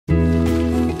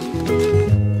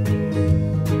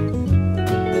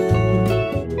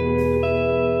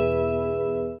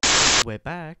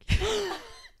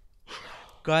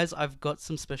Guys, I've got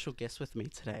some special guests with me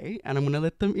today, and I'm going to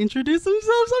let them introduce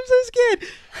themselves. I'm so scared.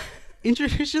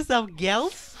 Introduce yourself,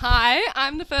 gals. Hi,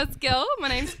 I'm the first girl. My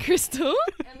name's Crystal.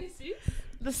 And this is?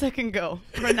 The second girl,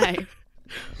 Renee.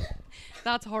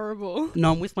 That's horrible.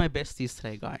 No, I'm with my besties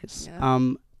today, guys. Yeah.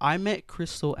 I met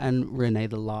Crystal and Renee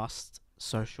the last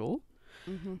social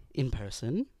in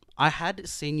person. I had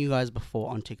seen you guys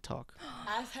before on TikTok.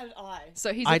 As had I.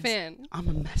 So he's a fan. I'm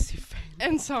a massive fan.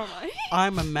 And so am I.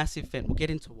 I'm a massive fan. We'll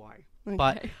get into why. Okay.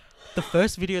 But the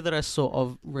first video that I saw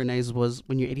of Renee's was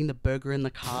when you're eating the burger in the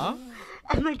car.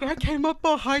 And the guy came up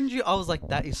behind you. I was like,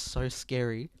 that is so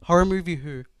scary. Horror movie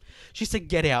who? She said,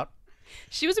 get out.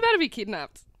 She was about to be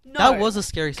kidnapped. No. That was a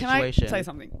scary Can situation. I say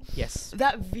something? Yes.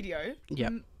 That video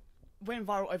Yep. went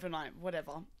viral overnight,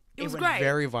 whatever. It was went great.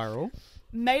 very viral.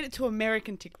 Made it to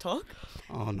American TikTok.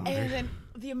 Oh, no. And then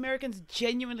the Americans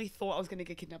genuinely thought I was going to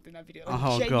get kidnapped in that video. Like,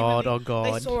 Oh, genuinely, God. Oh,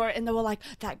 God. They saw it and they were like,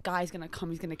 that guy's going to come.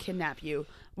 He's going to kidnap you.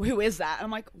 Who is that? And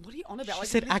I'm like, what are you on about? She Like,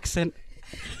 said this- accent.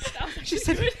 She She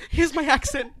said, here's my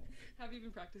accent. Have you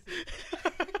been practicing?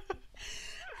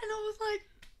 And I was like,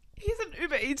 he's an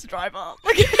Uber Eats driver.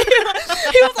 Like,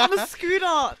 he was on a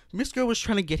scooter. Miss Girl was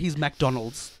trying to get his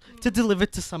McDonald's to deliver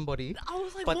to somebody. I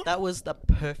was like, But what? that was the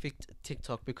perfect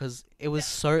TikTok because it was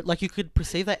so, like, you could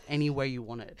perceive that any way you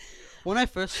wanted. When I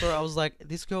first saw it, I was like,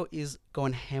 this girl is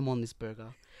going ham on this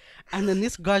burger. And then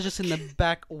this guy's just in the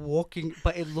back walking,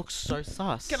 but it looks so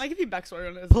sus. Can I give you backstory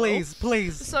on it as Please,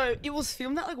 please. So it was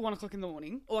filmed at like 1 o'clock in the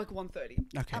morning or like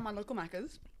 1:30 Okay. at my local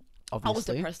Macca's. I was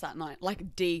Obviously. depressed that night,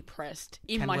 like depressed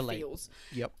in Can my relate. feels.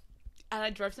 Yep. And I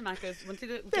drove to Macca's, went to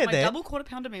get They're my there. double quarter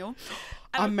pounder meal.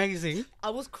 And Amazing. I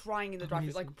was crying in the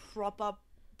drive-thru, like proper.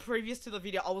 Previous to the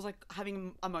video, I was like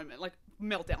having a moment, like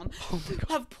meltdown. Oh my God.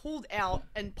 I've pulled out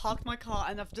and parked my car,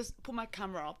 and I've just put my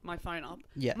camera up, my phone up.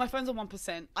 Yeah. My phone's on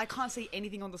 1%. I can't see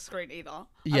anything on the screen either.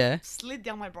 Yeah. I've slid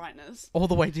down my brightness. All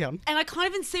the way down. And I can't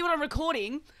even see what I'm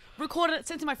recording. Recorded it,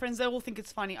 sent to my friends. They all think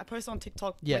it's funny. I posted on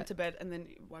TikTok, Yeah. went to bed, and then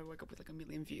I woke up with like 1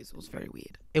 million views. It was very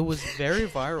weird. It was very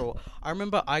viral. I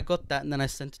remember I got that and then I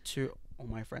sent it to all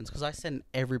my friends because I send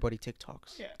everybody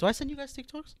TikToks. Yeah. Do I send you guys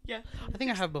TikToks? Yeah. I think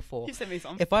I have before. You sent me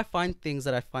some. If I find things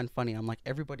that I find funny, I'm like,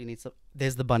 everybody needs to.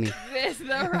 There's the bunny. There's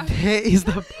the right. There is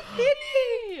the.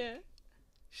 Kitty.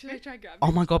 Should I try grabbing?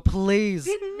 Oh my God, please.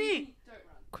 Didn't me. Don't run.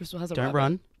 Crystal has a Don't rabbit.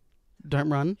 run. Don't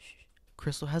run.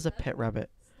 Crystal has a pet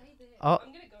rabbit. Stay there. Oh. I'm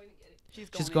going to go in and get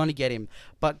it. She's going to get him.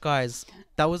 But guys,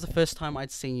 that was the first time I'd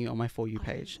seen you on my For You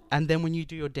page. And then when you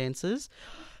do your dances,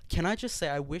 can I just say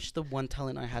I wish the one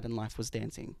talent I had in life was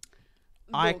dancing.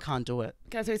 I Look, can't do it.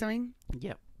 Can I tell you something?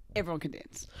 Yep. Everyone can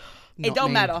dance. Not It don't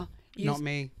me. matter. You Not just-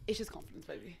 me. It's just confidence,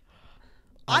 baby.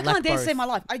 I I can't lack dance to both. save my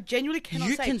life. I genuinely cannot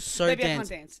You say. can so baby,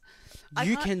 dance. I can't dance. I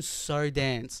You can't- can so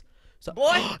dance. So,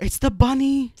 Boy. it's the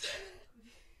bunny.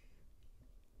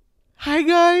 Hi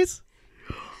guys.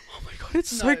 Oh my God, it's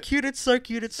so No. cute. It's so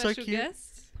cute. It's Special so cute.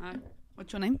 guest. Hi.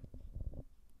 What's your name?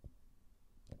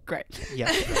 Great.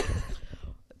 Yeah.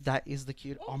 That is the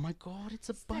cute. Oh my God, it's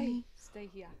a bunny. Stay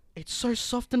here. It's so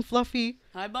soft and fluffy.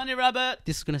 Hi, bunny rabbit.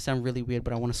 This is gonna sound really weird,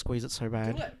 but I want to squeeze it so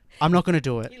bad. Do it. I'm not gonna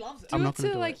do it. He loves it. I'm Do not it gonna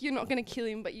to do like it. you're not going to kill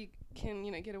him, but you can,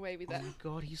 get away with Oh that. my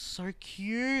God, he's so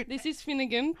cute. This is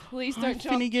Finnegan. Please Hi, don't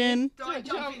jump. Finnegan. Don't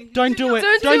jump. jump. Don't do it.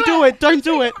 Don't Don't do do it. it. Don't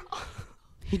do it.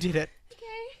 He did it.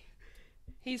 Okay.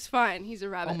 He's fine. He's a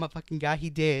rabbit. Oh my fucking God, he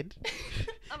did.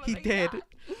 Oh He my did. God.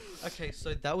 Okay,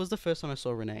 so that was the first time I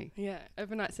saw Renee. Yeah,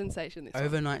 overnight sensation. This one.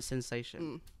 Overnight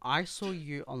sensation. I saw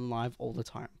you on live all the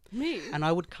time. Me. And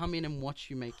I would come in and watch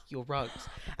you make your rugs.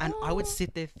 And I would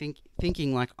sit there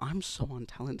thinking like, I'm so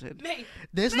untalented. Me.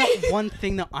 There's not one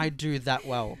thing that I do that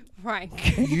well.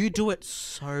 Frank. You do it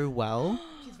so well.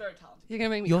 She's very talented. You're gonna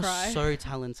make me You're cry. so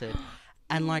talented.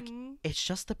 And like, it's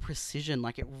just the precision.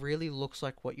 Like, it really looks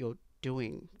like what you're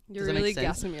doing. You're Does that really make sense?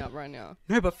 gassing me up right now.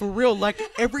 No, but for real, like,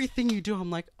 everything you do,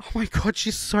 I'm like, oh my God,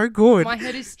 she's so good. My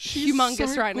head is She's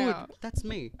humongous so right good. now. That's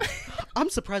me. I'm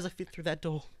surprised I fit through that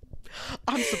door.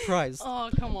 I'm surprised. Oh,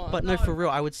 come on. But no, for real,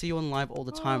 I would see you on live all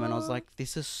the time, and I was like,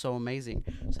 this is so amazing.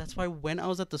 So that's why when I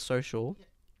was at the social,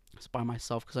 I was by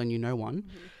myself because I knew no one.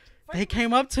 They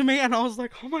came up to me, and I was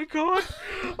like, oh my God.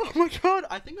 Oh my God.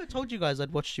 I think I told you guys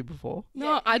I'd watched you before.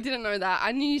 No, I didn't know that.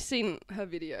 I knew you seen her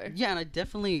video. Yeah, and I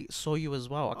definitely saw you as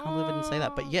well. I can't believe I didn't say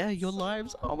that. But yeah, your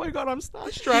lives. Oh my God, I'm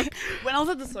starstruck. When I was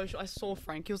at the social, I saw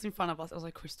Frank. He was in front of us. I was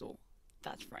like, Crystal,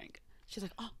 that's Frank. She's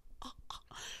like, oh.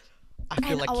 I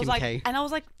feel like I was Kim K. And I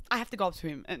was like, I have to go up to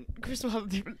him. And Crystal had a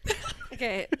different.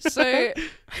 Okay, so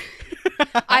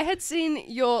I had seen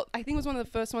your, I think it was one of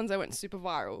the first ones that went super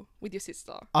viral with your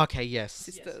sister. Okay, yes.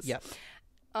 Sisters. Yep.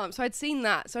 So I'd seen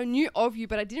that. So I knew of you,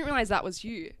 but I didn't realize that was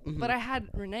you. But I had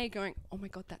Renee going, oh my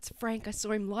God, that's Frank. I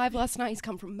saw him live last night. He's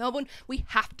come from Melbourne. We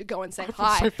have to go and say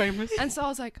hi. So famous. And so I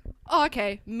was like, oh,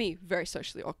 okay. Me, very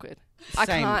socially awkward.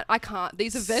 Same. I can't.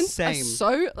 These events are Same.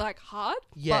 so like hard.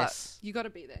 Yes. But you got to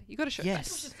be there. You got to show Yes.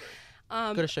 face.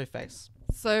 Gotta show face.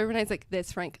 So Renee's like,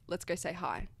 there's Frank. Let's go say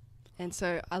hi. And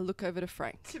so I look over to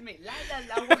Frank. To me, la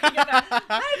la la, walking in there.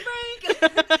 Hi,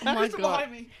 Frank. Oh my Just God.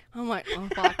 behind me. I'm like, oh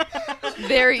fuck.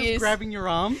 There he Just is. grabbing your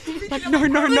arm. Like, no,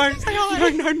 no, no. Say hi. No,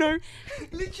 no, no.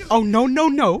 Literally. Oh, no, no,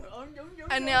 no. Oh, no, no,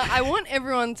 And no. now I want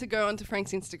everyone to go onto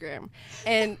Frank's Instagram.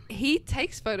 And he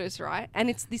takes photos, right? And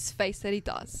it's this face that he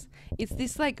does. It's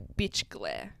this like bitch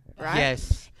glare, right?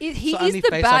 Yes. He the is only the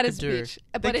face I could baddest do. bitch.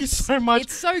 Thank But you it's so much.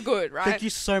 It's so good, right? Thank you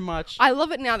so much. I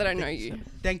love it now that I know you.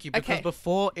 Thank you. Because Okay.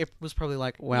 before it was probably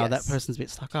like, wow, that Yes. person's a bit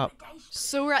stuck up.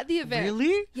 So we're at the event.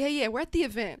 Really? Yeah, we're at the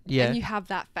event. Yeah. And you have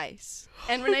that face.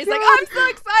 And Renee's like, I'm so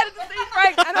excited to see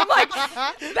Frank. And I'm like,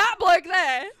 that bloke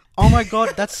there. Oh my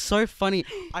God, that's so funny.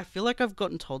 I feel like I've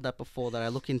gotten told that before, that I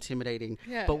look intimidating.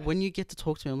 Yeah. But when you get to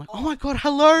talk to me, I'm like, oh my God,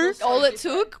 hello. All it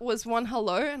took was one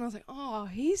hello. And I was like, oh,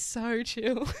 he's so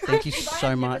chill. Thank you If I so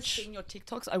had never much. seen your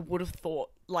TikToks, I would have thought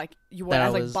like you That were I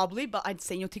as like was- bubbly, but I'd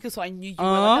seen your TikToks, so I knew you were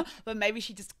Aw. like that. But maybe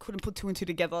she just couldn't put two and two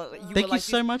together. You Thank were you like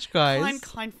so this much, guys.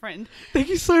 kind friend. Thank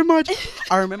you so much.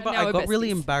 I remember And now I we're got really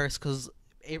besties. embarrassed because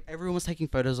everyone was taking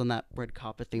photos on that red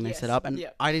carpet thing they Yes, set up, and yeah.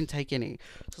 I didn't take any.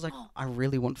 So I was like, I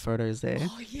really want photos there.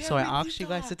 Oh, yeah, so I we did asked you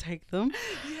guys to that. take them,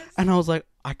 and I was like,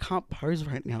 I can't pose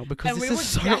right now because And this we is were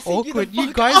so gassing you the awkward. You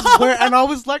fuck guys up. were, and I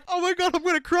was like, oh my God, I'm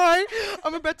gonna cry.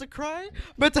 I'm about to cry.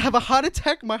 I'm about to have a heart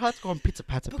attack. My heart's going pitter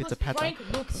patter, pitter Because patter. Frank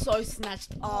looked so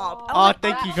snatched up. I Oh, was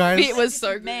thank that you, guys. It was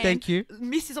so good. man Thank you.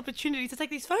 Missed his opportunity to take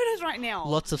these photos right now.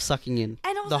 Lots of sucking in.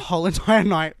 And I was The like- whole entire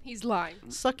night. He's lying.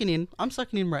 Sucking in. I'm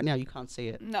sucking in right now. You can't see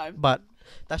it. No. But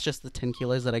that's just the 10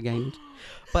 kilos that I gained.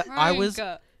 But I was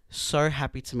Frank. so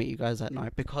happy to meet you guys that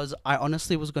night because I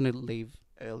honestly was going to leave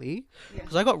early Yeah.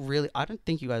 because I got really, I don't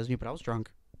think you guys knew, but I was drunk.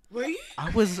 Were you?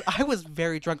 I was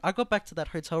very drunk. I got back to that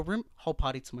hotel room, whole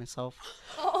party to myself.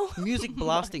 Oh. Music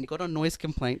blasting, got a noise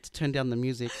complaint to turn down the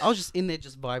music. I was just in there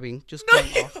just vibing, just going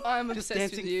off, I'm just obsessed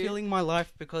dancing, with you. feeling my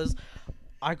life because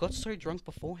I got so drunk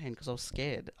beforehand because I was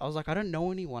scared. I was like, I don't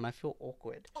know anyone. I feel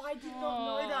awkward. I did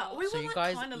not know that. We So were you like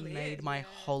guys kinda made lit. my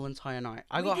whole entire night.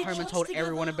 I We got did home and shots told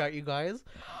everyone together. about you guys.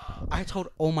 I told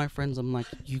all my friends, I'm like,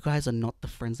 you guys are not the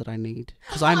friends that I need.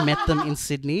 Because I met them in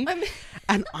Sydney.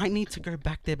 And I need to go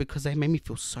back there because they made me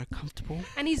feel so comfortable.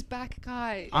 And he's back,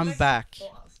 guys. I'm back.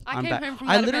 I I'm came back. home from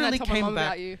I that event, literally told my came mum back.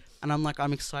 about you. And I'm like,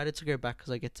 I'm excited to go back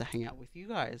because I get to hang out with you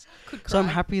guys. Could So I'm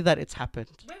cry. happy that it's happened.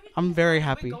 Where we I'm going? very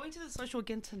happy. We're going to the social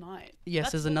again tonight. Yes,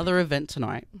 That's there's what another event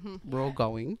tonight. Mhm. We're all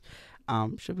going.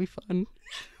 Should be fun.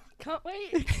 Can't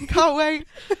wait. Can't wait.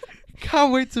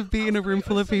 Can't wait to be in a room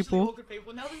full of Socially people. awkward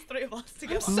people. Now there's three of us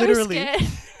together. So Literally. scared.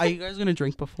 Are you guys going to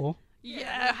drink before?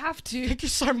 Yeah, I have to. Thank you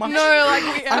so much. No, like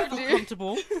we I have feel to.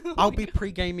 comfortable. I'll be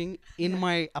pre-gaming in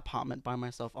my apartment by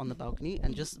myself on the balcony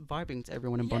and just vibing to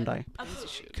everyone in Bondi.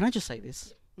 Absolutely. Can I just say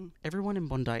this? Everyone in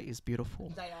Bondi is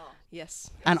beautiful. They are. Yes.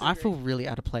 And I feel really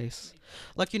out of place.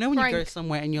 Like, you know when you go Frank,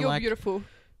 somewhere and you're You're like... beautiful.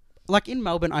 Like in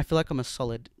Melbourne, I feel like I'm a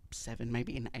solid 7,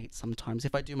 maybe an 8 sometimes.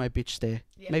 If I do my bitch stare,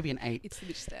 Yeah. maybe an 8. It's the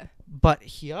bitch there. But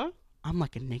here, I'm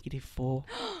like a -4.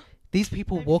 These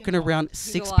people Maybe walking you're not. around a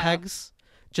six liar. packs,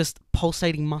 just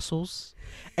pulsating muscles.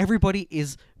 Everybody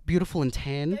is beautiful and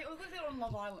tan. They look like they're on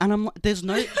Love Island. And I'm like, there's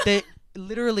no, there,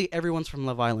 literally everyone's from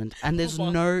Love Island. And there's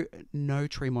What? no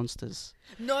tree monsters.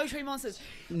 No tree monsters.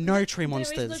 No tree There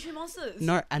is no monsters. tree monsters.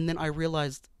 No, and then I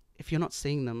realized if you're not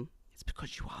seeing them, it's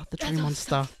because you are the tree That's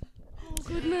monster. Oh,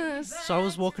 goodness. So I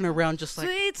was walking around just like,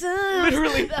 Sweet times,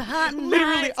 Literally, the hot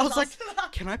literally, nights, I was like,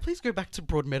 lost- can I please go back to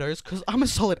Broadmeadows? Because I'm a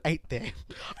solid 8 there.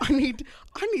 I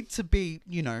need to be,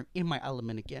 you know, in my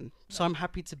element again. So I'm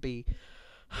happy to be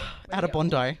at a yeah.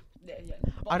 Bondi. Yeah, yeah.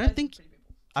 I don't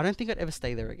think I'd ever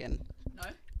stay there again. No,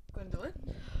 couldn't do it.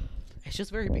 It's just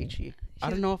very beachy. I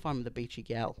don't know if I'm the beachy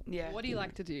gal. Yeah. What do you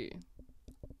like to do?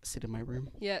 Sit in my room.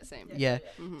 Yeah, same. Yeah,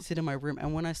 Mhm. sit in my room.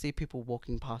 And when I see people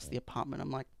walking past the apartment,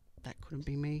 I'm like, that couldn't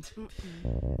be me.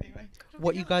 Anyway,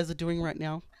 What you guys are doing right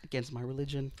now, against my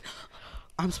religion.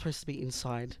 I'm supposed to be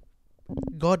inside.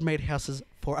 God made houses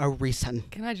for a reason.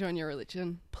 Can I join your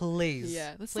religion? Please.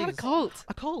 Yeah, let's start a please. cult.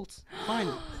 A cult. Fine.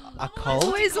 A I cult.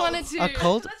 always wanted to. A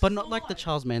cult, Let's but not like the fly.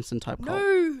 Charles Manson type cult.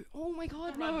 No. Oh my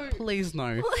god, no. Please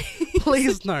no. Please.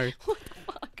 Please no. What the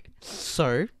fuck?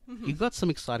 So, you got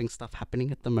some exciting stuff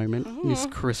happening at the moment, Miss Oh.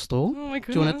 Crystal. Oh my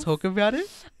Do you want goodness. to talk about it?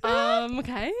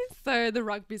 Okay. So the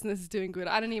rug business is doing good.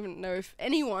 I don't even know if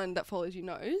anyone that follows you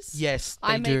knows. Yes, they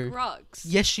I do. make rugs.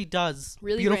 Yes, she does.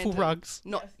 Really Beautiful random. rugs.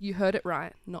 Not you heard it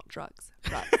right. Not drugs.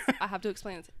 Rugs. I have to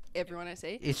explain it to everyone I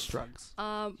see. It's drugs.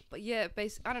 But yeah,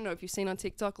 I don't know if you've seen on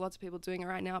TikTok, lots of people doing it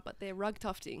right now, but they're rug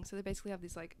tufting. So they basically have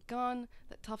this like gun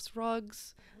that tufts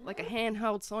rugs, like a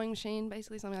handheld sewing machine,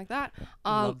 basically something like that.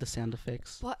 Love the sound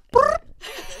effects. But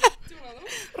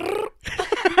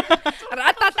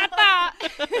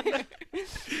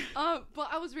but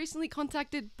I was recently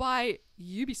contacted by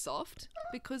Ubisoft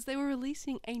because they were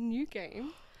releasing a new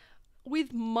game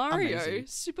with Mario, Amazing.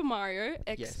 Super Mario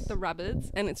X Yes. the Rabbids,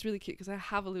 and it's really cute because I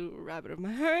have a little rabbit of my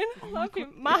own. I love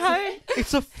him, my own.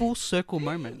 It's a full circle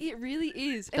moment. It really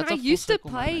is, and That's I a full used to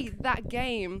circle play moment. that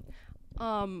game,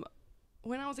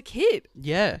 when I was a kid.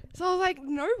 Yeah. So I was like,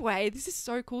 no way, this is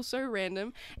so cool, so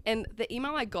random. And the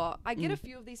email I got, I get a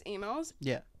few of these emails.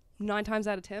 Yeah. 9 times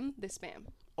out of 10, they're spam.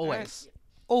 Always.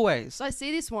 Always. So I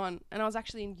see this one, and I was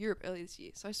actually in Europe earlier this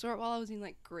year. So I saw it while I was in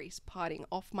like Greece partying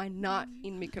off my nut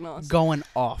in Mykonos. Going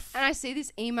off. And I see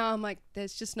this email, I'm like,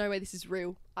 there's just no way this is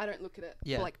real. I don't look at it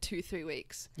Yeah. for like 2-3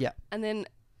 weeks. Yeah. And then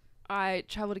I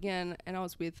travelled again, and I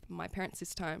was with my parents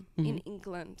this time in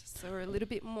England. So we're a little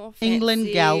bit more fancy. England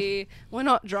gal. We're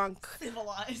not drunk.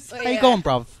 Civilized. But How you yeah, going,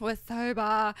 bruv? we're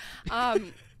sober.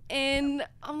 And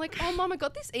I'm like, oh, Mum, I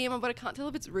got this email, but I can't tell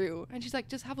if it's real. And she's like,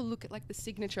 just have a look at like the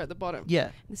signature at the bottom. Yeah.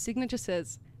 The signature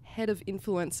says head of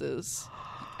influencers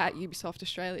at Ubisoft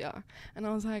Australia. And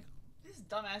I was like, This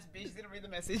dumbass bitch is gonna read the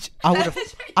message.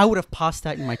 I would have passed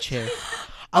out in my chair.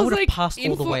 I was would have like, passed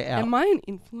all the way out. Am I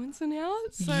an influencer now?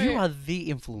 So You are the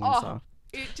influencer. Oh,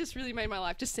 it just really made my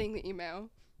life just seeing the email.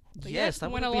 But yes, yeah,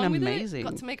 that would went have been along with amazing. It,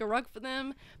 got to make a rug for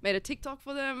them, made a TikTok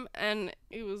for them, and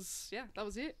it was, yeah, that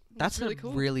was it. It was That's really a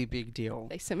cool. really big deal.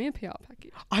 They sent me a PR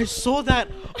package. I saw that.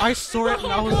 I saw it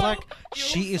and I was like,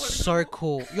 she is so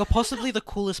cool. You're possibly the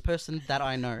coolest person that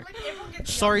I know.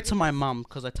 Sorry to my mum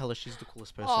because I tell her she's the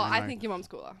coolest person Oh, I I know. think your mum's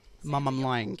cooler. Mum, I'm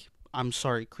lying. I'm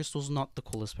sorry. Crystal's not the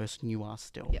coolest person. You are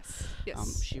still. Yes,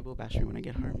 yes. She will bash me when I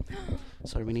get home.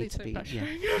 So we need Please to don't be. bash Yeah.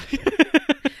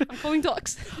 I'm calling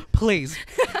docs. Please.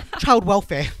 Child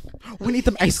welfare. We need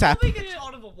them ASAP. Probably get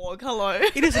out of a vlog. Hello.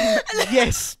 It is.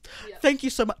 Yes. Yeah. Thank you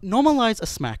so much. Normalize a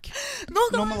smack.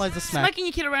 Normalize a smack. Smacking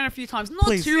your kid around a few times, not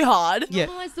Please. too hard. Yeah.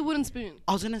 Normalize the wooden spoon.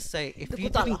 I was gonna say, if you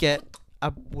putala. didn't get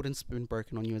a wooden spoon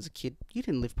broken on you as a kid, you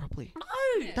didn't live properly.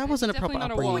 No. That wasn't a proper definitely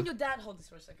not a upbringing. When your dad hold this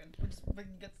for a second, when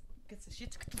he gets the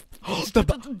shit,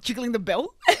 The jiggling the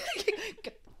bell.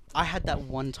 I had that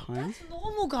one time. That's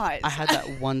normal, guys. I had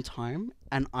that one time,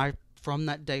 and I, from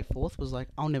that day forth, was like,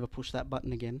 I'll never push that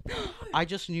button again. I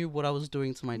just knew what I was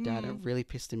doing to my dad. It really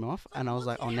pissed him off, and I was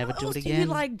like, I'll never do it Do again. you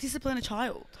like discipline a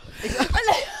child?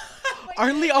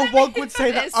 Only a wog would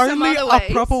say that. There's some Only other a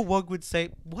ways. proper wog would say,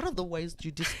 what are the ways do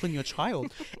you discipline your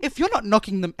child? If you're not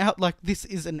knocking them out like this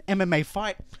is an MMA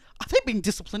fight, are they being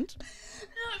disciplined? No,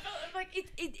 but like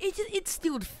it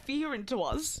instilled fear into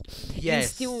us. Yes.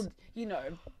 Instilled,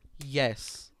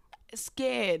 Yes.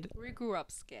 scared. We grew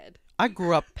up scared. I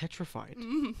grew up petrified.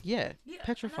 Mm-hmm. Yeah,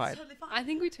 petrified. I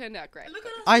think we turned out great. Look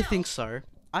at us I now. think so.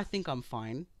 I think I'm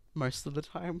fine most of the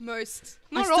time. Most,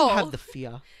 I not still all. have the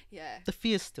fear. Yeah. The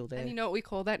fear's still there. And you know what we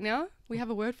call that now? We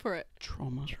have a word for it.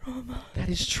 Trauma. That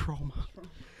is trauma.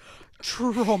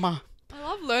 Trauma. I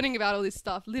love learning about all this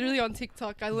stuff. Literally on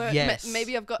TikTok, I learned Yes.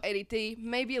 maybe I've got ADD,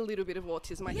 maybe a little bit of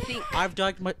autism. I think. I've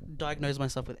diagnosed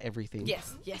myself with everything.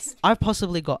 Yes. I've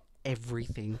possibly got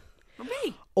everything.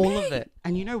 Me. All of it.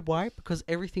 And you know why? Because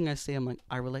everything I see, I'm like,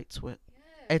 I relate to it.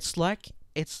 It's like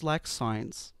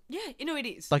signs. Yeah, it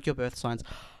is. Like your birth signs.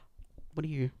 What are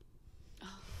you?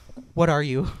 What are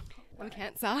you? I'm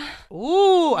Cancer.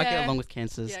 Ooh, I get Yeah. along with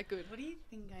cancers. Yeah, good. What do you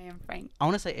think I am, Frank? I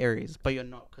want to say Aries, but you're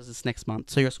not because it's next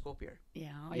month. So you're a Scorpio.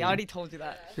 Yeah, Yeah. I already told you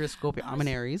that. You're a Scorpio. I'm an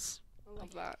Aries. I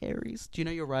love that. Aries. Do you know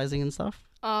your rising and stuff?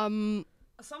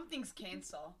 Something's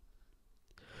cancer.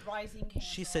 Rising cancer.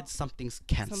 She said something's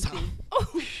cancer. Something.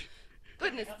 Oh,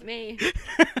 goodness me.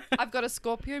 I've got a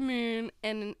Scorpio moon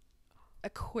and an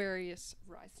Aquarius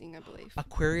rising, I believe.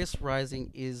 Aquarius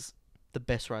rising is the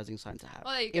best rising sign to have.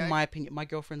 Oh, there you In go. my opinion, my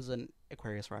girlfriend's an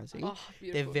Aquarius rising. Oh,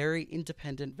 They're beautiful. very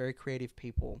independent, very creative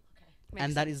people. Makes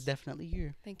and that is sense. definitely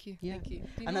you. Thank you. Yeah. Thank you. Do you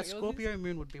And know that what yours is? Scorpio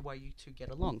moon would be why you two get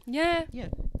along. Yeah. Yeah.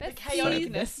 Best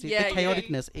chaoticness. The Yeah,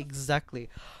 chaoticness, exactly.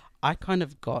 I kind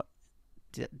of got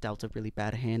dealt a really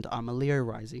bad hand. I'm a Leo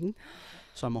rising,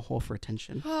 so I'm a whore for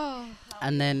attention. Oh,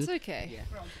 And then it's okay.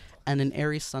 yeah. And an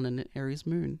Aries sun and an Aries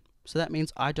moon. So that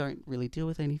means I don't really deal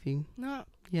with anything. No,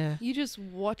 Yeah. you just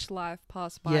watch life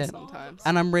pass by Yeah. sometimes.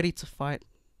 And I'm ready to fight.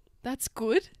 That's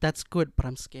good. That's good, but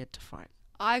I'm scared to fight.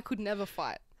 I could never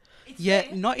fight. Yeah,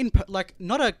 not like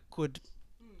not a good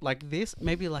like this.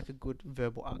 Maybe like a good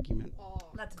verbal argument. Oh,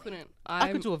 That's me. couldn't.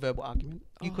 I could do a verbal argument.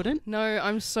 You couldn't? No,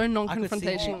 I'm so I could see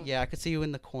non-confrontational. you, yeah, I could see you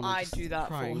in the corner. I just do that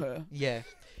for crying. her. Yeah.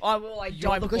 I will like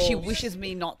Your don't because she balls. wishes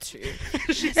me not to.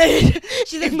 She's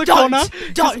She's in the don't, corner,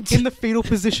 don't. just in the fetal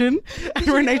position, and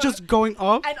Renee just going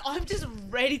off. And I'm just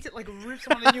ready to like rip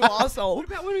someone in your asshole. What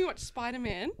about when we watched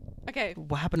Spider-Man? Okay.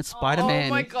 What happened to Spider-Man? Oh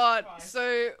my god.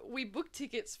 So we booked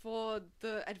tickets for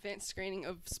the advanced screening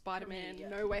of Spider-Man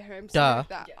No Way Home. something Duh. like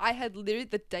that. I had literally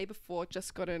the day before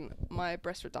just gotten my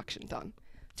breast reduction done.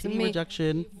 To Titty me,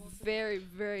 reduction. very,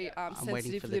 very I'm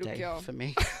waiting sensitive for the little day girl. for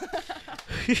me.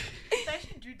 They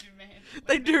actually do, man.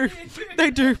 They do.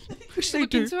 They do. They Look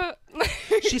do. into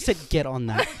it. She said, "Get on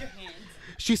that." Put your hands.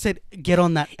 She said, "Get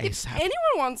on that If ASAP." anyone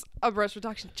wants a breast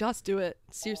reduction, just do it.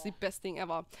 Seriously, best thing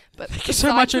ever. But Thank you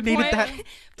so much. I besides the needed that. point-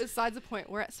 Besides the point,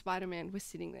 we're at Spider-Man. We're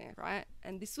sitting there, right?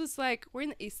 And this was like, we're in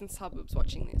the eastern suburbs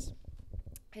watching this.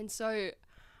 And so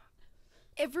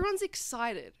everyone's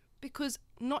excited because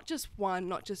not just one,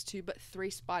 not just two, but 3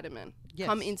 Spider-Men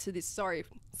come Yes. into this. Sorry,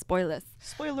 spoilers.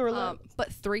 Spoiler alert.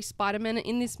 But 3 Spider-Men are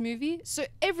in this movie. So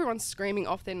everyone's screaming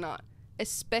off their nut,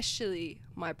 especially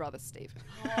my brother Stephen.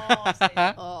 Oh, Steve.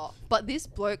 Oh, but this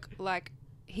bloke, like,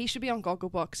 he should be on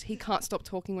Gogglebox. He can't stop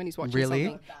talking when he's watching Really?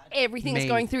 something. Everything is Me.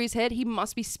 going through his head. He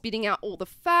must be spitting out all the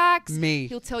facts. Me.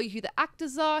 He'll tell you who the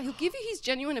actors are. He'll give you his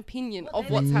genuine opinion of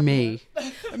what's happening.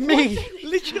 Me.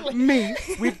 Literally. Me.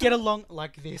 We'd get along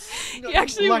like this. He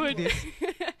actually Like would. this.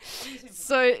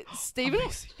 So Stephen,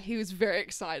 Amazing. he was very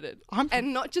excited, I'm-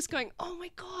 and not just going, "Oh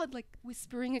my god," like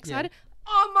whispering excited.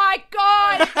 Oh my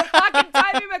god, it's the fucking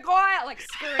Tobey Maguire, like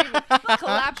screaming,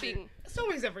 clapping.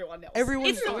 So is everyone else.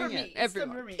 Everyone's it's doing for me. it. It's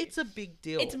Everyone. for me. It's a big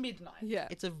deal. It's midnight. Yeah.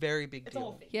 It's a very big It's a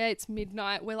whole deal. thing. Yeah, it's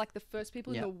midnight. We're like the first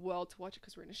people Yeah. in the world to watch it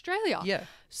because we're in Australia. Yeah.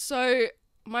 So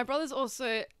my brother's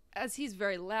also, as he's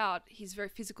very loud, he's very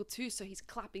physical too. So he's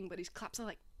clapping, but his claps are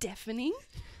like deafening.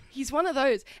 He's one of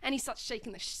those, and he starts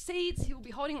shaking the seats. He'll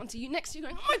be holding onto you next to you,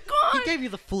 going, "Oh my god!" He gave you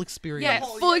the full experience. yeah,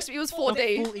 Oh, full. yeah. It was The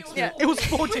 4D. full experience. Yeah. It was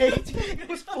 4D. It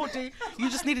was 4D. You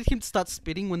just needed him to start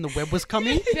spitting when the web was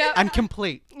coming. Yeah. And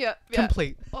complete. Yeah, yeah.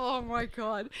 Complete. Oh my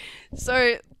god.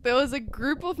 So there was a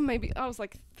group of maybe I was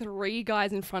like 3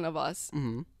 guys in front of us,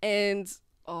 Mhm. and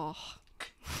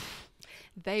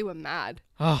they were mad.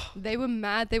 Oh, They were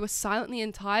mad. They were silent the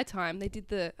entire time. They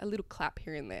did a little clap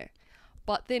here and there,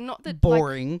 but they're not the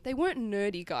boring. Like, they weren't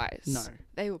nerdy guys. No.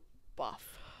 They were buff,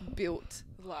 built,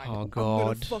 like Oh, I'm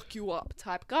gonna God. fuck you up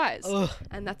type guys. Ugh.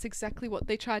 And that's exactly what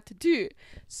they tried to do.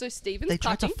 So Steven's They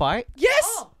tried to clapping. fight. Yes.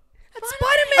 Oh, That's I'm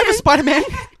Spider-Man. a Spider-Man.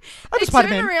 I'm They a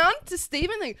Spider-Man. turn around to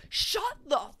Steven, like, shut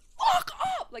the fuck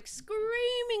up! Like,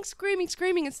 screaming.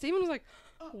 And Steven was like,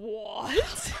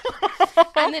 what?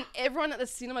 And then everyone at the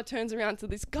cinema turns around to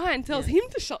this guy and tells him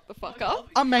to shut the fuck up.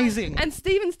 Amazing. And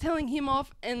Steven's telling him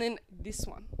off, and then this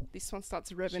one starts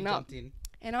She revving up. jumped in.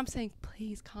 And I'm saying,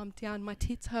 please calm down, my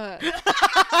tits hurt.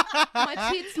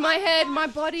 My tits, my head, my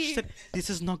body. She said, "This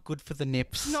is not good for the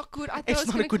nips. Not good. I thought it It's was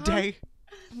not gonna a good come. day."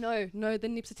 No, the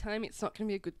nips are telling me it's not going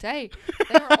to be a good day.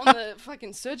 They were on the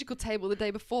fucking surgical table the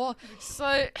day before.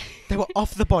 So They were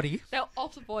off the body. they're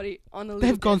off the body on a little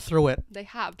They've gone through it. They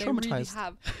have. They really Traumatized.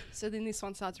 have. So then this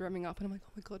one starts revving up and I'm like,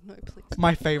 oh my god, no, please.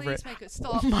 My favorite. Please make it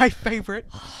stop. My favorite.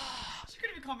 she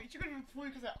couldn't even comment. She couldn't even pull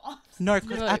because her arms. No,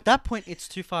 because No. at that point it's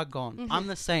too far gone. Mm-hmm. I'm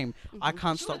the same. I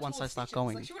can't She stop would've once told I start stitches.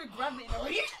 going. Like, she would have grabbed me.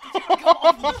 And she would have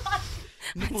come off.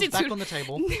 Nipples Tits back would- on the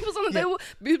table. Nipples on the Yeah. table,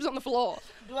 boobs on the floor.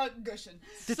 Blood gushing.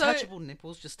 Detachable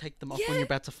nipples, just take them off when Yeah. you're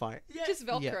about to fight. Yeah. Just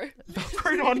Velcro.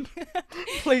 Velcro on.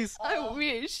 Please. I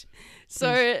wish.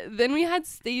 So then we had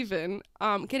Steven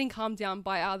getting calmed down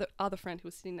by our other friend who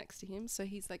was sitting next to him. So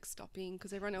he's like stopping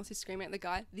because everyone else is screaming at the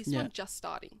guy. This Yeah. one just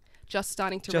starting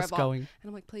to Just rev going. up. And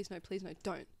I'm like, please no,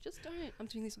 don't. Just don't. I'm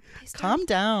doing this one. Please don't. Calm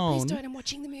down. Please don't. I'm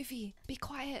watching the movie. Be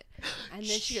quiet. And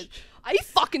then she goes, are you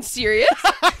fucking serious?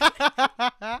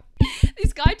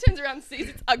 This guy turns around and sees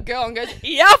it's a girl and goes,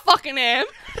 yeah, I fucking am.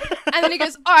 And then he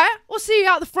goes, all right, we'll see you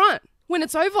out the front when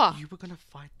it's over. You were gonna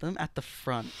fight them at the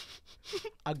front.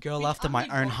 A girl after my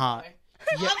own heart.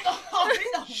 Yeah.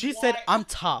 She said, "I'm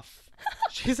tough."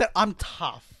 She said, "I'm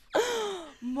tough."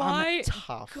 My I'm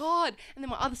tough. God. And then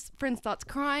my other friend starts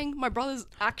crying. My brother's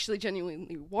actually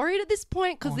genuinely worried at this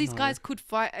point because Oh, these no. guys could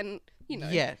fight and, you know,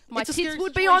 Yeah. my It's a tits scary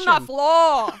would be on the situation.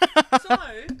 floor. So,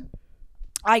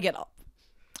 I get up.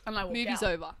 And I walk Movie's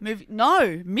out. over. Movie?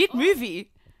 No, mid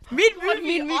movie.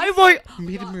 Mid-movie, I won't.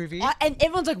 Mid-movie. And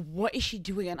everyone's like, what is she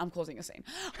doing? And I'm causing a scene.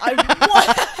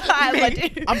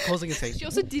 I I'm causing a scene. She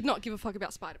also did not give a fuck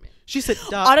about Spider-Man. She said,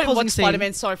 I don't causing watch a scene.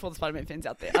 Spider-Man. Sorry for the Spider-Man fans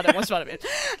out there. I don't watch Spider-Man.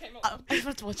 I just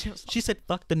want to watch it. She said,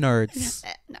 fuck the nerds.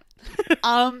 No.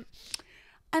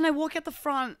 And I walk out the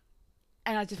front,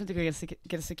 and I just went to go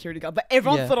get a security guard. But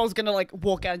everyone Yeah. thought I was gonna like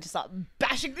walk out and just start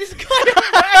bashing this guy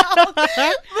around.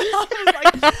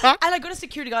 And I got a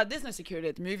security guard. There's no security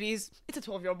at the movies. It's a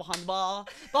 12-year-old behind the bar,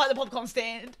 behind the popcorn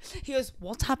stand. He goes,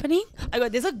 "What's happening?" I go,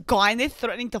 "There's a guy in there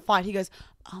threatening to fight." He goes,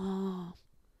 "Oh."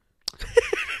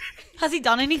 Has he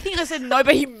done anything? I said, no,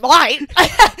 but he might.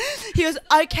 He goes,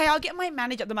 okay, I'll get my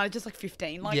manager. The manager's like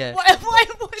 15. Like, Yeah.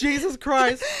 what? Jesus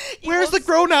Christ. It Where's the was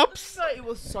grown-ups? So, it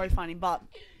was so funny. But,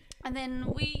 and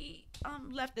then we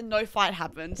left and no fight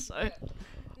happened. So,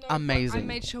 Amazing. I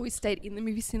made sure we stayed in the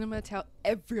movie cinema till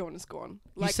everyone is gone.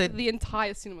 Like, said- the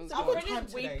entire cinema's our gone. friend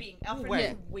is weeping. Our No friend way.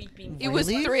 is weeping. It was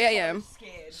Really? 3 a.m.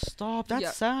 Scared. Stop. That's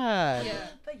Yeah. sad. Yeah.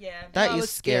 But yeah. That I is was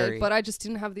scared, scary. but I just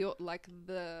didn't have the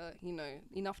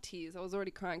enough tears. I was already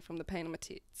crying from the pain of my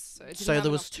tits. So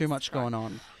there was too much going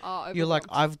on. You're like,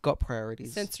 I've got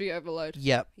priorities. sensory overload.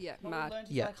 Yep. Yeah, But we mad. learned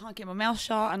Yeah. I can't keep my mouth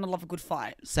shut and I love a good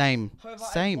fight. Same. However,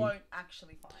 Same. I won't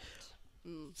actually fight.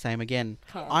 Same again.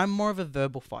 Can't. I'm more of a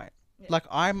verbal fight. Yeah. Like,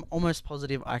 I'm almost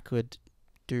positive I could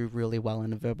do really well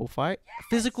in a verbal fight.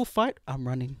 Physical fight, I'm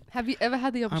running. Have you ever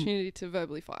had the opportunity to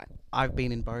verbally fight? I've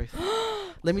been in both.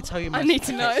 Let me tell you, I need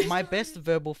to know. my best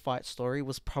verbal fight story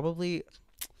was probably,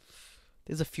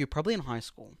 there's a few, probably in high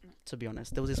school, to be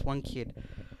honest. There was this one kid,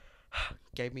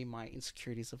 gave me my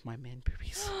insecurities of my man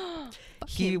boobies.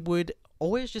 He would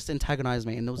always just antagonize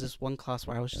me, and there was this one class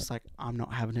where I was just like, I'm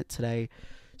not having it today.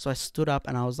 So I stood up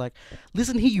and I was like,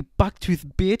 listen here, you bucktooth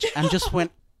bitch, and just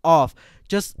went off,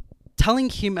 just telling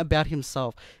him about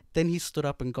himself. Then he stood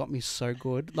up and got me so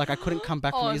good. Like, I couldn't come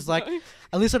back from it. He's like,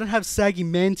 at least I don't have saggy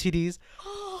man titties.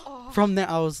 From there,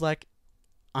 I was like,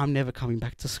 I'm never coming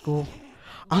back to school.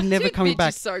 I'm never Dude, coming bitch back.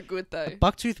 is so good though.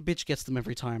 Bucktooth bitch gets them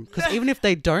every time. Because even if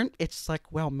they don't, it's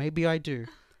like, well, maybe I do.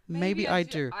 Maybe I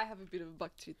do. I have a bit of a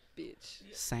bucktooth bitch.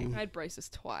 Same. I had braces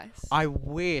twice. I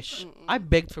wish. I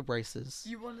begged for braces.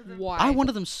 You wanted them? Why? I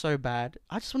wanted them so bad.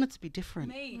 I just wanted to be different.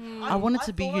 Me. I wanted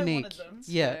to be thought I wanted unique. them.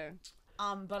 Yeah.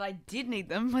 But I did need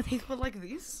them. My teeth were like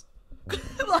this.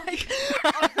 Like,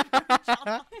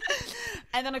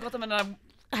 and then I got them and I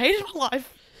hated my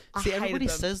life. I See, hated everybody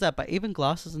them. says that, but even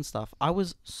glasses and stuff, I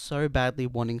was so badly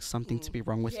wanting something to be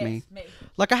wrong with Yes, me. me.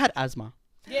 Like, I had asthma.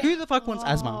 Yeah. Who the fuck wants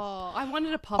asthma? Oh, I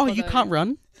wanted a papa. Oh, you though. can't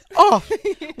run? Oh,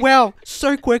 well,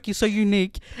 so quirky, so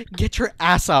unique. Get your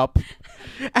ass up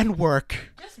and work.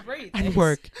 Just breathe. And Ace.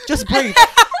 work. Just breathe.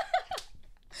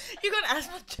 You got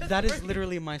asthma. Just That is breathe.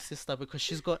 literally my sister because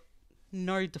she's got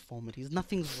no deformities.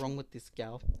 Nothing's wrong with this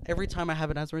gal. Every time I have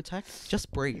an asthma attack,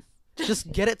 just breathe.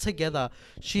 Just get it together.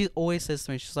 She always says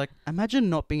to me, she's like, imagine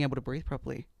not being able to breathe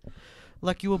properly.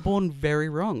 Like, you were born very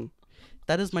wrong.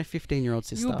 That is my 15-year-old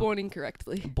sister. You were born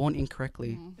incorrectly. Born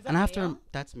incorrectly. Is And that I have to... Mia?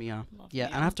 That's Mia. Love Yeah,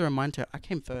 Mia. and I have to remind her, I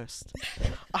came first.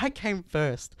 I came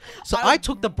first. So I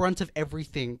took the brunt of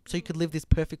everything so you could live this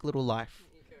perfect little life.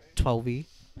 12-y.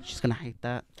 She's going to hate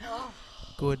that.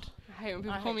 Good. I hate when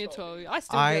people I call hate me a 12. 12. I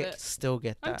still I get it. still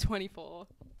get I'm that. 24.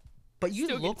 But you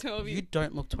still get look... 12-y. You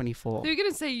don't look 24. They're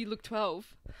gonna say you look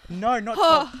 12. No, not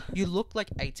 12. You look like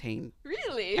 18.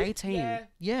 Really? 18. Yeah.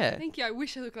 Yeah. Thank you. I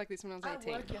wish I looked like this when I was At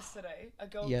 18. work yesterday, a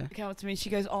girl Yeah. came up to me. She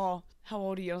goes, "Oh, how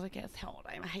old are you?" I was like, "Guess how old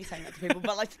I am." I hate saying that to people,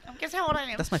 but like, guess how old I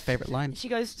am. That's my favorite line. She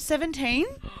goes, 17.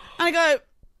 And I go,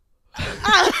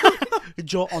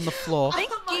 Jaw on the floor. "Thank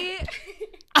you."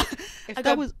 If I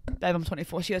that go, was... "Babe, I'm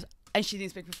 24." She goes, and she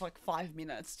didn't speak for like 5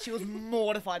 minutes. She was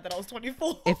mortified that I was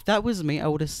 24. If that was me, I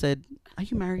would have said, are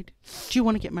you married? Do you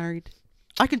want to get married?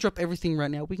 I can drop everything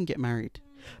right now. We can get married.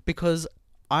 Because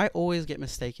I always get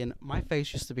mistaken. My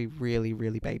face used to be really,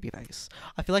 really baby face.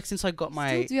 I feel like since I got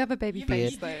my... Still do have a baby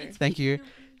beard. face though. Thank you.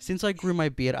 Since I grew my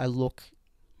beard, I look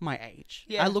my age.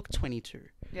 Yeah. I look 22.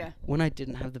 Yeah. When I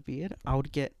didn't have the beard, I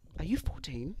would get, are you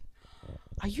 14?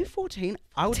 Are you 14?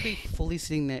 I would be fully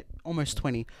sitting there, almost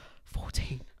 20.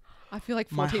 14. I feel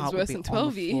like My 14 is heart would worse be than on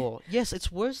the 12. floor. Yes,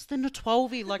 it's worse than a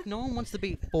 12. Like, no one wants to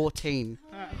be 14.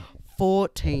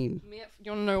 14.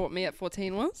 You want to know what me at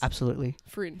 14 was? Absolutely.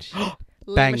 Fringe.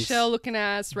 Lea Bangs. Michelle looking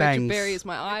ass. Rachel Bangs. Berry is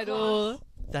my idol.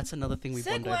 That's another thing we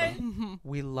bond over. Segue.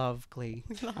 We love Glee.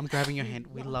 I'm grabbing your hand.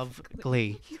 We love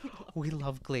Glee. We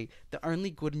love Glee. The only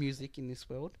good music in this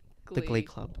world, the Glee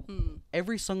Club. Hmm.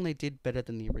 Every song they did better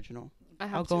than the original. I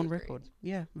have I'll to go on agree. record.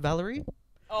 Yeah. Valerie?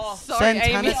 Oh, Sorry,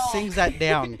 Santana Amy. sings that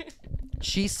down.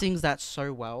 She sings that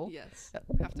so well. Yes. Uh,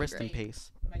 Have to Rest in agree.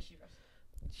 peace. May she rest.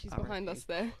 She's I behind reckon. us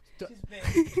there.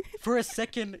 For a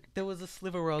second, there was a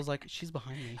sliver where I was like, she's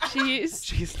behind me. She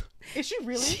is. Is she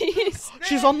really? She is.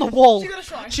 She's on the wall. She got a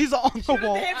shrine. She's on the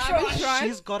wall. damn I have a shrine.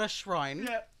 She's got a shrine.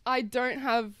 Yeah. I don't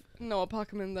have Noah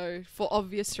Parkerman though, for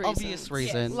obvious reasons. Obvious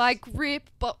reason. Like rip,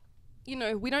 but we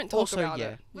don't talk Also, about yeah.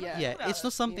 it. Yeah. Yeah, about it's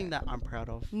not something Yeah. that I'm proud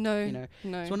of. No. You know,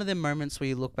 No. it's one of them moments where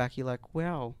you look back, you're like,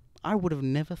 wow, I would have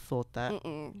never thought that.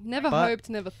 Never But- hoped,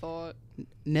 never thought.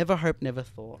 Never hoped, never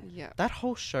thought. Yeah. That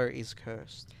whole show is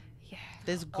cursed. Yeah.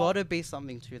 There's gotta be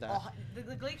something to that. Oh,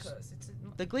 the Glee curse. It's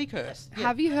The Glee curse. Yeah.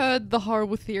 Have you heard the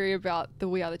horrible theory about the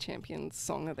 "We Are the Champions"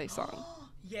 song that they sung?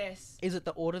 yes. Is it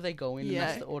the order they go in? And Yeah.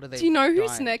 that's the order they Do you know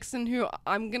who's die? next and who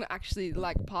I'm gonna actually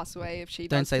like pass away if she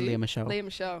Don't does say too? Leah Michelle. Leah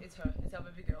Michelle. It's her. It's our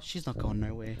baby girl. She's not going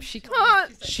nowhere. She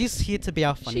can't. She's here to be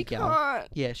our funny She gal. can't.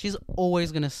 Yeah, she's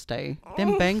always gonna stay.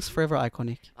 Them bangs forever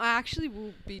iconic. I actually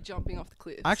will be jumping off the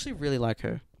cliffs. I actually really like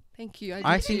her. Thank you.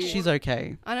 I do think too. she's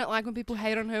okay. I don't like when people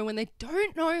hate on her when they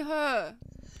don't know her.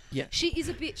 Yeah. She is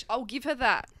a bitch. I'll give her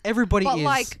that. Everybody But is.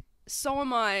 like, so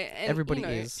am I. And, Everybody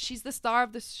is. She's the star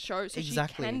of the show, so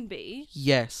Exactly. she can be.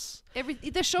 Yes.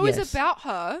 The show is Yes. about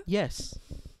her. Yes.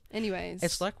 Anyways.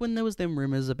 It's like when there was them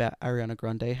rumors about Ariana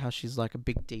Grande, how she's like a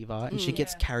big diva and she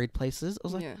gets Yeah. carried places. I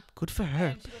was like, yeah. good for her.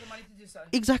 And she got the money to do so.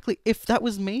 Exactly. If that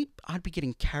was me, I'd be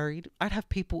getting carried. I'd have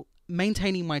people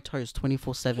maintaining my toes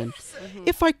 24/7. Mhm.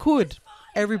 If I could,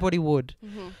 everybody would.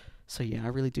 Mhm. So yeah, I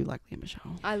really do like Leah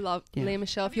Michelle. I love Yeah. Leah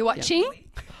Michelle. If you're watching,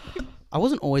 I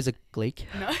wasn't always a gleek.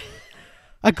 No.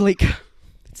 A gleek.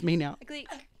 It's me now.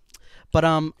 But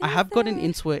I have gotten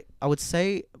into it. I would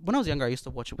say when I was younger, I used to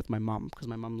watch it with my mum because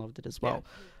my mum loved it as well.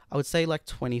 I would say like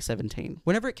 2017.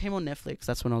 Whenever it came on Netflix,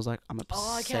 that's when I was like, I'm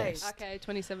Oh, obsessed. okay. okay,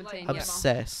 2017. Like, Yeah.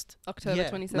 Obsessed. October Yeah,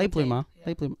 2017. Late bloomer. Yeah.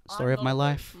 Late bloomer. I'm Story of not my a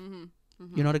life.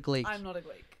 Mm-hmm. You're not a gleek. I'm not a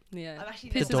Gleek. Yeah. I'm actually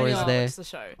Pisses The door me is off. there. Watch the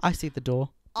show. I see the door.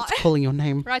 It's I- calling your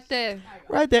name. Right there.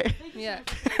 Right there. Yeah.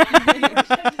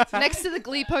 Next to the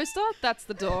Glee poster, that's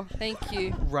the door. Thank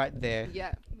you. Right there.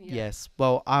 Yeah. Yeah. Yes.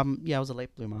 Well, yeah, I was a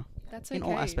late bloomer That's okay. in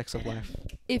all aspects of life.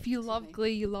 If you love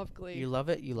Glee, you love Glee. You love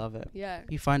it. You love it. yeah.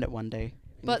 You find it one day.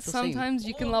 and But you'll see. sometimes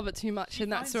you can Oh, love it too much, she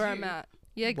and that's finds where I'm you. at.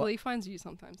 Yeah, What? Glee finds you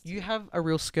sometimes. You have a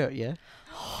real skirt, yeah,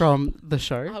 from the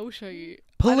show. I will show you.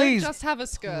 Please, I don't just have a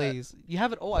skirt. please. You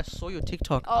have it all. I saw your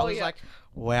TikTok. I Oh, was yeah. like,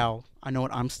 wow. I know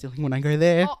what I'm stealing when I go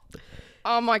there. Oh,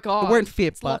 oh my god. It weren't fit,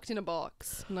 It's but locked in a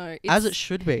box. No, it's, as it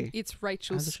should be. It's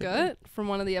Rachel's As it should be. skirt from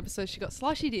one of the episodes she got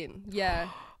slushied in. Yeah.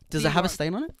 Does Do it you have a want-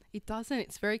 stain on it? It doesn't.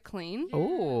 It's very clean.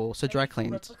 Oh, so dry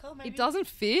cleaned. It doesn't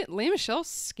fit. Leah Michelle's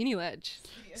skinny ledge.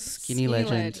 Skinny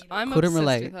legend. I'm Couldn't obsessed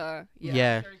relate. with her. Yeah.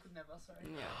 Yeah.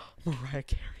 Mariah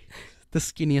Carey. The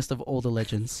skinniest of all the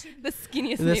legends. The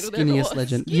skinniest The needle there skinniest was.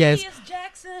 legend. Yes.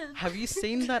 Jackson. Have you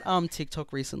seen that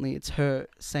TikTok recently? It's her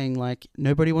saying like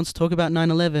nobody wants to talk about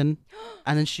 9/11,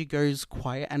 and then she goes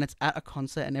quiet, and it's at a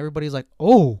concert, and everybody's like,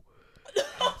 oh.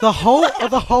 The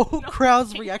whole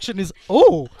crowd's reaction is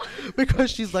oh, because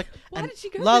she's like, Why and did she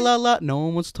go la there? la la. No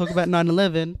one wants to talk about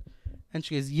 9/11, and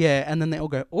she goes yeah, and then they all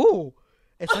go oh.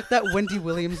 It's like that Wendy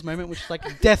Williams moment, which is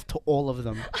like death to all of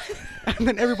them, and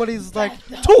then everybody's like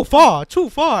too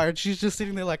far, and she's just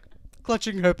sitting there like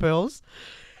clutching her pearls.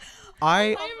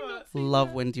 I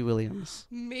love Wendy Williams.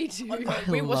 Me too. We love watched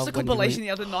a Wendy compilation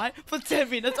the other night for 10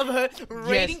 minutes of her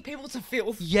rating people to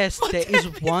filth. Yes, there is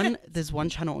one. There's one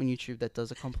channel on YouTube that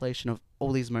does a compilation of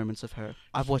all these moments of her.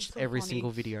 I've watched so every funny. single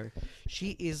video.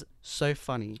 She is so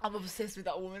funny. I'm obsessed with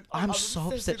that woman. I'm so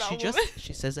obsessed upset. with that woman.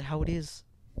 She says it how it is.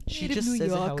 She Native just New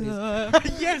says it how it Yorker.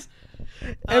 is. Yes.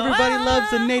 Everybody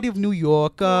loves a native New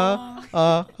Yorker.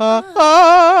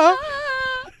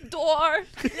 Door.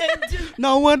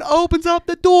 No one opens up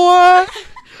the door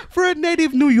for a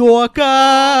native New Yorker.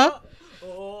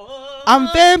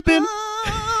 I'm vamping.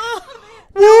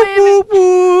 Woo woo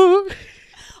woo.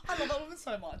 I love that woman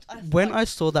so much. When I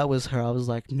saw that was her, I was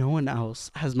like, no one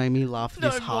else has made me laugh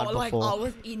this hard like before. I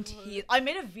was in tears. I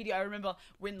made a video. I remember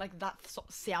when like that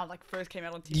sound like first came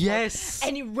out on TikTok. Yes.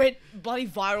 And it went bloody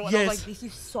viral. And I Yes. was like, this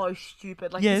is so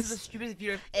stupid. Like Yes. this is the stupidest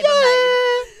video I've ever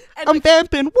made. And I'm like,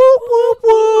 vamping. Woo woo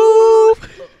woo.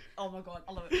 oh my god,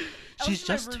 I love it. I She's was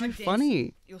in my just room too and danced.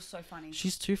 funny. You're so funny.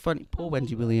 She's too funny. Poor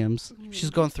Wendy Williams. She's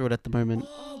going through it at the moment.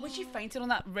 Oh, when she fainted on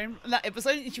that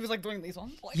episode, and she was like doing these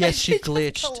ones. Like, Yes, she just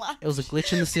glitched. collapsed. It was a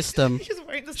glitch in the system. She was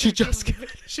wearing the She same just thing.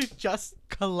 she just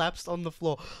collapsed on the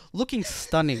floor, looking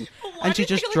stunning. Why And she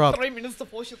did it just take, like, dropped. 3 minutes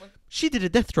before she was like, She did a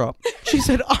death drop. She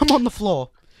said, "I'm on the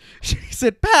floor." She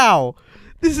said, "Pow!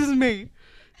 This is me."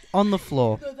 on the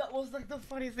floor. No, that was like the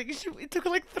funniest thing. It took her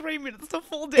like 3 minutes to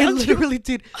fall It down. literally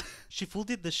did. She full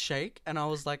did the shake, and I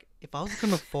was like, if I was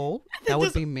gonna fall, that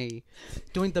would be me,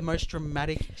 doing the most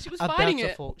dramatic. She was about fighting to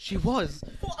it. fall. She was.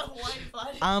 Why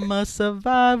fighting? I'm a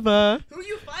survivor. Who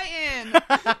you fighting?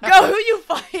 Go, who you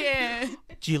fighting?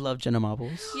 Do you love Jenna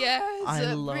Marbles? Yes.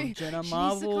 I love Jenna She needs to come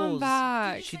Marbles.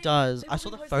 back. She does. I saw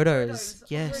the photos.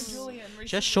 Yes.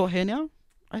 She has short hair now,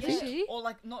 I Is think. she? Or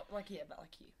like, not like here, but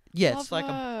like here. Yeah, Love it's like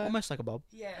her. almost like a bob.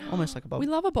 Yeah. Almost like a bob. We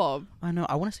love a Bob. I know.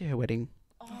 I want to see her wedding.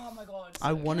 Oh my god.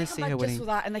 I wanna Can see they her come back wedding. just for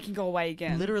that, and they can go away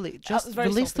again. Literally, was just very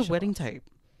release the selfish of wedding us. tape.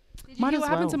 Did Might you as hear what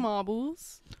happened to well.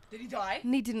 Marbles? Did he die?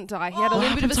 And he didn't die. He had a What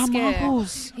little bit of a happened to scare.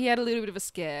 Marbles? He had a little bit of a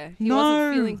scare. He No.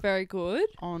 wasn't feeling very good.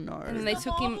 Oh no. And then they The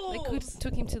took him. Marbles.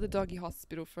 Took him to the doggy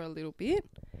hospital for a little bit.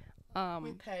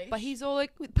 With Paige. But he's all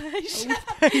like with Paige.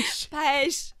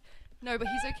 Paige. No, but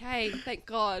he's okay. Thank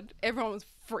God. Everyone was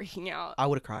freaking out. I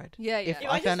would have cried. Yeah, If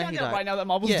yeah. I just found out he died. right now that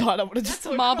Marbles Yeah. died, I would have just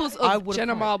Marbles I of would've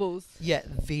Jenna cried. Marbles. Yeah,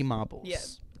 the Marbles. Yeah.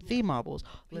 The Marbles.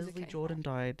 He's Leslie okay. Jordan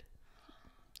died.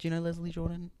 Do you know Leslie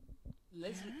Jordan?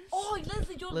 Leslie. Oh,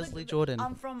 Leslie Jordan. Leslie Jordan.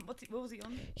 I'm from. What was he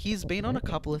on? He's been on a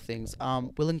couple of things.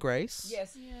 Will and Grace.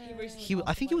 Yes. Yeah. recently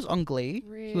I think he was on Glee.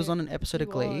 He was on an episode of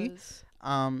Glee. Was.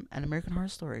 And American Horror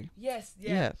Story. Yes.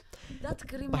 Yeah. That's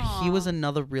good. But he was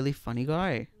another really funny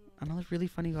guy. Another really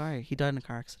funny guy. He died in a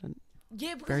car accident.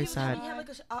 Yeah, because Very he sad. had like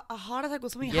a heart attack or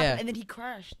something Yeah. happened, and then he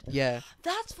crashed. Yeah.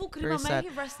 That's full Very Karima. sad. May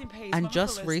he rest in peace. And Mama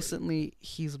just Leslie. recently,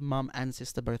 his mum and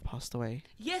sister both passed away.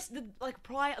 Yes, like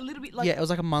prior, a little bit like Yeah, it was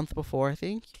like a month before, I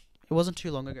think. It wasn't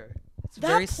too long ago. It's a That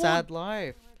very poor sad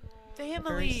life. family.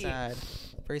 Very sad.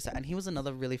 Very sad. And he was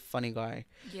another really funny guy.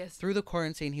 Yes. Through the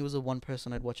quarantine, he was the one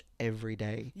person I'd watch every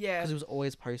day. Yeah. Because he was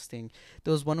always posting.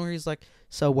 There was one where he's like,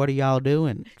 so what are y'all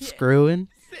doing? Screwing?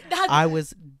 I was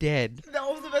dead. That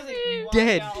was the best thing.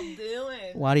 Dead. What y'all doing?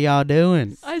 What are y'all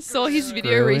doing? I saw his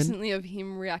video Screwing. recently of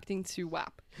him reacting to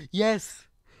WAP. Yes.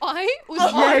 I was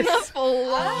Yes. on the floor.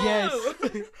 Yes.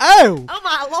 Oh. Oh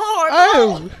my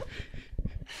lord.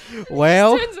 Oh.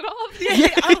 Well. Turns it off. Yeah,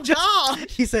 oh just- god.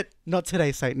 He said, not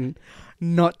today, Satan.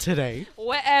 Not today.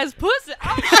 Wet ass pussy.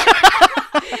 Oh,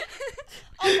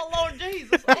 Oh my lord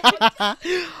Jesus.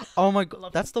 Oh my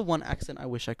god. That's the one accent I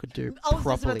wish I could do I was just about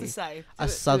properly. to say. A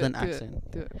Do it, southern do it,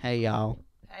 accent. do it. Hey, y'all.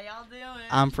 How y'all doing?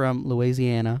 I'm from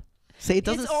Louisiana. See, it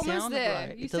doesn't It's almost sound there.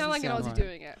 right. You It sound doesn't like an Aussie right.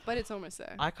 doing it, but it's almost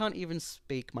there. I can't even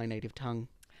speak my native tongue.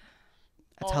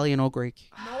 Oh. Italian or Greek.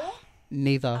 No,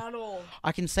 Neither. at all.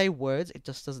 I can say words, it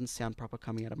just doesn't sound proper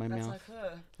coming out of my That's mouth. like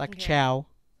her. Like Okay. ciao.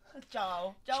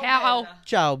 Ciao. Ciao. Bella.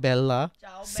 Ciao, Bella.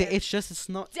 Ciao. See, Bella. it's just, it's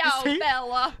not. Ciao, see?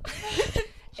 Bella.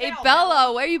 Hey, Ciao,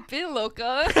 Bella, where you been,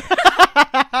 loca?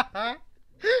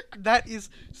 That is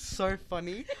so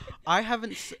funny. I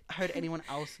haven't heard anyone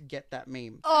else get that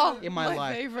meme. Oh, In my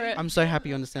life. favorite. I'm so happy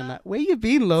you understand that. Where you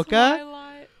been, Loca?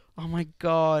 Twilight. Oh my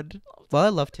god. Well, I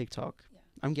love TikTok.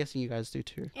 I'm guessing you guys do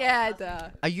too. Yeah, duh.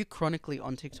 Are you chronically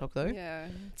on TikTok though? Yeah,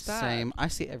 it's bad. Same. I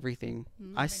see everything.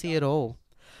 Mm. I see it all.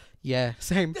 Yeah,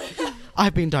 same.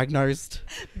 I've been diagnosed.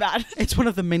 Bad. It's one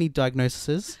of the many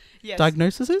diagnoses. Yes.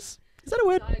 Diagnoses? Is that a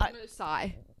word?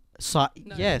 Diagnosi.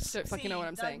 No, yes. Don't fucking know what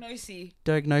I'm saying. Diagnosis.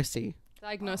 Diagnosis.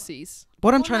 Diagnoses.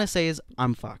 What I'm trying to say is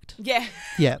I'm fucked. Yeah.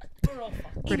 Yeah, We're all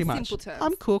fucked. pretty In much. simple terms.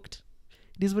 I'm cooked.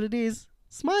 It is what it is.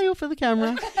 Smile for the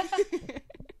camera.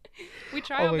 We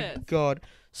try Oh our my best. god.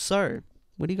 So,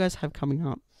 what do you guys have coming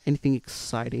up? Anything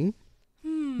exciting?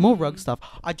 Hmm. More rug stuff.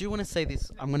 I do want to say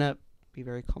this. I'm going to be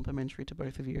very complimentary to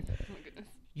both of you. Oh my goodness.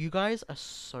 You guys are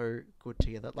so good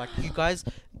together. Like, you guys,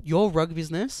 your rug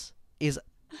business is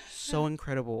so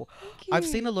incredible. I've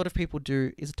seen a lot of people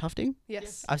do, is it tufting?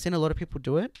 Yes. I've seen a lot of people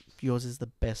do it. Yours is the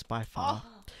best by far.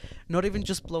 Not even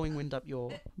just blowing wind up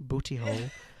your booty hole.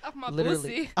 Up my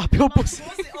Literally. pussy. Up your pussy.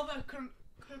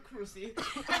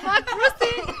 My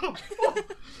pussy.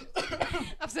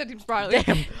 I've said him spryly.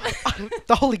 Damn.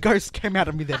 The Holy Ghost came out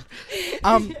of me then.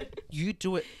 You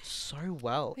do it so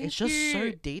well. Thank it's just so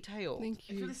you. detailed. Thank It's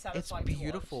really you. It's satisfying to watch.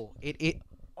 beautiful. It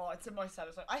Oh, it's the most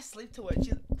satisfying. I sleep to it.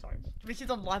 Sorry. When she's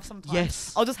on live sometimes.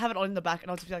 Yes. I'll just have it on in the back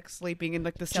and I'll just be like sleeping and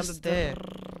like the sound Just of there.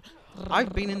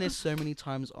 I've been in there so many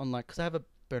times on like, because I have a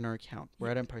burner account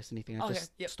where I don't post anything. I Okay,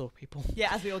 just yep. stalk people.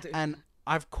 Yeah, as we all do. And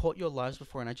I've caught your lives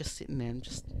before and I just sitting there and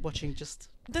just watching,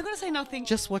 They're gonna say nothing.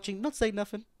 just watching, not saying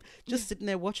nothing, just sitting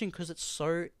there watching because it's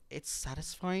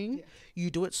satisfying. Yeah.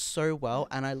 You do it so well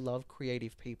and I love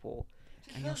creative people.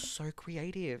 And you're so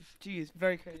creative. Jeez,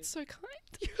 very creative. It's so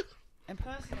kind. And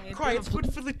personally, Cry, it's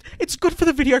good for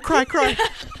the video. Cry.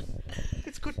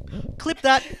 It's good. Clip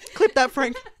that,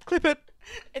 Frank. Clip it.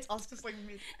 It's us just like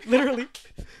mid. Literally.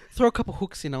 Throw a couple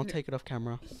hooks in, I'll take it off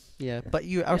camera. Yeah, but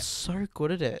you are so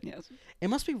good at it. Yes. It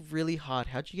must be really hard.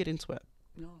 How'd you get into it?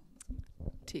 No.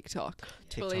 TikTok.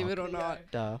 TikTok. Believe it or There you not.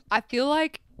 Duh. I feel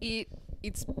like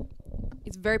it's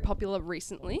very popular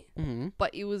recently, Mm-hmm.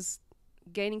 but it was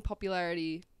gaining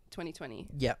popularity 2020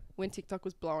 Yep. when TikTok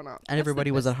was blowing up. And That's the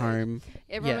everybody was best at thing. home.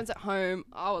 Everyone's at home.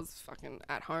 I was fucking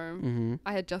at home. Mm-hmm.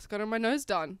 I had just gotten my nose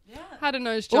done. Yeah. Had a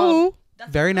nose job. Ooh,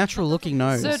 That's very what- natural that's looking what-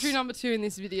 nose. Surgery number 2 in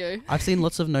this video. I've seen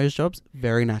lots of nose jobs.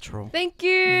 Very natural. Thank you.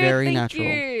 Very Thank natural.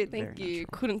 You. Thank Very you.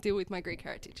 natural. Couldn't deal with my Greek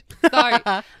heritage. Sorry.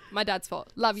 My dad's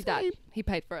fault. Love you, Dad. Same. He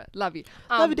paid for it. Love you.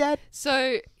 Love you, Dad.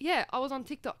 So, yeah, I was on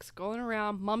TikTok scrolling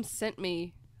around. Mum sent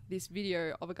me this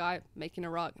video of a guy making a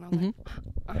rug. And I was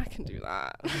Mm-hmm. like, I can do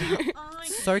that.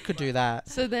 So could do that.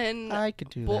 So then I could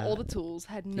do bought that. all the tools,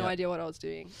 had no Yep. idea what I was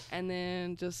doing. And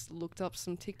then just looked up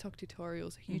some TikTok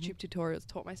tutorials, YouTube tutorials,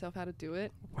 taught myself how to do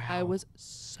it. Wow. I was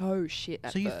so shit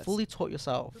at So you first. fully taught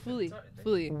yourself. Fully.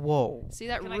 Whoa. See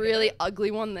that Can I get really that?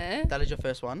 ugly one there? That is your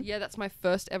first one? Yeah, that's my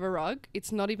first ever rug.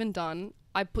 It's not even done.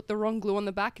 I put the wrong glue on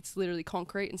the back. It's literally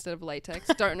concrete instead of latex.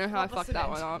 Don't know how I Rubber fucked that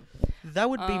cement. one up. That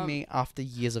would be Um, me after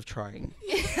years of trying.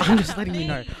 I'm just letting you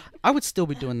know. I would still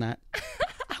be doing that.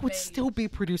 I would Baby. still be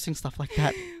producing stuff like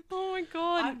that. Oh my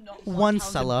god. I'm not One talented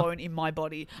seller. bone in my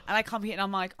body, and I come here and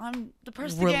I'm like, I'm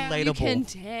depressed Relatable. again. You can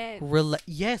dance.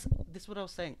 Yes, this is what I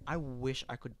was saying. I wish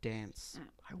I could dance.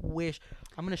 I wish.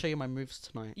 I'm going to show you my moves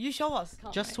tonight. You show us.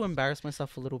 Just to embarrass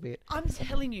myself a little bit. I'm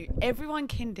telling you, everyone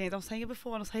can dance. I was saying it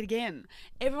before and I'll say it again.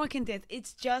 Everyone can dance.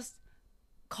 It's just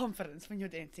confidence when you're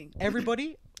dancing.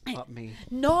 Everybody but me.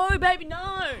 No, baby,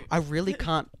 no. I really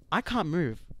can't. I can't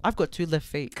move. I've got 2 left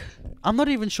feet. I'm not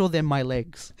even sure they're my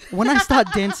legs. When I start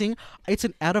dancing, it's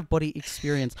an out of body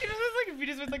experience. You know, there's like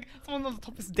videos with like someone on the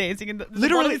top is dancing and the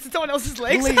Literally. bottom is someone else's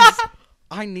legs. Please.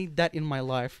 I need that in my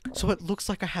life. So it looks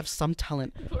like I have some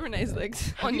talent. Put Renee's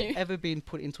legs Have on you you. ever been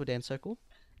put into a dance circle?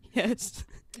 Yes.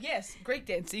 Yes, great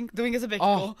dancing, doing as a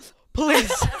vegetable. Oh,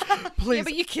 please. Please. Yeah,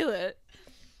 but you kill it.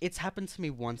 It's happened to me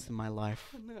once in my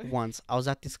life. No. Once. I was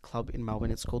at this club in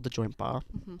Melbourne. It's called the Joint Bar.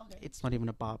 Okay. It's not even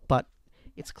a bar, but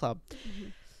it's a club.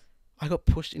 I got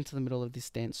pushed into the middle of this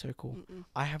dance circle.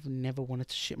 I have never wanted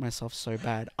to shit myself so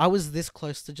bad. I was this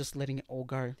close to just letting it all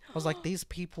go. I was like, these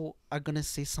people are going to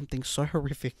see something so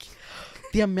horrific.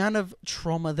 The amount of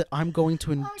trauma that I'm going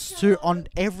to ensue on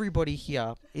everybody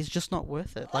here is just not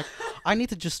worth it. Like, I need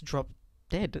to just drop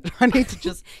dead. I need to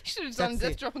just... You should have done That's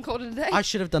death it. drop and called it a day. I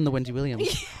should have done the Wendy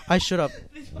Williams. I should have.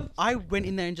 I went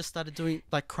in there and just started doing,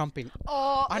 like, crumping.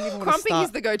 Oh, I don't even wanna crumping start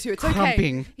is the go-to. It's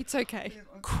crumping. okay. It's okay.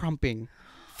 Crumping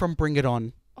from Bring It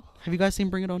On. Have you guys seen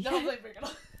Bring It On? No, like, bring it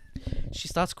on. She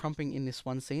starts crumping in this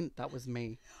one scene. That was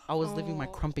me. I was living my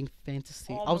Oh. crumping fantasy.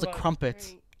 Oh I was a my God. crumpet,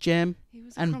 Great. jam, He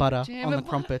was a and crumpet butter jam on the and butter.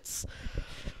 crumpets.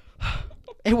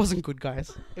 It wasn't good,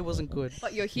 guys. It wasn't good.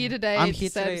 But you're here today. I'm It's here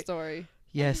a sad today. story.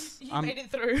 Yes, You made it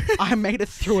through. I made it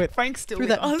through it. Frank's still Through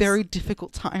with that us. very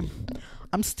difficult time.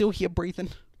 I'm still here breathing.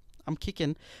 I'm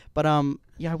kicking. But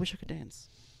yeah, I wish I could dance.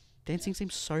 Dancing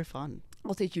seems so fun.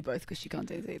 I'll teach you both because she can't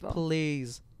dance either.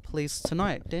 Please,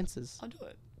 tonight, dances. I'll do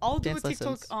it. I'll do Dance a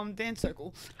TikTok lessons. dance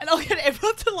circle, and I'll get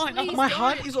everyone to line up. Please My don't.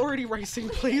 heart is already racing.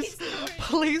 Please,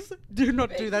 please do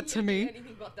not do that to me.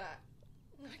 Anything but that.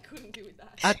 I couldn't do with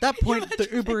that. At that point, the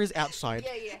Uber is outside.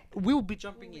 yeah. We'll be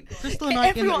jumping in. Crystal and I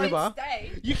in the Everyone Uber.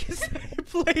 Stay. You can say,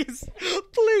 please,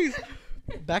 please.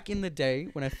 Back in the day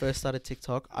when I first started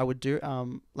TikTok, I would do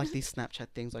like these Snapchat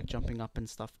things, like jumping up and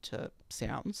stuff to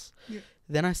sounds. Yeah.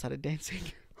 Then I started dancing.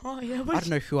 Oh yeah, I don't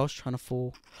know who I was trying to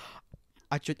fool.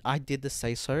 I did the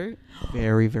say so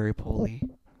very, very poorly.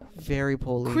 Very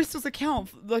poorly. Crystal's account,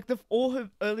 like all her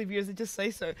early videos, they just say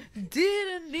so.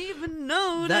 Didn't even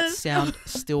notice. That sound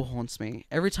still haunts me.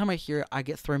 Every time I hear it, I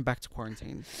get thrown back to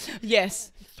quarantine.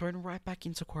 Yes, Thrown right back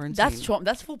into quarantine. that's trauma.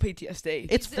 That's full PTSD.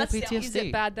 It's full That's- PTSD. Is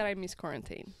it bad that I miss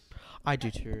quarantine? I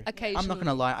do too. Occasionally. I'm not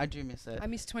gonna lie, I do miss it. I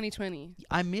miss 2020.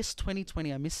 I miss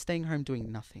 2020. I miss staying home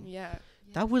doing nothing. Yeah.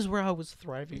 That was where I was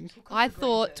thriving. I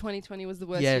thought 2020 was the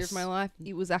worst year Yes. of my life.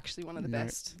 It was actually one of the No.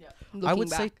 best. Yeah. I would Looking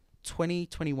say back.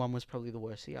 2021 was probably the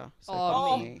worst year so Oh,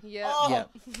 far for me. yeah. Oh. Yeah.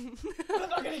 I'm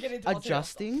not gonna get into what's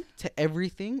Adjusting to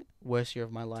everything, worst year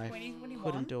of my life. 2021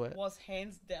 Couldn't do it. was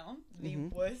hands down the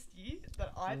Mhm. worst year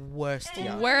that I've. Worst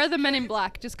year. Where are the men in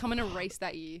black? Just come and erase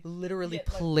that year. Literally, Yeah,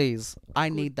 like, please. I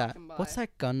good need that. fucking What's buy.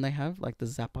 that gun they have? Like the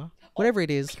Zappa? Whatever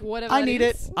it is. Whatever I that need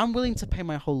is. it. I'm willing to pay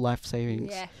my whole life savings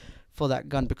Yeah. for that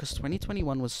gun because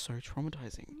 2021 was so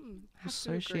traumatizing. Mm, It was have to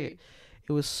so agree. shit.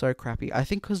 It was so crappy. I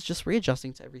think because just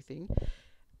readjusting to everything,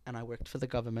 and I worked for the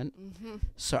government. Mm-hmm.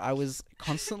 So I was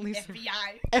constantly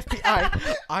FBI.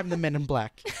 FBI. I'm the men in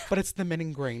black, but it's the men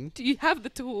in green. Do you have the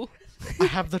tool? I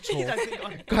have the tool.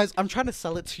 Brand Guys, I'm trying to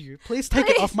sell it to you. Please take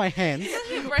it off my hands.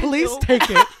 deal. Please take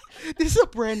it. This is a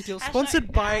brand deal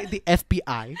sponsored by the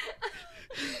FBI.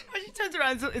 When she turns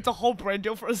around, it's a whole brand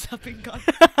deal for a zapping gun.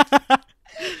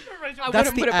 I That's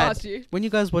wouldn't the put it ad. past you. When you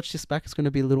guys watch this back, it's going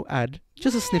to be a little ad.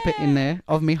 Just a snippet in there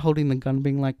of me holding the gun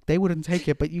being like, they wouldn't take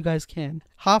it, but you guys can.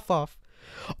 Half off.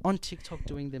 On TikTok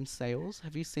doing them sales.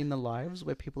 Have you seen the lives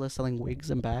where people are selling wigs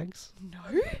and bags?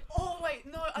 No. Oh wait,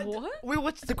 no. What? We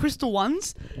watched the crystal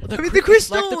ones. The the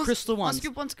crystals. Like the crystal One ones.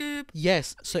 scoop, one scoop.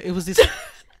 Yes. So it was this...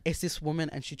 It's this woman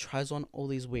and she tries on all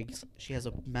these wigs. She has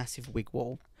a massive wig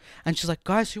wall. And she's like,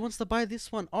 guys, who wants to buy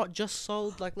this one? Oh, it just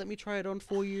sold. Like, let me try it on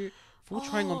for you. Full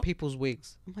trying on people's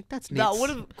wigs. I'm like, that's nits. That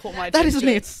would have caught my That attention. is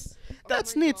nits.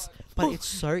 That's nits. But it's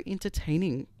so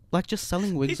entertaining. Like, just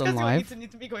selling wigs These on guys live.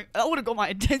 need to be going. That would have got my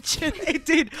attention. It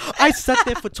did. I sat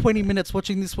there for 20 minutes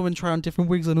watching this woman try on different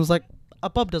wigs and it was like,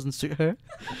 a bob doesn't suit her.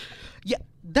 Yeah,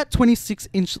 that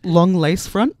 26-inch long lace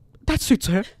front, that suits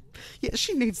her. Yeah,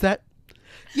 she needs that.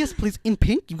 Yes, please. In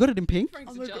pink. You got it in pink?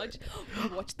 Frank's Oh the my God. judge. We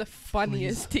watched the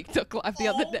funniest TikTok live the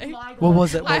other day. What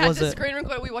was it? I What had was to it? screen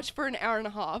record it. We watched for an hour and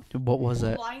a half. What was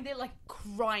it? Lying there like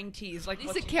crying tears. Like This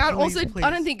watching- account Please, also, please. I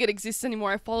don't think it exists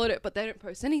anymore. I followed it, but they don't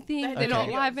post anything. They They're not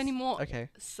don't. live anymore. Okay.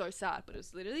 So sad, but it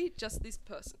was literally just this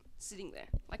person sitting there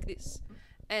like this.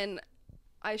 And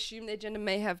I assume their gender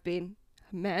may have been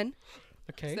a man.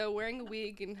 Okay. So they were wearing a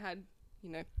wig and had, you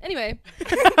know. Anyway,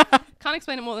 can't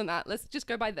explain it more than that. Let's just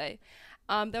go by they.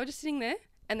 They were just sitting there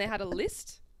and they had a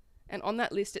list. And on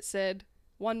that list it said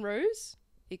 1 rose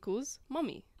equals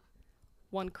mummy.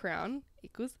 1 crown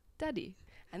equals daddy.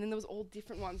 And then there was all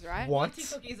different ones, right? What?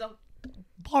 TikTok is a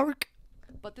bark.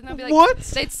 But then they'd be like, What?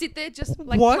 they'd sit there just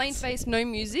like What? plain face, no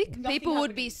music. Nothing People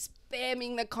would be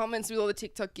spamming the comments with all the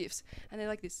TikTok gifs. And they're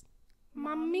like this,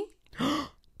 mummy,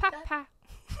 papa.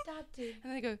 Daddy.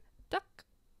 And they go, duck,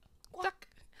 duck,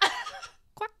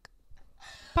 quack,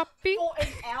 puppy. For an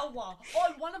hour. Oh,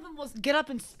 and one of them was get up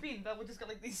and spin. That would just go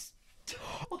like this.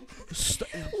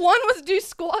 One was do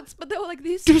squats, but they were like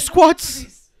this. Do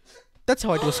squats. That's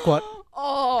how I do a squat.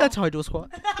 Oh, That's how I do a squat.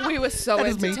 we were so That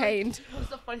is me. entertained. What's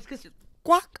the funniest? Because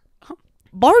quack,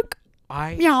 bark,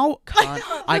 I meow.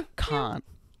 can't.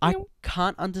 I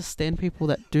can't understand people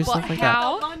that do But stuff like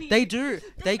how? that. They do.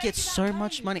 They get so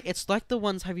much money. It's like the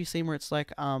ones, have you seen where it's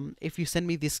like, if you send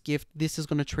me this gift, this is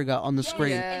going to trigger on the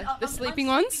screen. Yeah, And the sleeping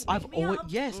ones. I've always,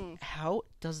 yes. How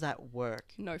does that work?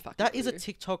 No fucking. That is a clue.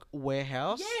 TikTok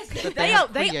warehouse. Yes, that they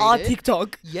have are created.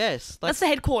 TikTok. Yes. Like, That's the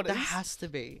headquarters. that has to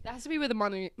be. That has to be where the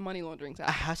money laundering's It at.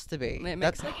 has to be. That makes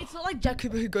That's sense. Like, it's not like Jack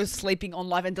Cooper who goes sleeping on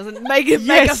live and doesn't make it make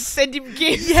Yes. us send him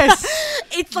gifts. Yes.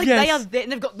 It's like Yes. they are there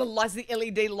and they've got the lights, the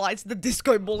LED lights, the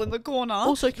disco ball in the corner.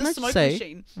 also, can the I smoke just say,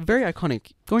 machine. very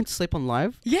iconic. Going to sleep on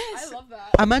live. Yes. I love that.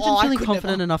 Imagine Oh, I feeling could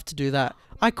confident never. enough to do that.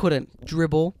 I couldn't.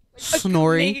 Dribble,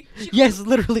 snoring. me. She Yes,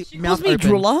 literally. She mouth calls me open.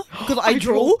 drooler because I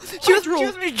drool. She was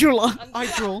me drooler. I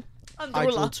drool. I'm I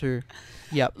drool drooler. too.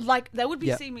 Yep. Like they would be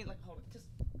Yep. seeing me like hold it, just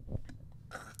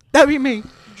That'd be me.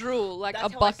 Drool like that's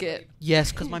a how I bucket. sleep.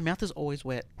 Yes, because my mouth is always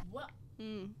wet. What?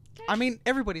 Mm. I mean,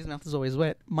 everybody's mouth is always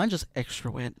wet. Mine's just extra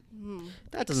wet. Mm.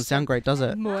 That doesn't sound great, does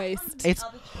it? Moist. It's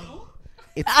Other channel?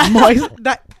 it's moist.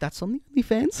 That's on the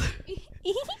OnlyFans.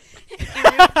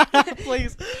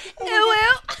 Please.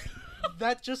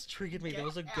 That just triggered me. There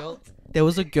was a girl. There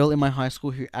was a girl in my high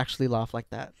school who actually laughed like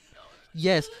that.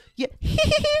 Yes. Yeah.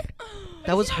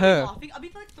 That was her. Laughing. I'd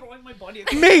be like throwing my body.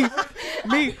 Me.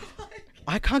 Me.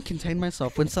 I can't contain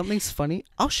myself. When something's funny,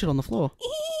 I'll shit on the floor.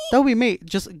 That would be me,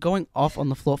 just going off on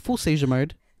the floor, full seizure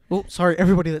mode. Oh, sorry,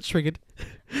 everybody that's triggered.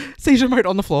 Seizure mode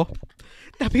on the floor.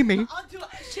 That'd be me. I'll do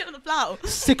like shit on the floor.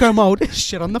 Sicko mode,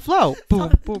 shit on the floor.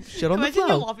 Boom, boom, shit on the Imagine your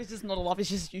floor. laugh is just not a laugh. It's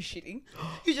just you shitting.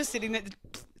 You're just sitting there.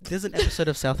 There's an episode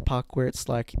of South Park where it's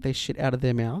like they shit out of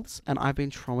their mouths, and I've been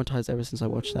traumatized ever since I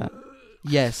watched that.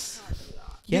 Yes.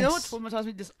 Yes. You know what traumatized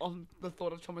me? Just on the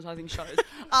thought of traumatizing shows.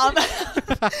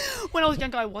 When I was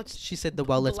younger, I watched. She said the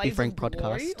Well Let's Be Blades of Frank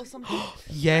Glory podcast. or something.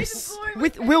 Yes.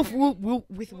 with Will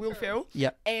Ferrell.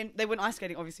 Yep. And they went ice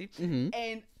skating, obviously. Mm-hmm.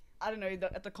 And I don't know,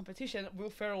 at the competition, Will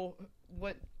Ferrell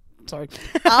went. Sorry.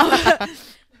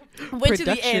 Went to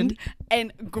the end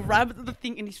and grabbed the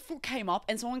thing, and his foot came up,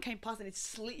 and someone came past and it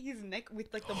slit his neck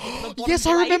with like the bottom Yes,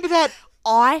 I blade. remember that.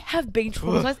 I have been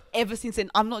traumatized ever since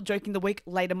then. I'm not joking. The week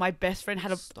later, my best friend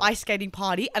had a ice skating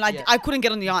party, and Yeah. I couldn't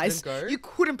get on the ice. couldn't go? You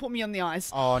couldn't put me on the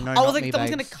ice. Oh no, I not was like, me,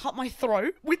 someone's gonna babes. cut my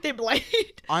throat with their blade.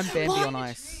 I'm Bambi Why on did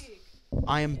ice.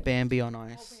 I am Bambi on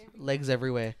ice. Legs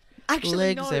everywhere. Actually,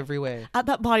 Legs no. everywhere. At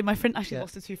that party, my friend actually Yeah.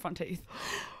 lost her 2 front teeth.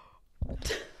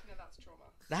 that's trauma.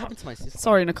 That happened to my sister.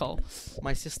 Sorry, Nicole.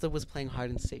 My sister was playing hide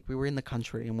and seek. We were in the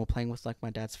country and we're playing with like my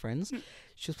dad's friends.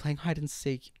 She was playing hide and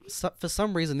seek. For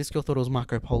some reason, this girl thought it was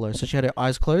Marco Polo, so she had her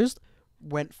eyes closed,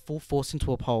 went full force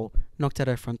into a pole, knocked out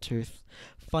her front tooth.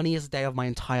 Funniest day of my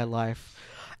entire life.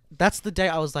 That's the day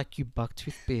I was like, "You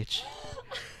bucktooth bitch,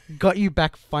 got you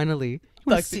back finally."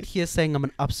 You want to sit here saying I'm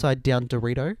an upside down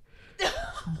Dorito?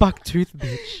 Bucktooth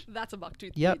bitch. That's a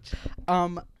bucktooth. Yep.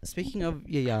 Bitch. Speaking of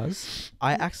yayas,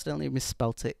 I accidentally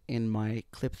misspelt it in my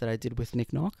clip that I did with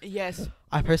Nick Knock. Yes.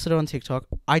 I posted it on TikTok.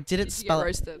 I didn't Did you spell get it.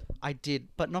 roasted? I did,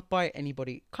 but not by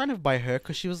anybody. Kind of by her,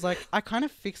 because she was like, I kind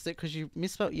of fixed it because you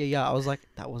misspelled yaya. I was like,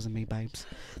 that wasn't me, babes.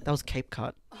 That was Cape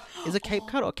Cut. Is it Cape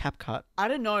Cut or Cap Cut? I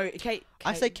don't know.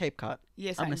 I say Cape Cut.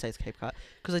 Yes, I'm going to say it's Cape Cut.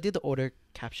 Because I did the auto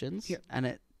captions and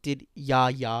it did ya.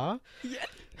 Yeah.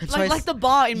 And so I Like the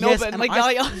bar in Melbourne. and Like,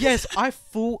 I, yes, I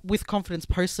full with confidence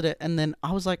posted it, and then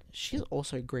I was like, she's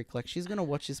also Greek. Like, she's gonna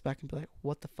watch this back and be like,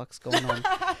 what the fuck's going on?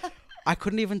 I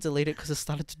couldn't even delete it because it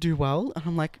started to do well, and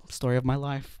I'm like, story of my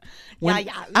life.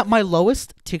 At my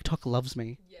lowest, TikTok loves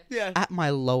me. Yeah. At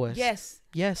my lowest.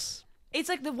 Yes. It's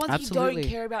like the ones you Absolutely. don't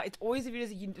care about. It's always the videos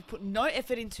that you put no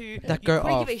effort into. That you go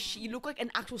couldn't off. give a shit. You look like an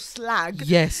actual slag.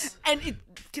 Yes. And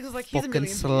it was like, here's a Fucking million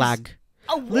views. slag.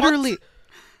 Oh, what? Literally,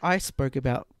 I spoke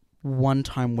about one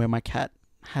time where my cat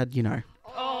had,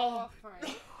 Oh,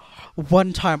 fine.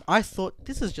 one time I thought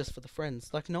this is just for the friends.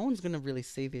 Like, no one's gonna really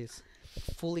see this.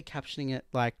 Fully captioning it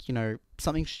like,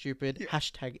 something stupid.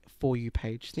 Hashtag for you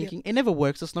page. Thinking it never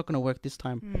works. It's not gonna work this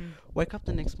time. Wake up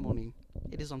the next morning.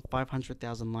 It is on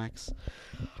 500,000 likes.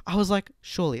 I was like,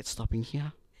 surely it's stopping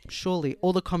here. Surely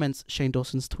all the comments. Shane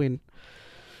Dawson's twin.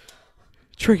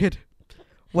 Triggered.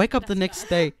 Wake up the next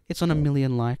day. It's on 1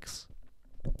 million likes.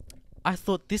 I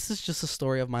thought this is just a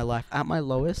story of my life. At my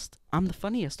lowest, I'm the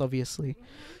funniest, obviously.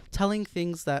 Telling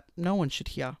things that no one should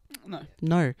hear.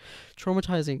 No.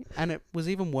 Traumatizing. And it was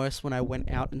even worse when I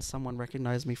went out and someone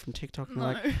recognized me from TikTok and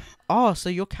they're like, oh, so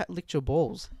your cat licked your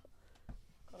balls.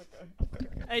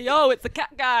 Hey, yo, it's the cat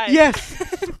guy.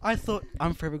 Yes. I thought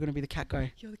I'm forever going to be the cat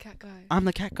guy. You're the cat guy. I'm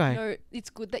the cat guy. No, it's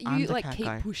good that I'm you the like cat keep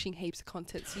guy. pushing heaps of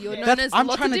content. So you're known That's- as I'm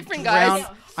lots trying of to different drown.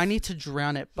 guys. I need to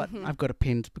drown it, but I've got it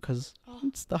pinned because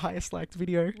it's the highest liked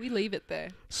video. We leave it there.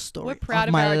 Story We're proud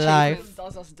of of our my life. achievements. It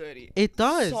does us dirty. It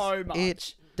does. So much.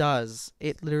 It does.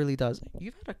 It literally does.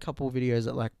 You've had a couple videos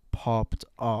that like popped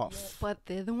off. But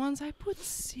they're the ones I put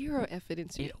zero effort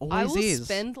into. It I always will is.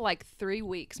 spend like 3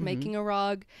 weeks making a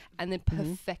rug and then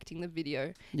perfecting the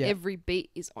video. Yeah. Every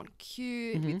beat is on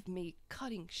cue with me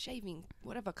cutting, shaving,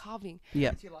 whatever, carving.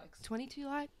 Yeah. 22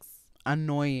 likes.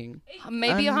 Annoying.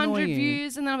 Maybe 100 Annoying.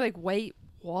 views. And then I'm like, wait,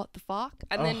 what the fuck?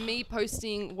 And Ugh. then me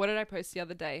posting, what did I post the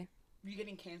other day? You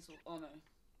getting cancelled? Oh no,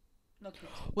 not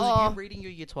cancelled. Was it Oh. you reading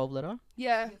your year 12 letter?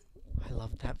 Yeah. I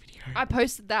loved that video. I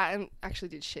posted that and actually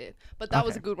did shit. But that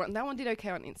was a Okay. good one. That one did okay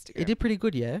on Instagram. It did pretty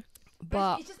good, yeah.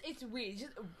 But It's weird. It's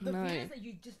just the No. videos that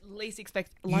you just least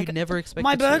expect. You never expected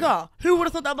my to. burger. Who would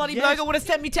have thought that bloody Yes. burger would have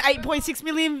sent me to 8.6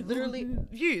 million Literally.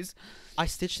 views? I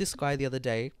stitched this guy the other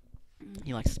day.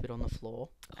 He like spit on the floor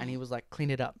and he was like, clean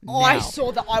it up Oh, now. I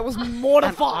saw that. I was And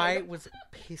mortified. I was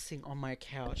pissing on my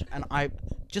couch and I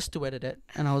just duetted it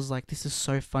and I was like, this is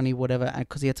so funny, whatever,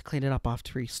 because he had to clean it up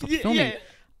after he stopped filming.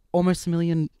 Almost 1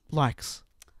 million likes.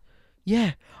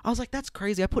 Yeah. I was like, that's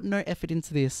crazy. I put no effort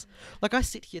into this. Like, I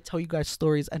sit here, tell you guys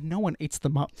stories, and no one eats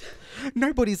them up.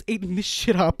 Nobody's eating this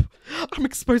shit up. I'm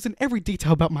exposing every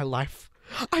detail about my life.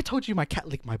 I told you my cat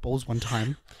licked my balls one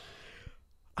time.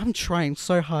 I'm trying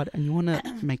so hard, and you want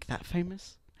to make that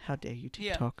famous? How dare you,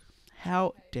 Yeah. TikTok?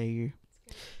 How dare you?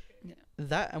 Yeah.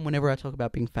 That, and whenever I talk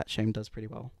about being fat shamed, does pretty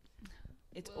well.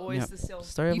 It's always Yep. the self.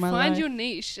 Story of you my find life. your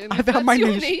niche. And I found that's my your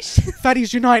niche.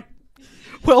 Fatties unite.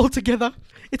 We're all together.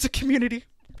 It's a community.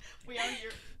 We are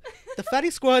here. The Fatty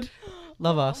Squad.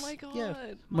 Love us. Oh my god.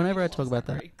 Yeah. Whenever I talk about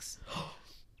that.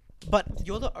 But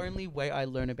you're the only way I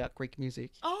learn about Greek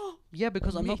music. Oh, Yeah,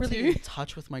 because I'm Me not really too. in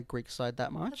touch with my Greek side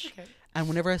that that's much. okay. And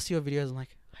whenever I see your videos, I'm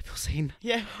like, I feel seen.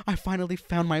 Yeah. I finally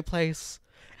found my place.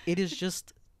 It is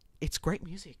just, it's great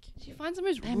music. She finds the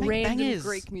most They make random bangers.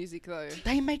 Greek music though.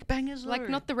 They make bangers, Like though.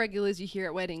 not the regulars you hear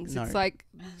at weddings. No. It's like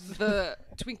the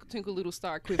Twinkle Twinkle Little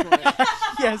Star equivalent.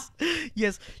 Yes,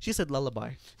 yes. She said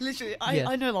lullaby. Literally, Yeah.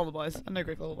 I know lullabies. I know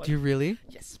Greek lullabies. Do you really?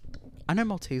 Yes. I know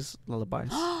Maltese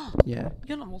lullabies. Yeah,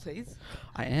 You're not Maltese.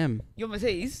 I am. You're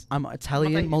Maltese. I'm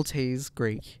Italian, Maltese. Maltese,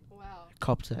 Greek. Wow.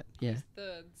 Copped it. Yeah.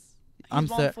 Thirds. I'm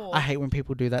Who's 1 for? I hate when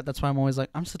people do that. That's why I'm always like,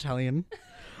 I'm just Italian.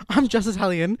 I'm just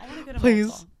Italian. I want to go to Please.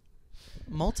 Malta.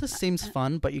 Malta seems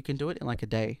fun, but you can do it in like a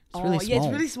day. It's Oh, really small. yeah,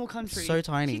 it's really small country. So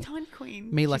tiny. She's tiny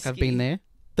queen. Me, like She's I've been ski. there.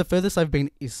 The furthest I've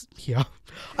been is here.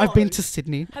 I've been to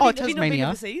Sydney. Have you not been Tasmania.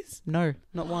 overseas? No,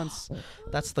 not once.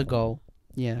 That's the goal.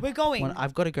 Yeah. We're going.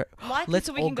 I've got to go. Likely Let's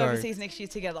so we all can go go. overseas next year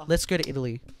together. Let's go to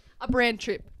Italy. A brand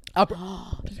trip.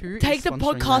 Who is Take the sponsoring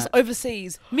podcast that?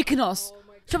 overseas. Mykonos.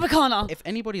 Tropicana. If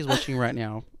anybody is watching right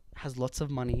now, has lots of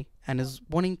money and is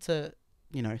wanting to,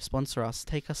 sponsor us,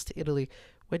 take us to Italy,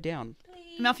 we're down.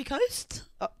 Amalfi Coast?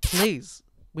 Please,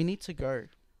 we need to go.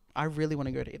 I really want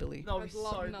to go to Italy. That would I'd be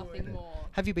love so nothing good. more.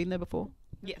 Have you been there before?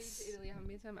 Yes. Been to Italy, I haven't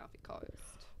been to Amalfi Coast.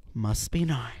 Must be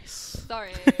nice.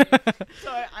 Sorry.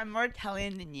 So I'm more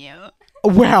Italian than you.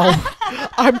 Wow,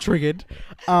 I'm triggered.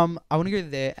 I want to go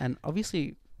there and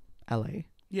obviously LA.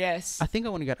 Yes. I think I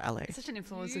want to go to LA. It's such an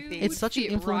influencer You thing. It's would such an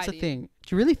fit influencer right in. thing.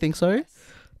 Do you really think so? Yes.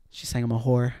 She's saying I'm a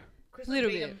whore. Little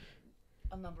bit.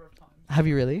 A number of times. Have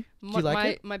you really? Do My, you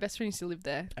like it? my best friend used to live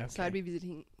there, so Okay. I'd be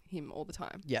visiting him all the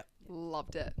time. Yeah.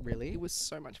 Loved it. Really? It was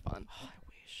so much fun. Oh, I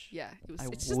wish. Yeah, it was. I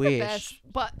It's just wish. the best.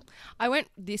 But I went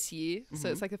this year, so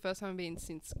Mhm. it's like the first time I've been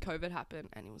since COVID happened,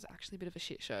 and it was actually a bit of a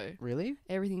shit show. Really?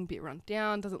 Everything a bit run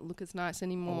down, doesn't look as nice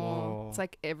anymore. Oh. It's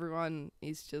like everyone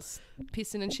is just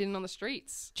pissing and shitting on the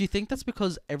streets. Do you think that's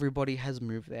because everybody has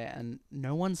moved there and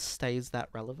no one stays that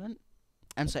relevant?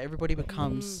 And so everybody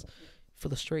becomes for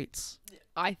the streets.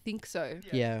 I think so,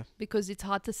 Yeah. because it's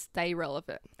hard to stay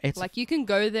relevant. It's Like you can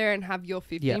go there and have your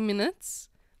 15 minutes,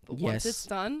 but once Yes. it's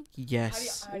done,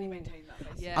 yes. How do you maintain that?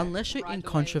 Basically? yeah. Unless you're ride in the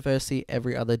wave. controversy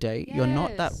every other day, you're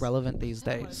not that Yes. relevant these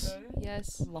days.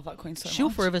 Yes. Love that queen so She'll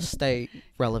much. forever stay Trisha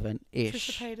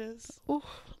relevant-ish. Paytas.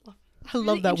 I love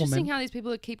Really that interesting woman. how these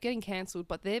people keep getting cancelled,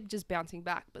 but they're just bouncing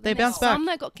back. But They then there's bounce back. some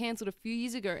that got cancelled a few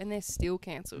years ago and they're still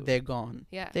cancelled. They're gone.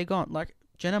 Yeah. They're gone. Like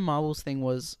Jenna Marbles thing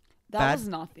was That bad. was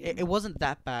nothing. It wasn't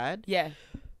that bad, yeah.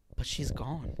 but she's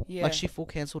gone. Yeah. Like she full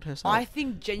cancelled herself. I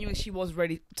think genuinely she was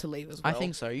ready to leave as well. I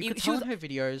think so. You Even- could she tell was- in her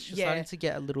videos, she's Yeah. starting to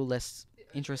get a little less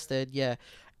interested. Yeah.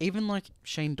 Even like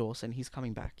Shane Dawson, he's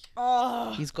coming back.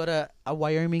 Oh He's got a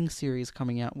Wyoming series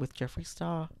coming out with Jeffree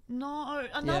Star. no!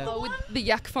 Another Yeah. Oh, one. with the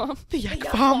yak farm. The The Yak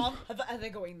Yak Farm. Are they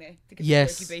going there? To get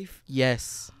Yes. some turkey beef.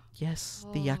 Yes. Yes.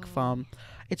 The Yak Oh. Farm.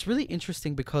 It's really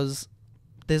interesting because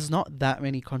there's not that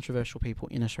many controversial people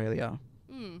in Australia.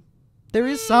 Mm. There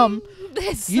is some.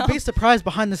 There's You'd some. be surprised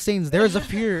behind the scenes. There is a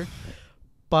few.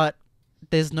 But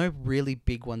there's no really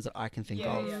big ones that I can think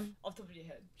of. Off the top of your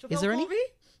head. Is there any? Colby?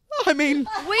 I mean,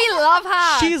 We love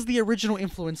her. she is the original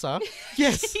influencer.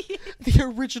 Yes. The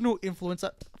original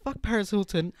influencer. Fuck Paris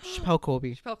Hilton. Chappelle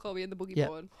Corby. Chappelle Colby and the boogie Yeah.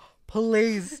 board.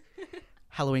 Please.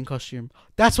 Halloween costume.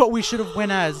 That's what we should have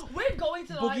went as. We're going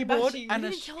to Boogie night board matching. and We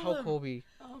a didn't tell Chappelle them. Corby.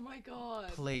 Oh my god.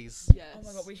 Please. Yes. Oh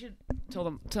my god, we should tell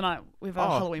them tonight. We have a Oh,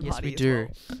 Halloween yes, party. we as do.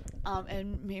 well.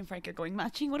 And me and Frank are going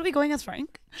matching. What are we going as,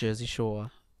 Frank? Jersey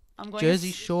Shore. I'm going Jersey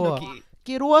as Shore. Snooki.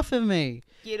 Get off of me.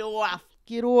 Get off.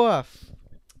 Get off.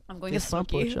 I'm going This as one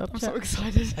Snooki. push up I'm chat. so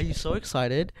excited. Are you so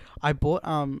excited? I bought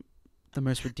the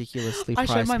most ridiculously I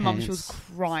priced showed my mum. pants. She was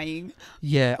crying.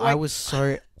 Yeah, I like- was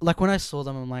so like when I saw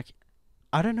them, I'm like,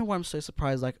 I don't know why I'm so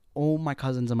surprised. Like all my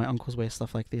cousins and my uncles wear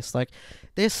stuff like this. Like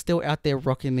they're still out there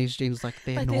rocking these jeans like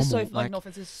they're Like normal. they're so like no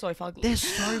offense, they're so fugly. they're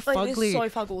so like, fugly. They're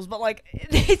so fuggles, but like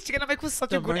it's gonna make us such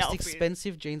The a good most outfit.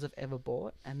 expensive jeans I've ever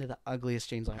bought, and they're the ugliest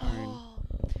jeans I own.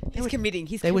 He's committing.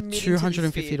 He's They were committing to this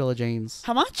 $250 jeans. fear.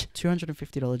 How much?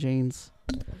 $250 jeans.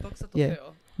 Books at Yeah. fair.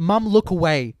 Mum, look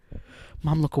away.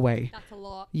 Mum, look away. That's a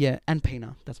lot. Yeah, and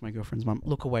Pina, that's my girlfriend's mum.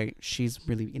 Look away. She's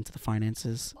really into the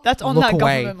finances. That's on Look that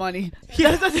away. government money.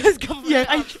 Yeah. That's government.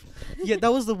 Yeah, yeah,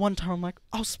 that was the one time I'm like,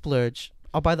 I'll splurge.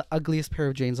 I'll buy the ugliest pair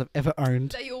of jeans I've ever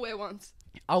owned. That you'll wear once.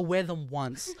 I'll wear them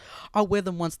once. I'll wear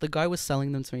them once. The guy was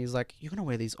selling them to me. He's like, you're going to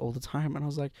wear these all the time. And I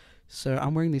was like, sir,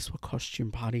 I'm wearing these for a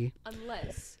costume party.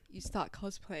 Unless you start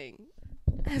cosplaying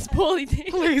as Paulie D.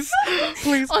 Please,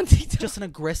 please. On TikTok. Just an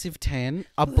aggressive tan,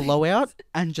 a blowout,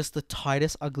 and just the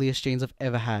tightest, ugliest jeans I've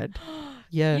ever had.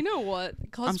 Yeah. You know what? so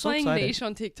Cosplaying excited. niche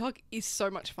on TikTok is so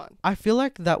much fun. I feel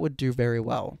like that would do very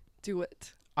well. Do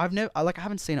it. I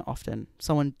haven't seen it often.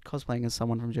 Someone cosplaying as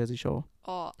someone from Jersey Shore.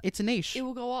 Oh, It's a niche. it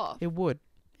will go off. It would.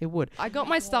 It would. I got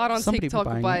my start on Somebody be TikTok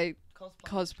buying by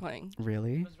cosplaying.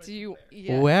 Really? Do you?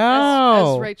 Yeah.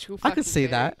 Wow. As Rachel. I could fucking see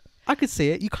Berry. that. I could see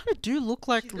it. You kind of do look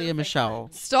like Leah Michelle.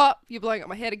 Stop! You're blowing up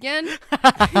my head again.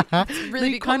 Really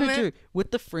you big kind of compliment. do. With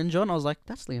the fringe on, I was like,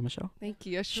 that's Leah Michelle. Thank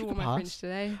you. I She should have could worn my pass. fringe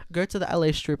today. Go to the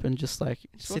LA Strip and just like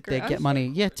Just sit walk there, around. get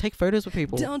money. Yeah, take photos with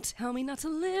people. Don't tell me not to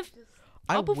live.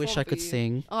 I I'll wish I perform for could you.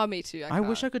 sing. Oh, me too. I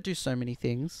wish I could do so many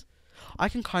things. I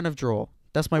can kind of draw.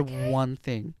 That's my one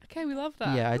thing. Okay, we love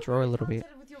that. Yeah, I draw a little bit.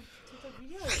 With your TikTok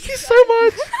videos. Thank you so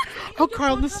much. I'll cry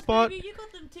on the spot. You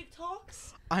got them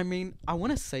TikToks. I mean, I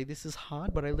want to say this is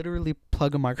hard, but I literally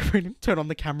plug a microphone in, turn on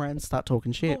the camera, and start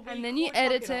talking shit. Oh, And then you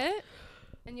edit it,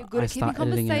 and you're good I at keeping start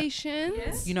editing it. conversations.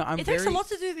 Yes. You know, I'm it very... takes a lot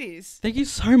to do this. Thank you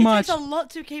so It much. takes a lot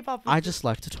to keep up with I just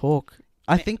like to talk.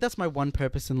 I Ma- think that's my one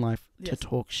purpose in life, to Yes.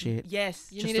 talk shit. Yes.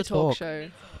 You Just need a to talk talk. show.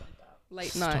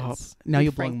 Late Stop. nights. Now with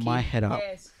you're blowing my Frankie. head up.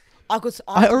 Yes.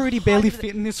 I already barely 100%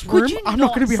 fit in this Could room. you I'm not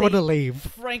going to not be able to see leave.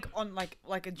 Frank on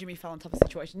like a Jimmy Fallon type of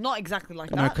situation. Not exactly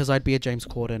like No, that. because I'd be a James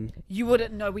Corden. You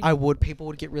wouldn't know. I would. People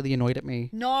would get really annoyed at me.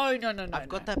 No. I've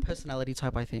got that personality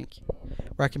type, I think,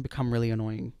 where I can become really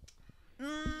annoying.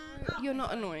 You're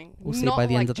not annoying. We'll see not by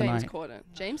the like end of the James night. Corden.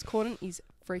 James Corden is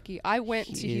freaky. I went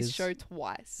He to his is. show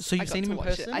twice. So you've I got seen to him in watch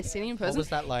person? I seen him in What person. was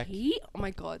that like? Oh my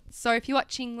god. So if you're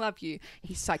watching Love You,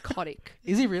 he's psychotic.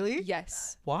 Is he really?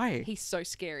 Yes. Why? He's so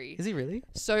scary. Is he really?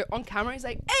 So on camera, he's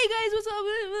like, "Hey guys, what's up?"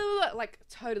 Blah, blah, blah," like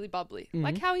totally bubbly,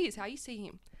 like Mhm. how he is, how you see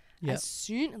him. Yep. As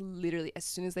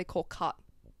soon as they call cut,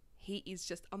 he is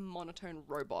just a monotone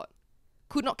robot.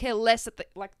 Could not care less that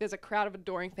there's a crowd of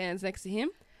adoring fans next to him.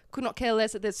 Could not care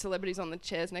less that there's celebrities on the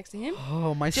chairs next to him.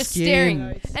 Oh, my Just skin. staring, No,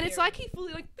 it's and it's scary. like he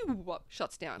fully like boop, boop, boop,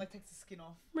 shuts down. Like takes the skin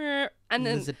off. And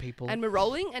then Lizard people. and we're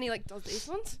rolling, and he like does these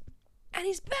ones, and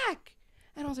he's back.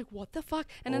 And I was like, what the fuck?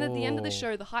 And then at the end of the Oh.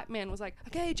 show, the hype man was like,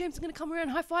 okay, James, I'm going to come around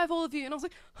and high five all of you. And I was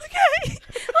like, okay.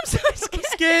 I'm so scared.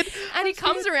 scared. And he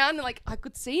comes around and like, I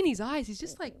could see in his eyes, he's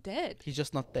just like dead. He's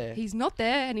just not there. He's not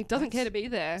there and he doesn't care to be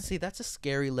there. See, that's a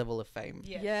scary level of fame.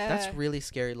 Yeah. Yeah. That's really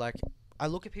scary. Like, I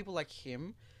look at people like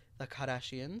him, the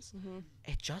Kardashians. Mhm.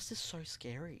 It just is so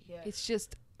scary. Yeah. It's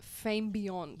just fame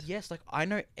beyond. Yes, like I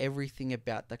know everything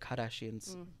about the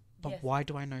Kardashians. Mm. But Yes. why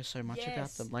do I know so much about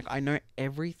Yes. them? Like, I know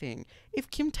everything.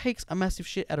 If Kim takes a massive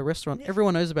shit at a restaurant,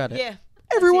 everyone knows about it. Yeah.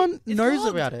 Everyone It's knows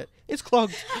clogged. about it. It's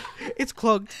clogged. It's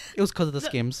clogged. It was because of the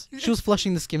Skims. She was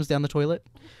flushing the Skims down the toilet.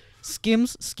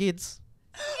 Skids.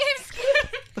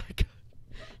 Like,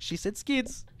 she said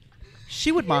skids.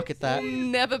 She would market that. Will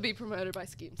never be promoted by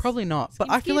Skims. Probably not. But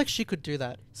Skim I feel like skids? she could do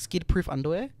that. Skid-proof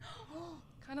underwear.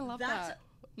 Kind of love That's- that.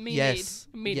 Me Yes.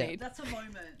 need. Me Yeah. need. That's a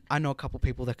moment. I know a couple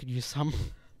people that could use some.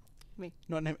 Me.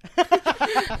 Not name.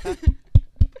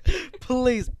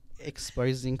 Please.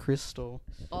 Exposing Crystal.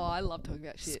 Oh, I love talking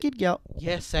about shit. Skid gal.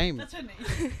 Yeah, same. That's her name.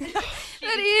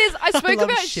 That is. I spoke love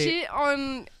about shit. shit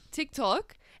on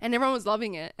TikTok and everyone was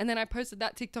loving it. And then I posted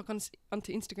that TikTok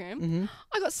onto Instagram. hmm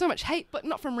I got so much hate, but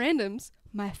not from randoms.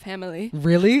 My family.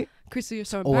 Really? Christie, you're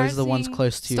so Always the ones embarrassing.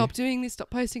 close to you. Stop doing this. Stop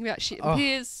posting about shit Oh. and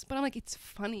peers. But I'm like, it's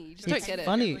funny. You just don't It's get it.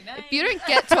 funny. If you don't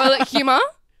get toilet humor,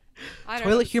 I don't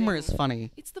Toilet humor is understand.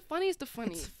 funny. It's the funniest of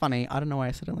funny. It's funny. I don't know why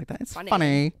I said it like that. It's Funny.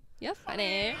 funny. Yeah,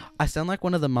 funny. I sound like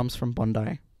one of the mums from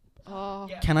Bondi. Oh,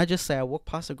 Yeah. Can I just say I walked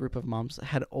past a group of mums that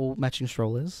had all matching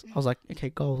strollers. I was like, okay,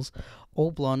 goals. All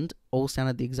blonde, all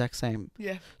sounded the exact same.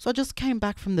 Yeah. So I just came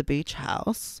back from the beach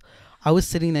house. I was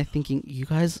sitting there thinking, you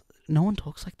guys, no one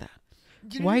talks like that.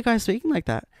 Do you know Why are you guys speaking like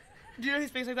that? Do you know who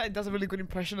speaks like that? It does a really good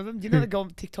impression of them. Do you know the girl on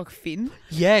TikTok, Finn?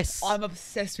 Yes. I'm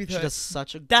obsessed with She her. does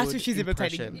such a That's good who she's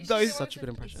imitating. impression. Those- Such a good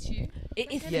impression.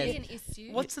 It's Yes.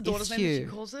 What's the It's daughter's name that she you.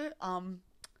 calls it?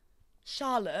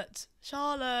 Charlotte.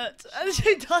 And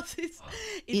she does this.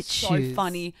 It's It's so you.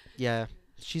 funny. Yeah.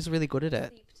 She's really good at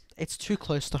it. It's too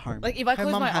close to home. Like if I Her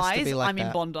close mum my has to eyes, be like I'm in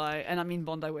that. Bondi, and I'm in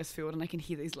Bondi Westfield, and I can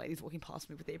hear these ladies walking past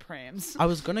me with their prams. I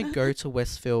was gonna go to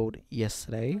Westfield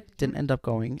yesterday. Didn't end up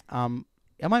going. Am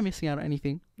I missing out on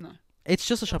anything? No. It's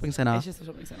just a shopping center. It's just a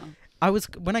shopping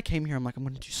centre. When I came here, I'm like, I'm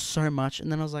gonna do so much,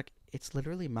 and then I was like, it's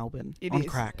literally Melbourne It on is.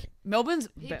 crack. Melbourne's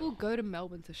people go to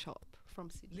Melbourne to shop from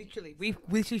Sydney. literally. We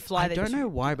literally fly I there. don't just- know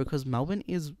why, because Melbourne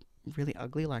is really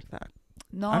ugly like that.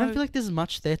 No. I don't feel like there's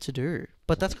much there to do,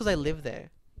 but that's because I live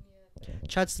there.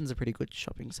 Chadstone's a pretty good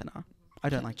shopping center. I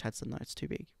don't like Chadstone though; it's too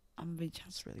big. I'm a big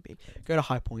chance. It's really big. Go to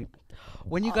High Point.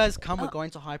 When you guys come, we're going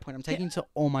to High Point. I'm taking you to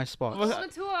all my spots. Well, On a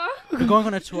tour. We're going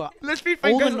on a tour. Let's be All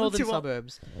frank. the guys, on northern tour.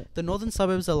 suburbs. The northern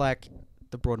suburbs are like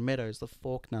the Broadmeadows, the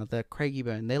Fawkner, the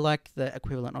Craigieburn. They're like the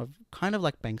equivalent of kind of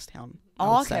like Bankstown. I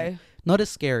Oh, would say. okay. Not as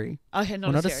scary. Okay,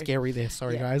 Not, not, as scary there.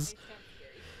 Sorry, Yeah. guys.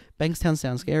 Bankstown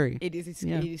sounds scary. It is. It's,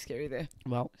 Yeah. It is scary there.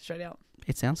 Well, Straight out.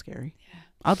 it sounds scary. Yeah.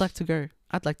 I'd like to go.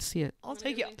 I'd like to see it. I'll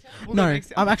take it. No,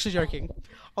 I'm actually joking.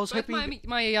 I was Both hoping.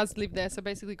 my Yaz live there, so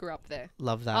basically grew up there.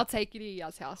 Love that. I'll take you to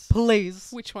Yaz's house. Please.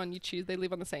 Which one you choose? They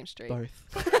live on the same street. Both.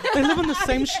 They live on the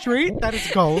same street. That is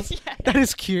goals. That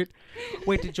is cute.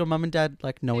 Wait, did your mum and dad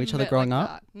like know They each other met growing like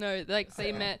up? that. No, like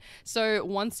they met. So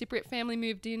one Cypriot family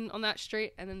moved in on that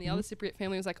street, and then the Mm-hmm. other Cypriot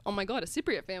family was like, "Oh my god, a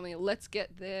Cypriot family! Let's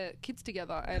get their kids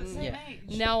together." And Yeah.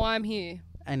 now I'm here.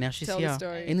 And now she's Tell the here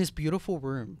story. in this beautiful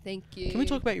room. Thank you. Can we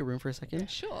talk about your room for a second?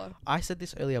 Sure. I said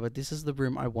this earlier, but this is the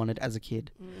room I wanted as a kid.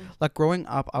 Mm. Like growing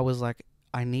up, I was like,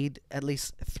 I need at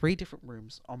least 3 different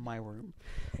rooms on my room.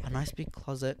 A nice big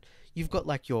closet. You've got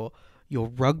like your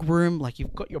rug room, like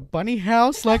you've got your bunny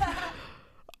house. Like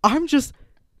I'm just,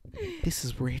 this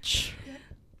is rich.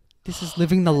 This is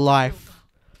living the life.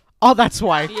 Oh, that's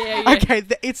why. Yeah. Okay,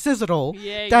 it says it all.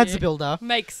 Yeah, Dad's yeah. a builder.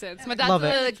 Makes sense. My dad's Love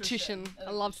an it. electrician.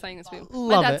 I love saying this. People.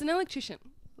 Love My dad's it. an electrician.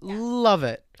 Love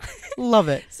it. Love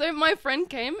it. So my friend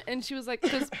came and she was like,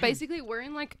 because basically we're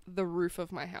in like the roof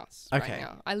of my house right Okay.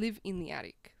 now. I live in the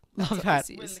attic. Love That's what that.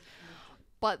 this is.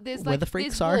 But there's Where like the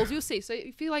freaks there's are. walls. You'll see. So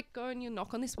if you like go and you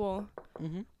knock on this wall,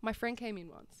 Mm-hmm. my friend came in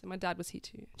once and my dad was here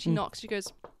too. She Mm. knocks. She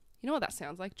goes, "You know what that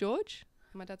sounds like, George?"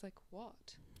 And my dad's like,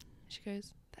 "What?" She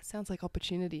goes, "That sounds like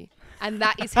opportunity." And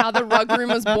that is how the rug room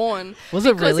was born. Was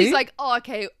it Because really? he's like, "Oh,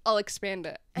 okay, I'll expand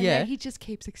it." And Yeah. then he just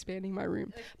keeps expanding my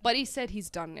room. But he said he's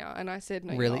done now, and I said,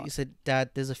 "No, Really? you're You said,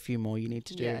 Dad, there's a few more you need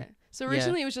to do. yeah. So Yeah.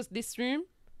 originally it was just this room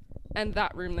and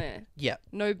that room there. Yeah.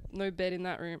 No bed in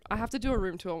that room. I have to do a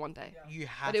room tour one day. You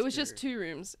have But it was just 2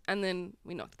 rooms, and then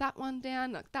we knocked that one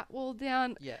down, knocked that wall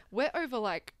down. Yeah. We're over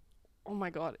like, oh my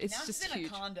god, it's Now just it's in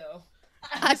huge. a condo.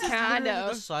 A Literally condo.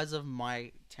 the size of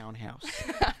my townhouse.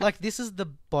 Like, this is the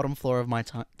bottom floor of my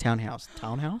townhouse.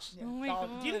 Townhouse? Yeah. Oh my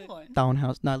God. Beautiful.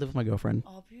 Townhouse. No, I live with my girlfriend.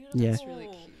 Oh, beautiful. Yeah. That's really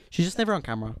cute. She's just never on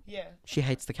camera. Yeah. She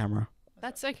hates the camera.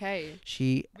 That's okay.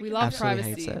 She We love absolutely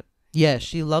privacy. hates it. Yeah,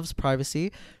 she loves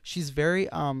privacy. She's very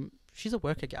she's a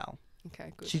worker gal.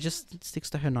 Okay, good. She just sticks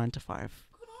to her 9 to 5.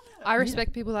 I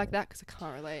respect people like that because I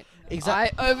can't relate.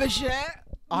 Exactly. I overshare.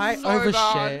 I so overshare.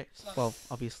 bad. Well,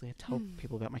 obviously, I tell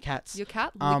people about my cats. Your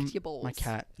cat licked Um, your balls. My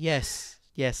cat. Yes.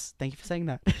 Yes. Thank you for saying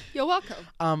that. You're welcome.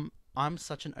 I'm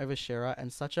such an oversharer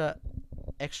and such a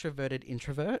extroverted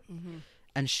introvert, Mm-hmm.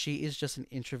 and she is just an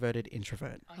introverted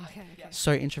introvert. Okay.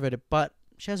 So introverted, but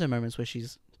she has her moments where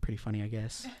she's pretty funny, I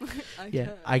guess. Yeah,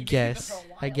 Okay. I You can keep it guess. for a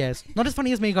I while. guess. Not as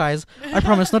funny as me, guys. I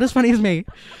promise. Not as funny as me.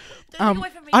 Don't take away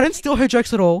from me. I don't steal her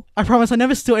jokes at all. I promise. I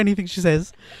never steal anything she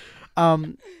says.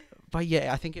 But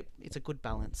yeah, I think it's a good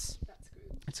balance. That's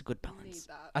good. It's a good We need balance.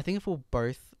 that. I think if we're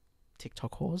both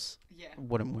TikTok whores, Yeah. it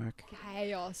wouldn't work.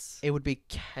 Chaos. It would be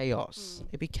chaos.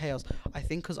 It'd be chaos. I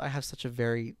think because I have such a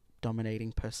very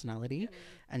dominating personality,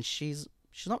 and she's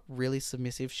not really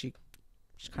submissive. She's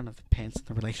kind of the pants in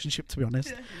the relationship, to be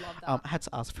honest. Love that. I had to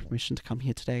ask for permission to come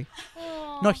here today.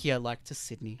 Aw. Not here, like to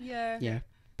Sydney. Yeah. Yeah,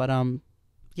 but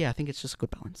yeah, I think it's just a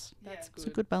good balance. That's It's a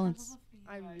good. good balance.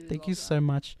 I really Thank love you that. so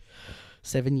much.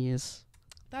 7 years,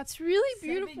 That's really 7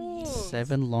 beautiful. years.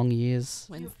 7 long years.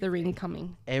 When's the ring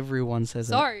coming? Everyone says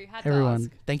it. Sorry, had to Everyone.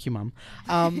 ask. Thank you, Mum.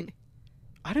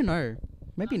 I don't know.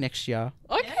 Maybe next year.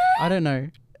 Okay. I don't know.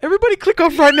 Everybody click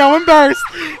off right now. I'm embarrassed.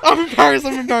 I'm embarrassed.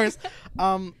 I'm embarrassed. Have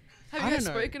I you don't guys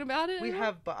know. spoken about it? We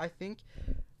have, but I think,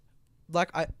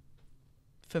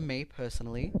 for me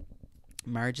personally,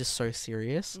 marriage is so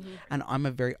serious, and I'm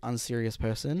a very unserious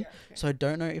person. So I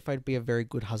don't know if I'd be a very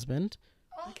good husband.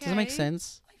 Okay. Does it make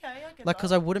sense? Okay, I get Like,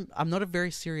 that. because I'm not a very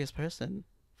serious person.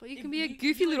 Well, you can be a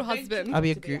goofy little husband. I'll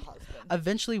be a To be a goo- husband.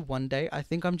 Eventually, one day, I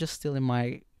think I'm just still in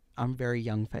my I'm very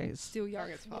young phase. Still young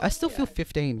as fuck. I still feel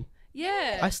 15.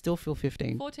 Yeah. I still feel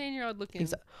 15. 14-year-old looking.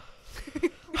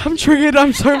 Exa- I'm triggered.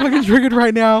 I'm so fucking triggered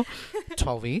right now.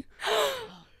 12 We're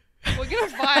gonna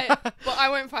fight, but I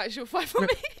won't fight. She'll fight for me.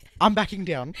 I'm backing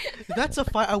down. That's a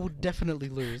fight I would definitely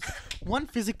lose. One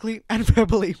physically and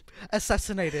verbally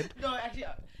assassinated. No, actually,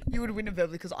 you would win it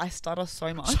verbally because I stutter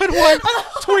so much. So do I.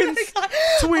 Twins.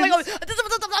 Oh my Twins.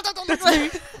 God. That's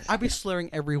me. I'd be slurring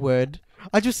every word.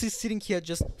 I'd just be sitting here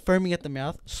just foaming at the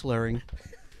mouth, slurring.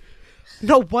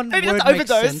 Not one Maybe word that's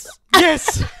makes overdose. sense.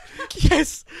 Yes.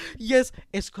 Yes. Yes.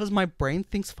 It's because my brain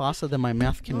thinks faster than my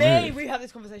mouth can Me, move. we have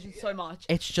this conversation so much.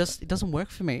 It's just, it doesn't work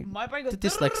for me. My brain goes The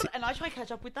dyslexia- and I try to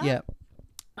catch up with that. Yeah.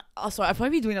 Oh, sorry, I've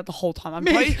probably been doing that the whole time. I'm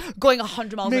Me. probably going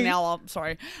 100 miles an Me. hour.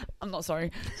 Sorry, I'm not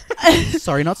sorry.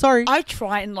 Sorry, not sorry. I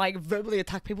try and like verbally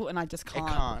attack people, and I just It can't.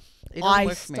 can't. It doesn't I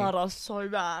work for me. stutter so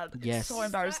bad. Yes. It's so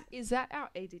embarrassing. Is that our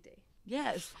ADD?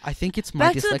 Yes. I think it's my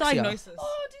Back to the dyslexia. diagnosis.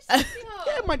 Oh, dyslexia.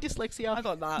 Yeah, my dyslexia. I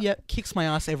got that. Yeah, kicks my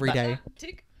ass every day.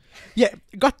 Tick. Yeah,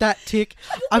 got that tick.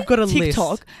 I've got a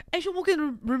TikTok, list. and she'll walk in a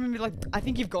room and be like, "I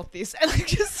think you've got this," and like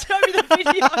just show me the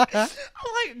video.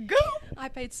 I'm like, "Girl." I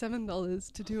paid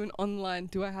 $7 to do an online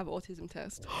 "Do I have autism?"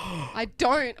 test. I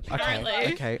don't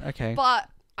apparently, Okay. but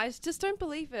I just don't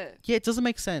believe it. Yeah, it doesn't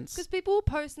make sense. Because people will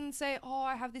post and say, "Oh,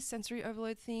 I have this sensory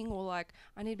overload thing," or like,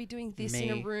 "I need to be doing this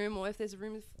in Me. a room," or if there's a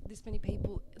room with this many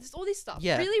people, just all this stuff.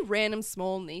 Yeah. Really random,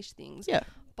 small niche things. Yeah.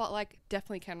 But like,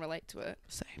 definitely can relate to it.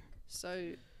 Same.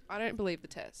 So I don't believe the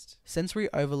test.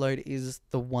 Sensory overload is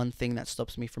the one thing that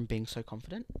stops me from being so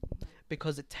confident,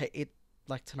 because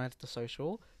like tonight at the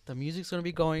social, the music's gonna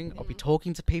be going. I'll be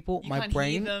talking to people. You My can't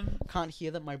brain hear them. can't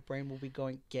hear them. My brain will be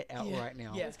going, get out Yeah. right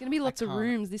now. Yeah. There's gonna be lots of can't.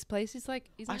 rooms. This place is like.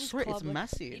 Isn't I this swear it's club, like-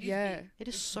 massive. It is Yeah. big. It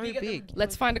is It's so bigger than big.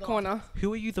 Let's find a corner.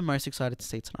 Who are you the most excited to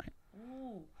see tonight?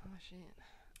 Ooh. Oh shit.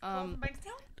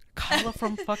 Bankstown? Carla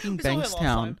from fucking We saw her last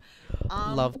Bankstown.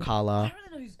 time. Love I Carla. don't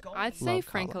really know who's going. I'd say Love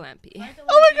Frank Carla. Alampi.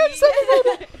 Oh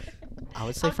my god, I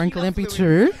would say I'm Frank thinking Alampi of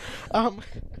too.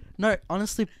 No,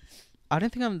 honestly, I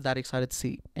don't think I'm that excited to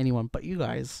see anyone but you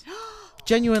guys.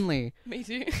 Genuinely, Me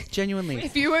too. genuinely,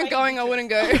 If you weren't going, I wouldn't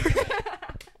go.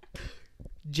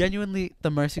 genuinely the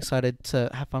most excited to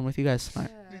have fun with you guys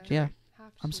tonight. Yeah,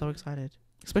 I'm so excited.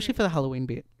 Especially for the Halloween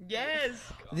bit.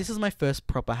 Yes. This is my first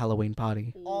proper Halloween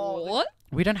party. Oh, What?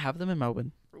 We don't have them in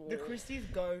Melbourne. The Christies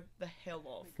go the hell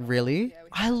off. Really? Yeah, we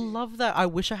I have to. love that. I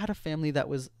wish I had a family that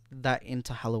was that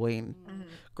into Halloween. Mm-hmm.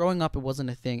 Growing up, it wasn't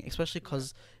a thing, especially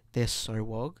because they're so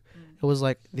wog. It was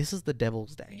like, this is the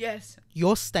devil's day. Yes.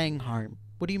 You're staying home.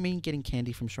 What do you mean getting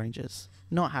candy from strangers?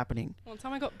 Not happening. One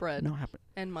time I got bread Not happening.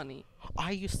 and money.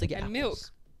 I used to get And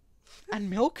apples. And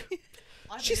milk?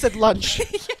 I She mean, said lunch.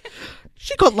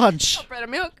 She got lunch. Got bread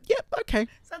and milk. Yep, okay.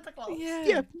 Santa Claus. Yeah.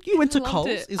 Yeah, you went to Loved Coles,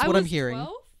 it. is I what I'm was hearing.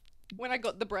 12 when I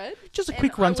got the bread. Just a and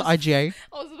quick I run to was- IGA.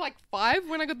 I was like 5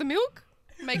 when I got the milk.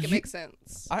 Make it You- make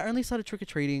sense. I only started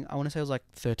trick-or-treating, I want to say I was like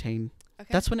 13. Okay.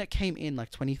 That's when it came in,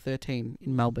 like 2013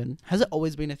 in Melbourne. Has it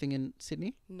always been a thing in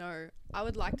Sydney? No, I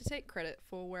would like to take credit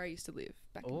for where I used to live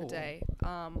back in Oh. the day.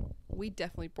 We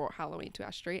definitely brought Halloween to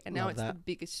our street, and now Love it's the that.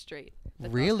 biggest street. that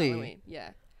does Really? Halloween.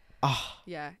 Yeah. Ah,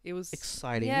 Yeah, it was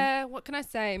exciting. Yeah, what can I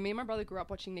say? Me and my brother grew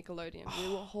up watching Nickelodeon. We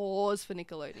were whores for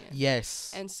Nickelodeon.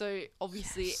 Yes. And so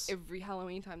obviously Yes. every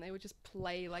Halloween time they would just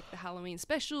play like the Halloween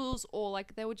specials, or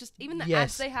like they would just even the Yes.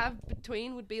 ads they have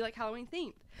between would be like Halloween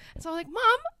themed. And so I was like,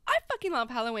 Mum, I fucking love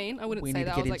Halloween. I wouldn't We say need to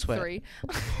that. I get was like into it.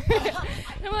 3.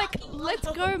 and I'm like, let's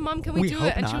go, Mum. Can we We do hope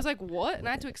it? And she not. was like, what? And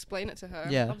I had to explain it to her.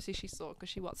 Yeah. Obviously she saw because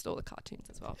she watched all the cartoons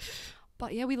as well.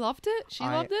 But yeah, we loved it. She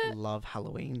I loved it. love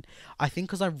Halloween. I think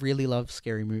because I really love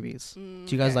scary movies. Do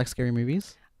you guys okay. like scary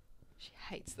movies? She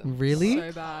hates them. Really?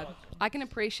 So bad. I can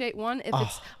appreciate one if Oh.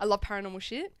 it's. I love paranormal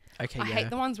shit. Okay, I yeah. hate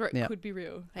the ones where it Yeah. could be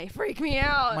real. They freak me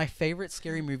out. My favorite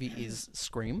scary movie is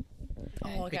Scream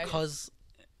Oh, okay. because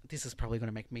this is probably going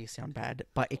to make me sound bad,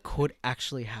 but it could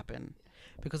actually happen.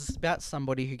 Because it's about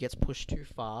somebody who gets pushed too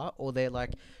far, or they're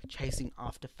like chasing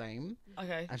after fame,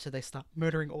 Okay. and so they start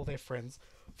murdering all their friends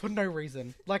for no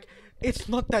reason. Like, it's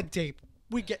not that deep.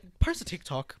 We get post a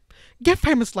TikTok, get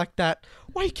famous like that.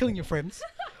 Why are you killing your friends?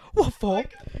 What for?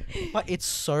 But it's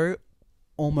so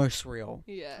almost real,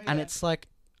 yeah. and it's like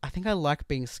I think I like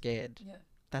being scared. Yeah.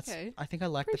 That's Okay. I think I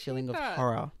like the Appreciate feeling of that.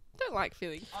 horror. Don't like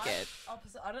feeling scared.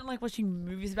 Opposite. I don't like watching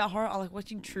movies about horror. I like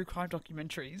watching true crime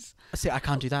documentaries, See, I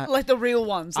can't do that. like the real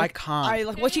ones. I Like, can't. I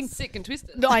like watching. Sick and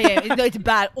twisted. No, I am. No, it's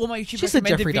bad. All my YouTube She said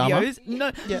recommended Jeffrey Dahmer. videos.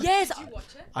 No. Yeah. Yes. Did you watch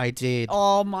it? I did.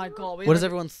 Oh my god. What is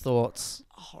everyone's thoughts?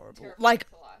 horrible? Like,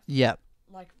 Yeah,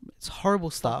 like it's horrible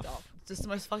fucked stuff. up. It's just the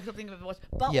most fucked up thing I've ever watched.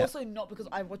 But Yeah. also not because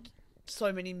I watched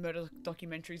so many murder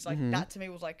documentaries. Like that to me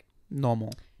was like,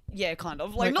 Normal. yeah, kind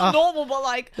of Like, like not normal, but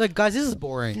like Like, guys, this is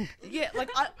boring. yeah, like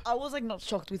I was like not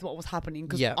shocked with what was happening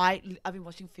because Yeah. I've been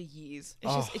watching for years.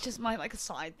 It's Oh. it's just my like a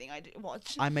side thing I do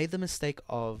watch. I made the mistake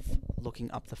of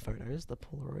looking up the photos, the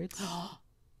Polaroids.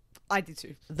 I did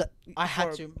too. I had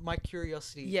Horrible. to. My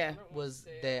curiosity Yeah. was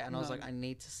there, and I was No. like, I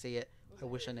need to see it. I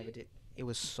wish I never did. It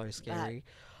was so scary.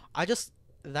 I just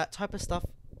that type of stuff.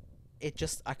 It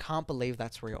just I can't believe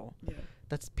that's real. Yeah.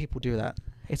 That's people do that.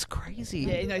 It's crazy.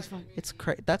 Yeah, no, it's fun. It's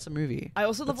That's a movie. I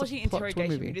also love That's a watching plot to a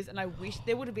interrogation movie. videos, and I wish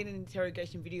there would have been an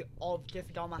interrogation video of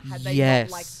Jeffrey Dahmer had they Yes.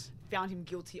 not like found him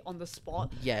guilty on the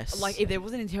spot. Yes. Like if there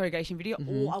was an interrogation video,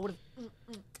 Mhm. I would have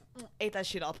ate that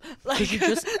shit up. Like Because you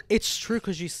just, it's true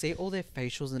because you see all their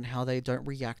facials and how they don't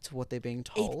react to what they're being it's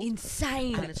told.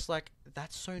 insane. And it's like,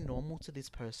 that's so normal to this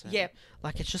person. Yeah.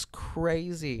 Like, it's just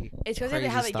crazy. It's crazy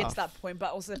how they get to stuff. that point,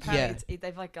 but also apparently Yeah.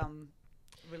 they've like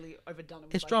really overdone it.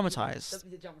 With, It's like, dramatized.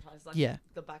 The dramatized, like Yeah.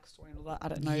 the backstory and all that. I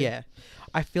don't know. Yeah.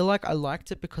 I feel like I liked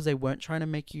it because they weren't trying to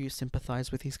make you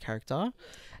sympathize with his character.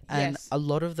 And Yes. a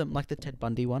lot of them, like the Ted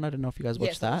Bundy one, I don't know if you guys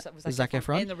watched Yes, that. was with Zac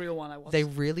Efron. and the real one I watched. They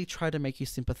really try to make you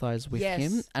sympathize with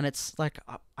him. Yes. And it's like,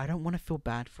 I don't want to feel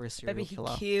bad for a serial Maybe he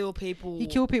killer. kill people. He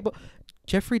killed people.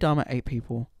 Jeffrey Dahmer ate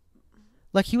people.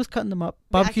 Like, he was cutting them up. We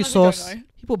act Barbecue like we don't sauce. know.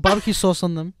 He put barbecue sauce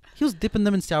on them. He was dipping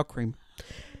them in sour cream.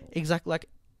 Exactly. Like,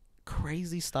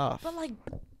 crazy stuff. But like,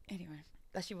 anyway,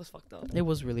 that shit was fucked up. It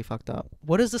was really fucked up.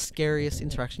 What is the scariest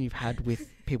interaction you've had with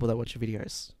people that watch your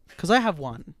videos? Because I have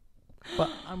one. But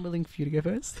I'm willing for you to go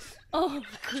first. Oh my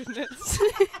goodness.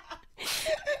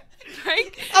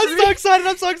 like, I'm so excited.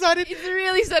 I'm so excited. it's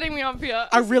really setting me up here.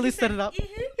 I really set it up.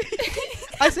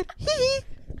 I said, hee hee.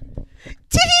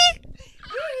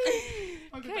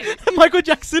 Okay. Michael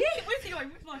Jackson. Where's he going?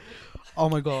 Where's Michael? Oh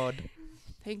my god.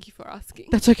 Thank you for asking.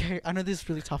 That's okay. I know this is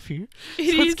really tough for you.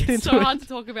 It let's get is into so it. hard to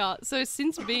talk about. So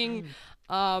since being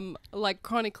like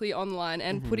chronically online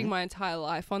and putting my entire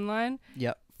life online,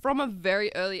 Yep. from a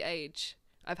very early age,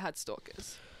 I've had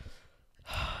stalkers.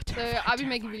 So I've been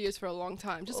making videos for a long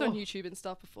time, just on YouTube and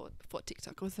stuff before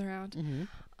TikTok was around.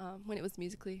 When it was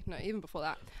Musically, no, even before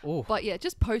that. Oh. But yeah,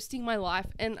 just posting my life,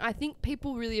 and I think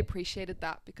people really appreciated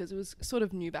that because it was sort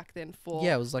of new back then. For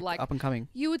Yeah, it was like up and coming.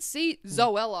 you would see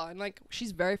𝘧𝘳𝘬𝘢𝘀𝘢𝘀, and like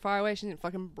she's very far away. She's in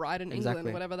fucking Brighton, England,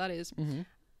 Exactly. whatever that is.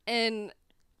 And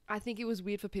I think it was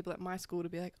weird for people at my school to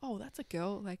be like, "Oh, that's a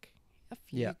girl like a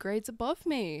few grades above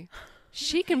me.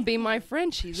 She can be my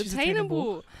friend. She's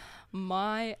attainable."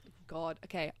 My God.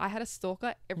 Okay, I had a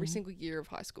stalker every single year of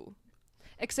high school.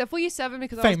 Except for year 7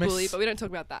 because I was bullied, but we don't talk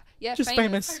about that. Yeah, Just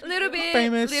famous. Little bit.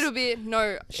 Famous. Little bit.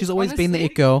 No. She's always been the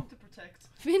it girl.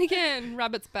 Finnegan,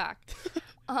 rabbit's back.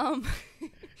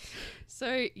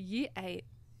 So year 8,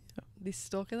 this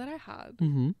stalker that I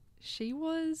had, she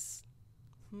was,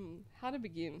 how to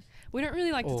begin? We don't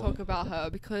really like to talk about her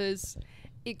because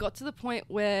it got to the point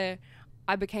where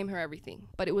I became her everything.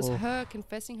 But it was her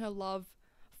confessing her love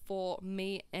for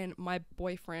me and my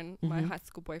boyfriend, my high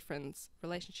school boyfriend's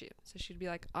relationship. So she'd be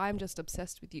like, I'm just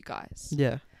obsessed with you guys.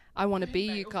 Yeah. I want to be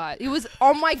you guys. It was,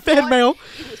 oh my God. Fan mail.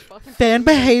 It was fucking Fan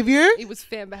behavior. It was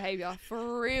fan behavior,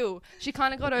 for real. She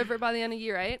kind of got over it by the end of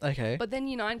year 8. Okay. But then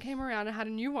year 9 came around and had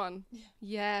a new one.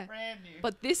 Yeah. Brand new.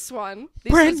 But this one,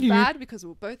 Brand was new. bad because we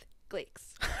were both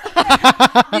Gleeks.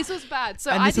 This was bad.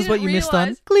 So And I this is didn't what you missed on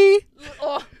realize- Glee.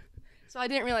 Oh. So I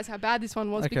didn't realize how bad this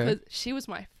one was Okay. because she was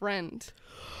my friend.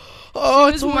 Oh,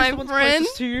 was it's always my the ones friend.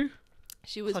 closest to you.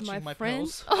 She was Touching my my friend.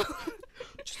 pearls.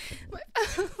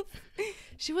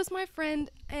 She was my friend,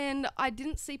 and I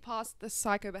didn't see past the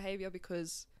psycho behavior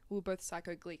because we were both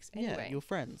psycho Gleeks anyway. Yeah, you're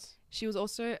friends. She was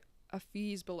also a few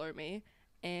years below me,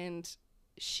 and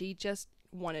she just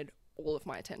wanted all of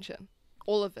my attention.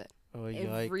 All of it. Oh,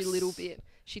 Every yikes. little bit.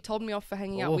 She told me off for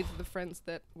hanging out with the friends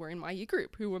that were in my year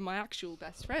group, who were my actual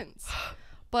best friends.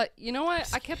 But you know what?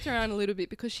 I kept her around a little bit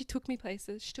because she took me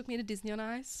places. She took me to Disney on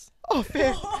Ice. Oh,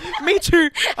 fair. Me too.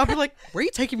 I'll be like, where are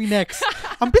you taking me next?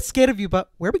 I'm a bit scared of you, but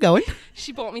where are we going?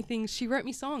 She bought me things. She wrote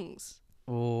me songs.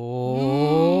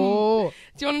 Oh.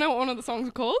 Do you want to know what one of the songs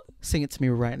are called? Sing it to me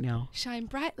right now. Shine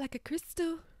bright like a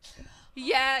crystal.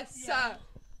 Yes. Yeah.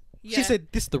 She said,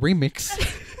 this is the remix.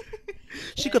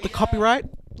 She got the copyright.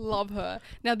 Love her.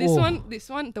 Now this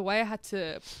one, the way I had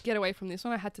to get away from this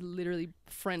one, I had to literally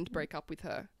friend break up with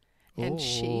her. And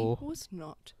she Oh. was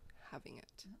not having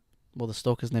it. Well, the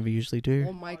stalkers never usually do.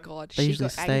 Oh my God. They She usually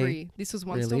got stay. angry. This was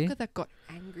one Really? stalker that got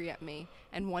angry at me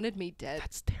and wanted me dead.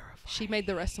 That's terrifying. She made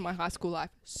the rest of my high school life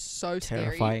so scary.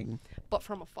 Terrifying. But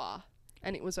from afar.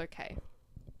 And it was okay.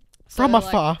 From like,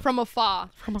 afar? From afar.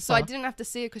 From So I afar. didn't have to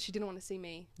see her because she didn't want to see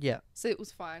me. Yeah. So it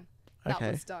was fine. That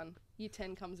Okay. was done. Year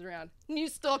 10 comes around. New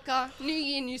stalker. New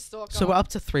year, new stalker. So we're up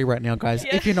to 3 right now, guys.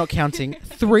 Yeah. If you're not counting,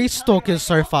 3 stalkers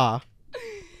so far.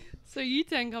 So year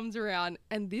 10 comes around,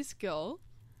 and this girl,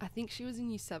 I think she was in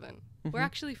year 7. We're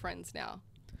actually friends now.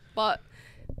 But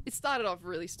it started off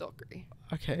really stalkery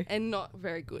Okay. and not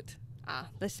very good.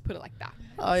 Let's just put it like that.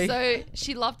 Ay. So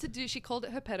she loved to do, she called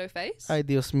it her pedo face. Ay,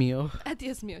 Dios mío.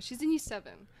 Dios mío. She's in year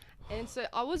 7. And so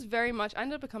I was very much, I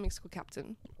ended up becoming school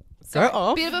captain. Go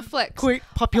off. Bit of a flex. Quick.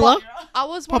 Popular. I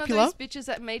was one Popular. of those bitches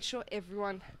that made sure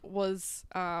everyone was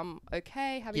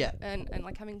okay, having and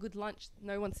like having good lunch.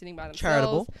 No one sitting by themselves.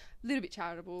 Charitable. A little bit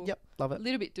charitable. Yep. Love A it.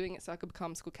 little bit doing it so I could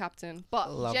become school captain,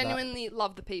 but Love that. genuinely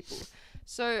love the people.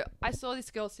 So I saw this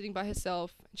girl sitting by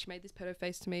herself, and she made this pedo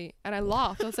face to me, and I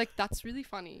laughed. I was like, "That's really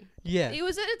funny." Yeah. It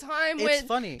was at a time It's when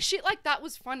funny. shit like that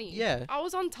was funny. Yeah. I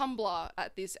was on Tumblr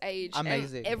at this age,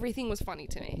 Amazing. and everything was funny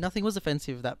to me. Nothing was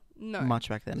offensive that No, much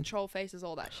back then. troll faces,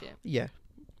 all that shit. Yeah.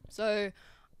 So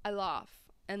I laugh.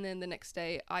 And then the next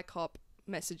day I cop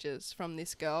messages from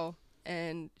this girl,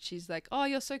 and she's like, "Oh,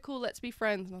 you're so cool. Let's be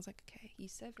friends." And I was like, "Okay, year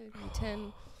 7, year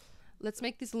 10. Let's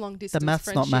make this long distance math's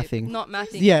not friendship." mathing. Not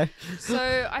mathing. Yeah. So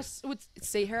I would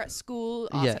see her at school,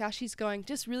 ask Yeah. how she's going.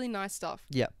 Just really nice stuff.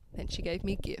 Yeah. Then she gave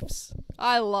me gifts.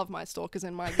 I love my stalkers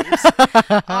and my gifts.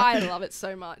 I love it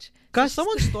so much. Guys,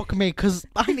 someone stalk me because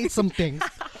I need some things.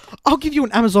 I'll give you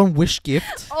an Amazon wish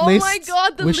gift Oh list. my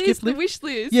God, the wish list, gift the wish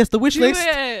list. Yes, the wish Do list.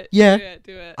 it. Yeah.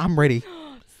 Do it. I'm ready.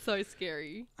 So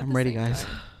scary. I'm ready, guys.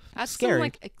 That's Scary. some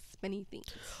like many things.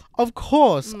 Of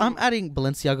course. I'm adding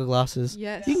Balenciaga glasses.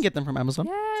 Yes. You can get them from Amazon.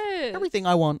 Yes. Everything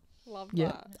I want. Love Yeah.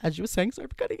 that. As you were saying, so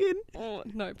cutting in. Oh,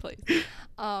 no, please.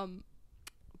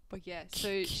 But yeah,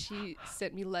 so she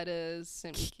sent me letters,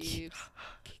 sent me gifts.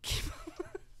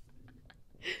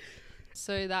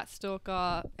 So that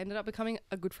stalker ended up becoming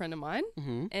a good friend of mine,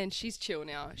 and she's chill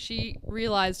now. She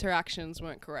realized her actions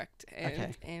weren't correct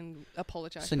and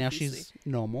apologized. So now profusely. she's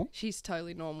normal. She's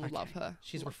totally normal. Okay. Love her.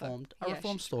 She's Love her. reformed. A Yeah,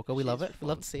 reformed she's- stalker. We love she's it. We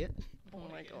love to reformed. see it. Oh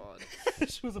my god.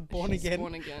 She was born She's again.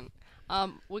 Born again.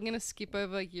 We're gonna skip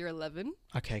over year 11.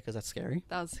 Okay, because that's scary.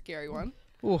 That was a scary one.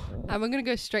 Ooh. And we're going to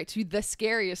go straight to the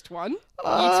scariest one. Year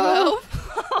Ah.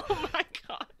 12. Oh my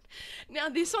God. Now,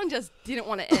 this one just didn't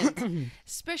want to end,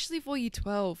 especially for year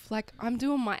 12. Like, I'm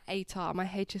doing my ATAR, my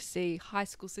HSC, high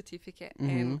school certificate.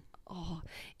 And,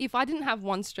 if I didn't have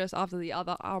one stress after the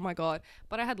other, oh my God.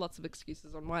 But I had lots of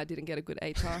excuses on why I didn't get a good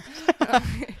ATAR.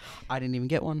 I didn't even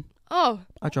get one. Oh,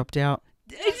 I dropped out.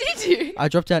 did you? I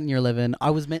dropped out in year 11. I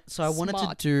wanted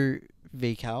Smart. to do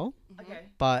VCAL, Okay.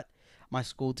 but my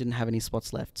school didn't have any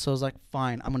spots left. So I was like,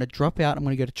 fine, I'm going to drop out. I'm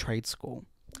going to go to trade school.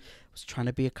 I was trying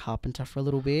to be a carpenter for a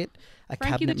little bit, a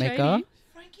Frankie the cabinet maker. tradie.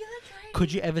 Frankie the Train.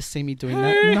 Could you ever see me doing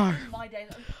that? No. My days.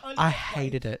 I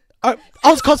hated it. I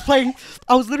was cosplaying.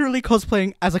 I was literally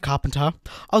cosplaying as a carpenter.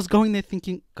 I was going there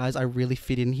thinking, guys, I really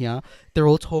fit in here. They're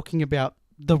all talking about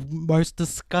the most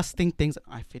disgusting things.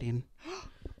 I fit in. Oh,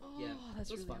 Yeah, that's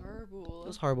it was really fun. horrible. It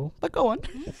was horrible. But go on.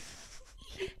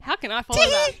 How can I follow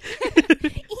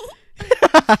that?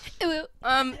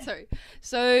 Sorry.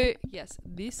 So, yes,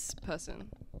 this person,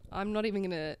 I'm not even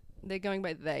gonna, they're going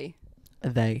by they.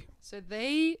 They. So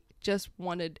they just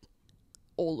wanted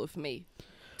all of me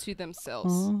to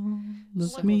themselves. Oh,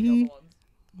 look Like me. all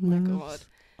Oh my love God.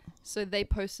 So they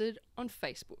posted on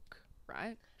Facebook,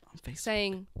 right? on Facebook.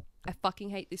 Saying, I fucking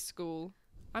hate this school.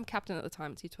 I'm captain at the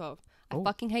time, it's year 12. I Oh.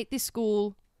 fucking hate this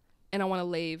school and I want to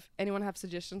leave. Anyone have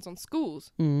suggestions on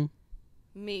schools? Mm.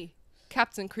 Me,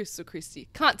 Captain Christie.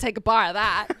 Can't take a bar of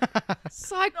that.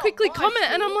 So I Not quickly my comment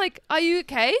and I'm school. like, are you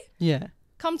okay? Yeah.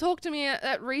 Come talk to me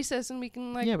at recess and we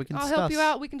can like, Yeah, we can I'll help you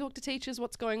discuss. out. We can talk to teachers.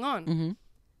 What's going on? Mm-hmm.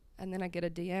 And then I get a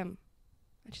DM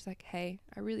and she's like, hey,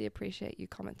 I really appreciate you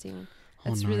commenting.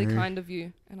 Oh, It's really no. kind of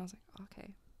you. And I was like,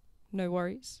 okay, no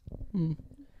worries. Mm.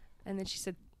 And then she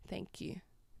said, thank you,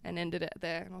 and ended it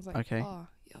there. And I was like, Okay. oh,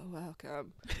 you're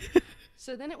welcome.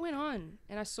 So then it went on,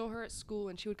 and I saw her at school,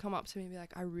 and she would come up to me and be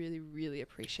like, I really, really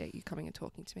appreciate you coming and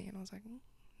talking to me. And I was like,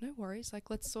 no worries.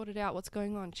 Like, let's sort it out. What's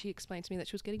going on? She explained to me that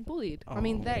she was getting bullied. I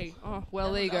mean, Oh. they. Oh,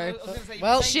 well, there you go.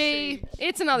 Well, She.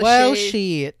 It's another Well, she.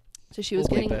 shit. So she was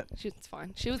We'll bleep getting. it. It's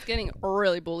fine. She was getting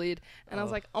really bullied, and I was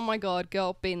Oh. like, oh my God,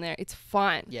 girl, been there. It's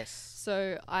fine. Yes.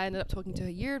 So I ended up talking to her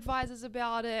year advisors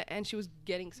about it, and she was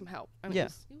getting some help. And Yeah.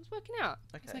 it was working out.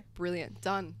 It's Okay. like brilliant,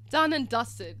 done and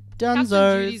dusted. Captain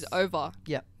Dunzos. duty's over.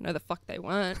 Yep. No, the fuck they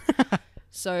weren't.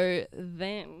 So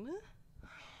then,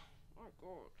 oh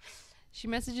God, she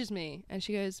messages me and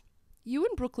she goes, "You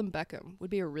and Brooklyn Beckham would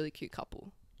be a really cute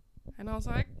couple," and I was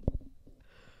like,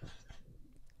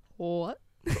 "What?"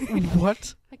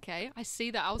 What? Okay, I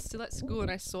see that. I was still at school and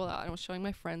I saw that and I was showing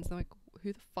my friends. And they're like,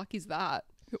 who the fuck is that?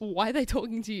 Why are they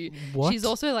talking to you? What? She's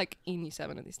also like in year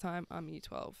 7 at this time. I'm year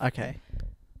 12. Okay.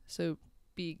 So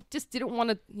just didn't want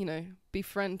to,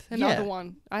 befriend another Yeah.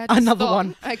 one. I had to Another stop.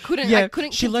 one. I couldn't. Yeah. I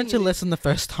couldn't. She learned her continue lesson the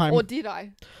first this. time. Or did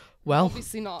I? Well,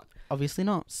 Obviously not. obviously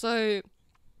not. So,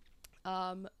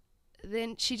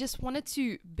 then she just wanted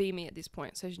to be me at this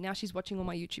point. So now she's watching all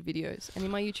my YouTube videos. And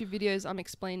in my YouTube videos, I'm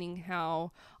explaining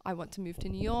how I want to move to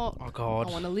New York. Oh God.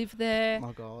 I want to live there.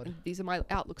 Oh God. And these are my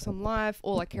outlooks on life.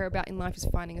 All I care about in life is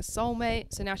finding a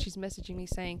soulmate. So now she's messaging me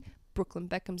saying, Brooklyn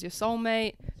Beckham's your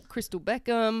soulmate, Crystal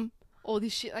Beckham, all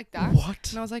this shit like that. What?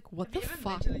 And I was like, what the Have you ever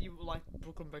fuck? mentioned that you like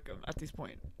Brooklyn Beckham at this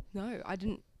point? No, I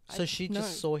didn't. So she no.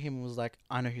 just saw him and was like,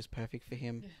 I know who's perfect for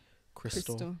him.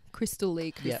 Crystal. Crystal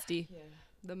Lee Yeah. Christie. Yeah.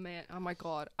 The man. Oh my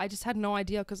God. I just had no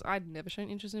idea because I'd never shown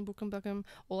interest in Brooklyn Beckham.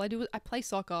 All I do was I play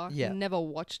soccer. Yeah. Never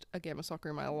watched a game of soccer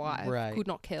in my life. Right. Could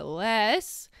not care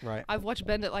less. Right. I've watched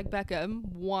Bend It Like Beckham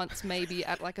once maybe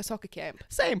at like a soccer camp.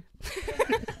 Same.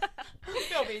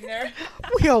 We've all been there.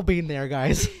 We all been there,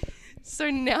 guys.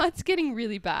 So now it's getting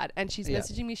really bad. And she's Yeah.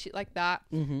 messaging me shit like that.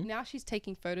 Mm-hmm. Now she's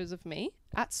taking photos of me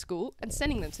at school and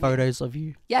sending them to me. Photos of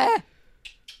you. Yeah.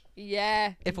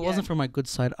 Yeah. If it yeah. wasn't for my good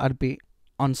side, I'd be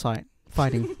on site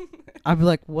fighting. I'd be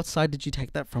like, what side did you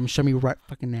take that from? Show me right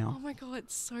fucking Oh now. my God,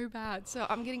 it's so bad. So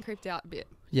I'm getting creeped out a bit.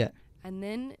 Yeah. And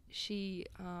then she,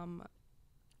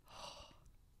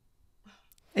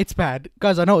 It's bad.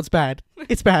 Guys, I know it's bad.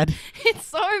 It's bad. it's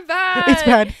so bad. It's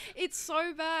bad. It's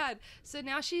so bad. So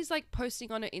now she's like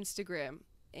posting on her Instagram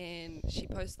and she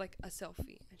posts like a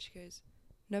selfie and she goes,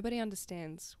 "Nobody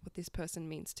understands what this person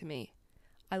means to me.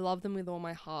 I love them with all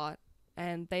my heart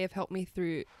and they have helped me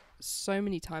through so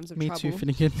many times of Me trouble." too,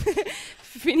 Finnegan.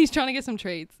 Finny's trying to get some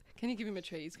treats. Can you give him a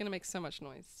treat? He's going to make so much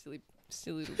noise.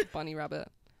 Silly little bunny rabbit.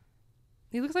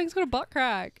 He looks like he's got a butt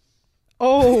crack.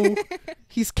 Oh,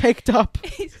 he's caked up.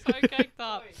 He's so caked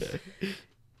up.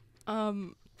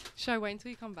 Should I wait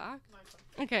until you come back?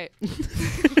 Okay.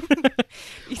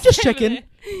 Just checking.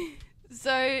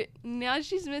 So now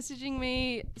she's messaging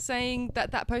me saying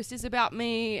that post is about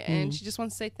me and she just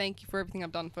wants to say thank you for everything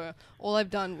I've done for her. All I've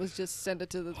done was just send her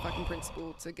to the fucking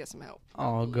principal to get some help.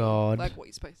 Oh, God. Like what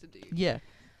you're supposed to do. Yeah.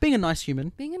 Being a nice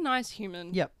human. Being a nice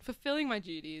human. Yep. Fulfilling my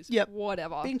duties. Yep.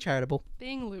 Whatever. Being charitable.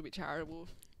 Being a little bit charitable.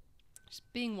 Just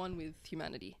being one with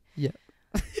humanity. Yeah.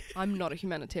 I'm not a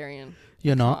humanitarian.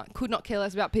 You're not? Could not care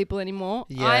less about people anymore.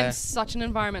 Yeah. I'm such an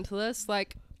environmentalist.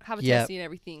 Like, have a Yep. Tessie and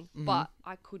everything. But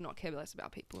I could not care less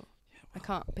about people. I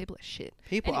can't. People are shit.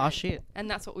 People Anyway, are shit. And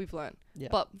that's what we've learned. Yeah.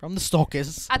 But From the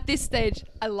stalkers. at this stage,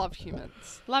 I love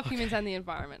humans. Love humans and the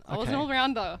environment. I was an Okay.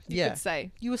 all-rounder, you could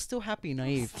say. You were still happy,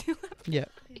 naive. Yeah.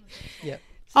 Yeah.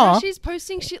 So now Aw. she's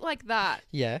posting shit like that.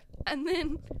 Yeah. And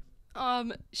then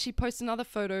she posts another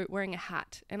photo wearing a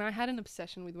hat. And I had an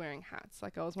obsession with wearing hats.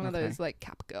 Like, I was one of Okay. those, like,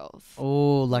 cap girls.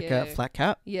 Oh, like Yeah. a flat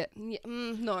cap? Yeah.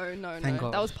 No. Thank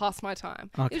God. That was past my time.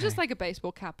 It was Okay. just like a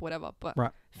baseball cap, whatever. But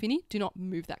Right. Finny, do not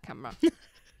move that camera.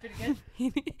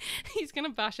 He's gonna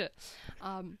bash it.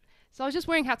 So I was just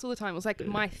wearing hats all the time. It was like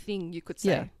my thing, you could say.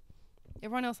 Yeah.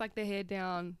 Everyone else liked their hair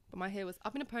down, but my hair was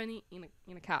up in a pony in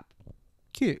a cap.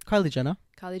 Cute. Kylie Jenner.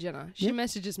 Kylie Jenner. She Yep.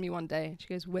 messages me one day. She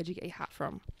goes, "Where'd you get your hat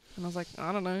from?" And I was like,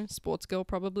 "I don't know, sports girl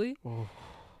probably." Oh.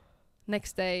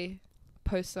 Next day,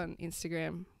 posts on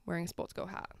Instagram wearing a sports girl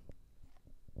hat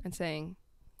and saying,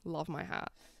 "Love my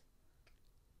hat."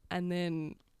 And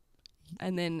then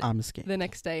I'm scared. the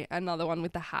next day, another one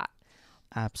with the hat.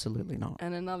 Absolutely not.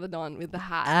 And another one with the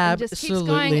hat. And just keeps going.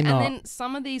 Absolutely not. And then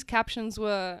some of these captions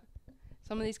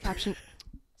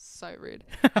so rude.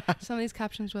 Some of these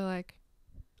captions were like,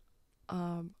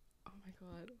 oh my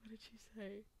God, what did she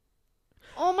say?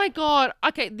 Oh my God.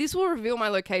 Okay, this will reveal my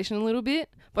location a little bit,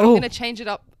 but I'm Oh. going to change it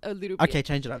up a little bit. Okay,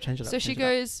 change it up. So she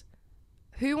goes,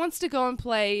 "Who wants to go and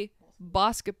play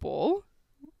basketball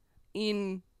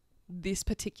in this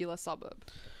particular suburb?"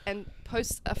 And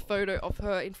posts a photo of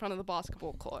her in front of the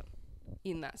basketball court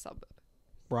in that suburb.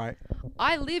 Right.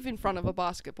 I live in front of a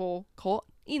basketball court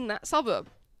in that suburb.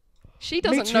 She Me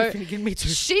doesn't too, know. Finnegan, me too.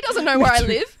 She doesn't know Me where I too.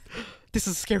 live. This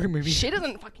is a scary movie. She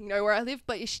doesn't fucking know where I live,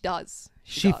 but she does.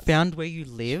 She does. found where you She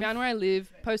live. found where I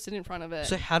live, posted in front of it.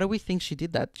 So how do we think she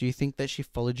did that? Do you think that she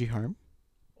followed you home?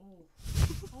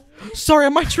 Sorry,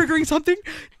 am I triggering something?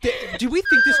 Do we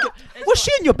think this girl... Was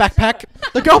she in your backpack?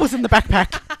 The girl was in the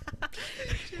backpack.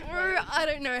 Bro, I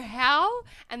don't know how.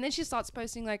 And then she starts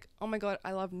posting like, "Oh my God,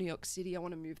 I love New York City. I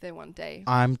want to move there one day.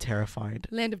 I'm terrified.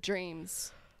 Land of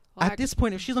dreams." At this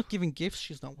point, if she's not giving gifts,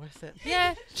 she's not worth it.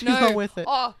 Yeah. She's no. not worth it.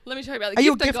 Oh, let me tell you about the Are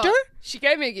you a gift I got. gifter? She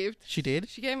gave me a gift. She did?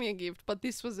 She gave me a gift, but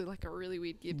this was like a really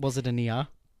weird gift. Was it an ear?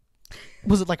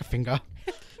 Was it like a finger?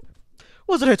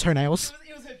 Was it her toenails?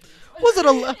 Was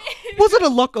it a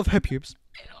lock of her pubes?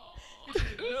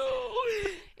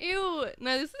 Ew.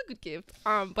 No, this is a good gift.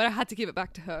 But I had to give it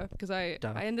back to her because I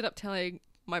Duh. ended up telling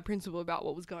my principal about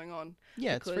what was going on.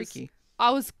 Yeah, it's Because freaky. I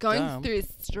was going Damn. through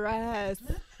stress.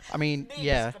 I mean,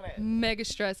 yeah. Mega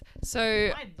stress.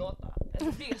 So My daughter is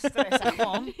a big stress at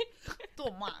home. Too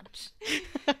much.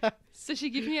 so she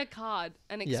gives me a card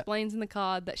and Yeah. explains in the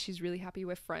card that she's really happy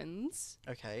we're friends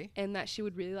Okay. and that she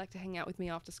would really like to hang out with me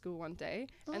after school one day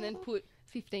and then put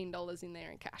 $15 in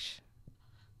there in cash.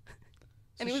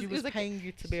 So And she was like paying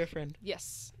you to be a friend.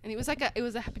 yes. And it was like a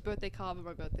happy birthday card, but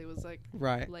my birthday was like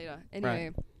Right. later.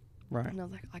 Anyway, Right. and I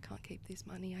was like, I can't keep this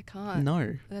money. I can't.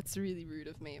 No. That's really rude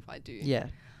of me if I do. Yeah.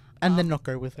 And then not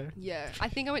go with her. Yeah. I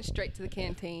think I went straight to the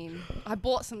canteen. I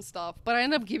bought some stuff, but I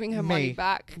ended up giving her money Me.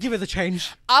 back. Give her the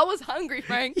change. I was hungry,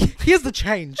 Frank. Here's the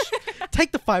change.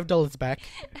 Take the $5 back.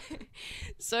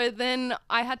 So then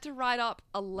I had to write up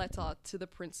a letter to the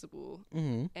principal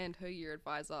Mm-hmm. and her year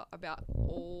advisor about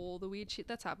all the weird shit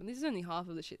that's happened. This is only half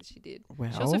of the shit that she did. She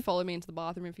Well. also followed me into the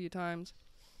bathroom a few times.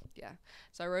 Yeah.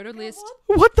 So I wrote a list.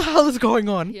 What the hell is going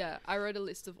on? Yeah. I wrote a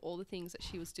list of all the things that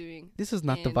she was doing. This is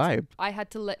not the And vibe I had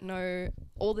to let know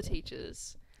all the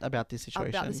teachers about this situation.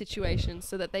 about the situation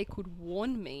so that they could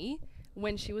warn me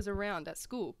when she was around at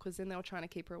school because then they were trying to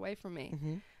keep her away from me.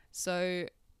 Mm-hmm. So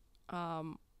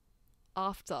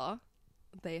after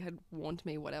they had warned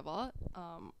me whatever,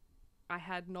 I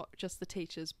had not just the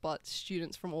teachers but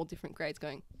students from all different grades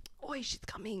going, "Oi, she's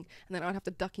coming," and then I'd have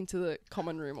to duck into the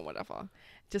common room or whatever,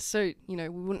 just so we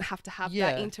wouldn't have to have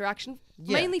Yeah. that interaction.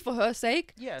 Yeah. Mainly for her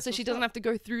sake, Yeah, so so she it's doesn't not- have to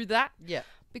go through that. Yeah.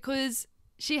 Because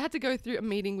she had to go through a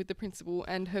meeting with the principal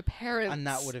and her parents, And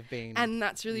that would have been. and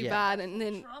that's really Yeah. bad. And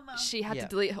then Drama. she had Yeah. to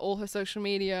delete all her social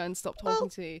media and stop talking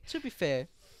to you. to be fair,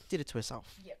 did it to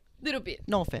herself. Little bit.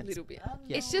 No offense. Little bit.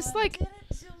 Yeah. It's just like,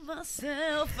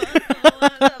 Myself.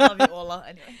 I love you, Ola.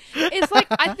 Anyway. it's like,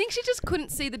 I think she just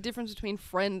couldn't see the difference between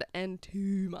friend and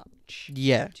too much.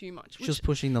 Yeah. Too much. She was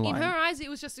pushing the in line. her eyes, it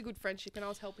was just a good friendship, and I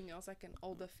was helping her. I was like an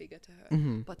older figure to her.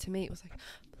 Mhm. But to me, it was like,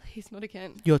 please, not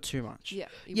again. You're too much. Yeah.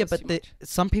 It Yeah, was but too much.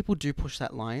 some people do push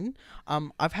that line.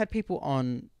 I've had people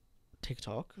on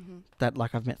TikTok Mhm. that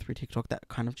like I've met through TikTok that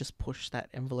kind of just push that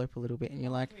envelope a little bit, and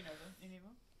you're like,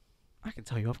 I can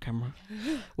tell you off camera,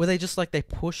 where they just like they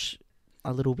push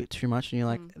a little bit too much, and you're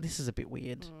like, this is a bit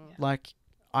weird. Like,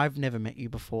 I've never met you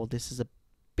before. This is a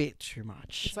bit too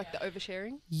much. It's like the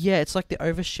oversharing. Yeah, it's like the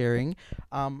oversharing.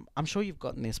 I'm sure you've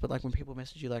gotten this, but like when people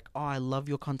message you like, "Oh, I love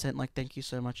your content. Like, thank you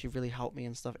so much. You've really helped me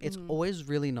and stuff." It's Mhm. always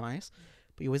really nice,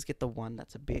 but you always get the one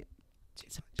that's a bit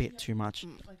too much.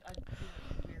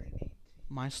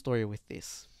 My story with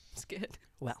this. Scared.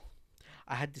 Well,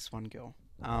 I had this one girl.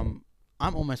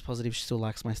 I'm almost positive she still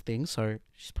likes my thing, so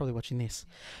she's probably watching this.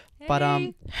 But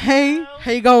hey,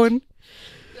 how you going?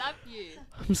 Love you.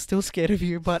 I'm still scared of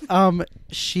you, but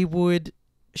she would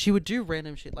do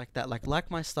random shit like that, like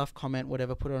my stuff, comment,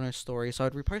 whatever, put it on her story. So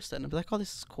I'd repost it and I'd be like, oh,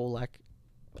 this is cool. Like,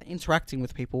 interacting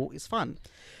with people is fun.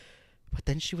 But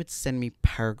then she would send me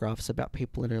paragraphs about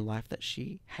people in her life that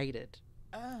she hated.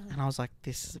 And I was like,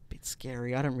 this is a bit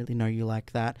scary. I don't really know you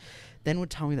like that. Then would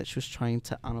tell me that she was trying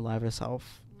to unalive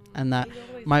herself and that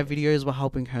my videos were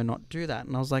helping her not do that.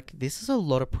 And I was like, this is a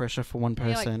lot of pressure for one And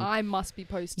you're person. like, I must be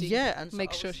posting. Yeah, and so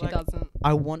Make I sure was she like, doesn't.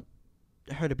 I want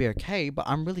her to be okay, but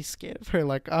I'm really scared of her.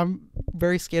 Like, I'm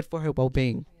very scared for her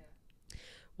well-being.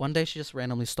 One day she just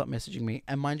randomly stopped messaging me.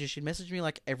 And mind you, she'd message me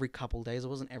like every couple days. It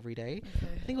wasn't every day.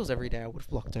 I think it was every day I would have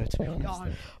blocked her, to be honest.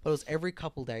 But it was every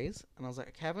couple days. And I was like,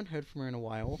 okay, I haven't heard from her in a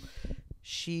while.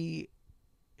 She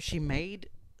made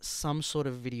some sort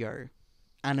of video.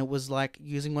 And it was like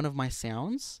using one of my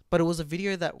sounds. But it was a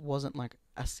video that wasn't like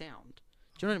a sound.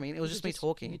 Do you know what I mean? It was just me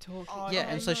talking. You talking. Yeah,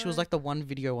 and so she was like the one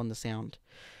video on the sound.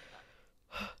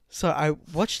 So I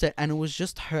watched it and it was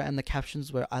just her, and the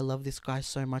captions were, I love this guy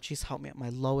so much, he's helped me at my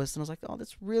lowest. And I was like, oh,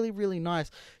 that's really, really nice.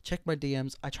 Check my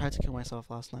DMs. I tried to kill myself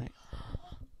last night.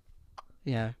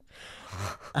 Yeah.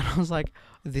 And I was like,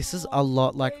 this is a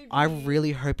lot. Like, I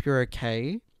really hope you're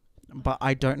okay, but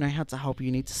I don't know how to help you.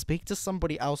 You need to speak to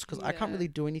somebody else because I can't Yeah. really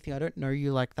do anything. I don't know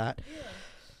you like that.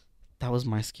 That was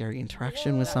my scary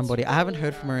interaction with somebody. I haven't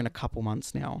heard from her in a couple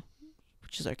months now,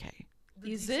 which is okay.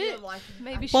 Is it?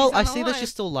 Maybe she's Well, I on see the that she line.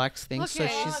 still likes things, so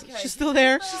Okay. she's still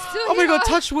there. She's still Oh my god,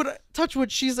 here. touch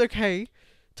wood, she's okay.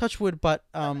 Touch wood, but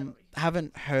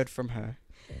haven't heard from her.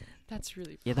 That's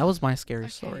really. Yeah, that was my scary Okay,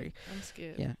 story. I'm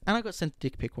scared. Yeah, and I got sent a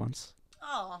dick pic once.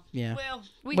 Oh, Yeah. well,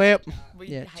 We Well, we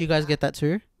yeah. hate Do you guys that. get that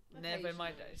too? Never in my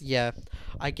days. Yeah,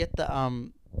 I get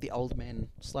the old man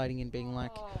sliding in, being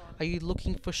like, "Are you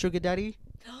looking for sugar daddy?"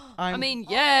 I mean,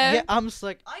 yeah. yeah, I'm just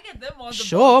like, I get them on the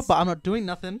sure, box. but I'm not doing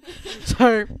nothing.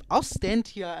 So I'll stand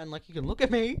here and like you can look at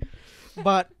me,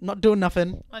 but not doing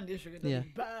nothing. I knew sugar daddy Yeah.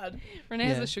 bad. Renee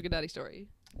has Yeah. a sugar daddy story.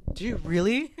 Do you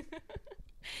really?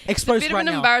 It's a Exposed bit of right an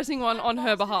now. embarrassing one on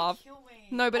her behalf. Kill me.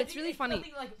 No, but I it's think really funny.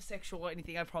 Nothing like sexual or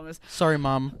anything, I promise. Sorry,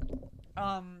 mum.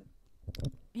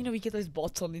 You know, we get those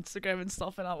bots on Instagram and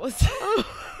stuff, and I was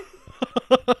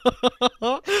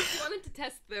Wanted to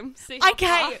test them. See how okay.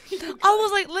 far. I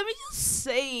was like, let me just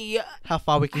see How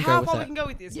far we can go how with far we that? can go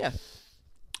with this. Yeah.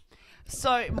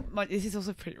 So this is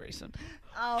also pretty recent.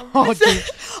 Oh, dude.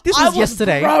 This I was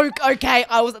yesterday. Broke. Okay,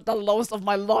 I was at the lowest of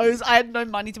my lows. I had no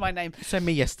money to my name. So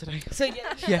me yesterday. So yeah,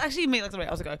 Yeah. actually me like 3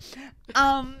 hours ago.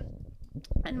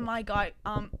 And my guy,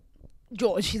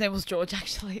 George, his name was George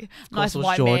actually. Of course Nice it was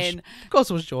white George. man. Of course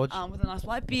it was George. With a nice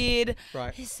white beard.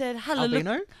 Right. He said, "Hello, look."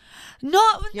 Albino?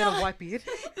 No, He had no. a white beard.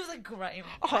 It was like grey.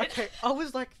 Oh, okay. I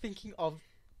was like thinking of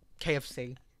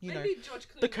KFC. You know, George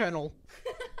the Colonel.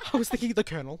 I was thinking the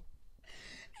Colonel.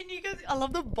 And you guys, I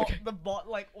love the bot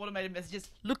like automated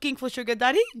messages. Looking for sugar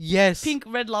daddy? Yes. Pink,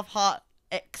 red, love, heart,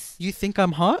 X. You think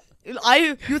I'm hot?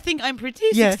 You think I'm pretty?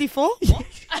 Yeah. 64?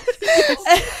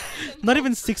 Not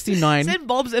even 69. Said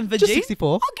Bob's and Just Vagine.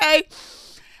 64. Okay.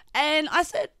 And I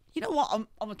said, you know what? I'm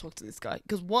gonna talk to this guy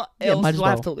because what Yeah, else might do as I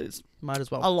have well. to lose? Might as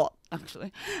well. A lot,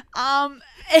 actually. I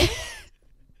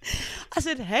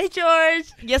said, "Hey George,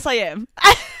 yes I am,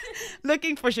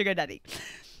 looking for sugar daddy."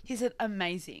 He said,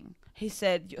 amazing. He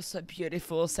said, you're so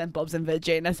beautiful, send Bob's and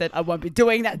Virgin. I said, I won't be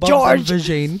doing that, Bob's George. and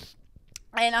Virgin.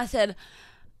 And I said,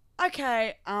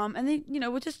 okay. And then,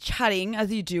 we're just chatting as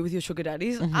you do with your sugar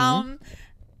daddies. Mhm.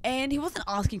 And he wasn't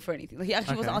asking for anything. Like, he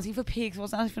actually wasn't Okay. asking for pics.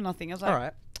 Wasn't asking for nothing. I was like, All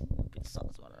right. bit sus,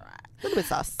 what, all right. A little bit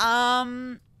sus.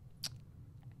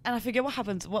 And I forget what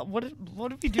happens. What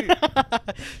did we do?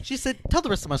 She said, tell the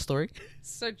rest of my story.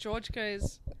 So George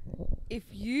goes, if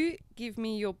you give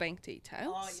me your bank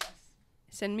details,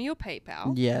 send me your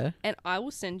PayPal, Yeah. and I will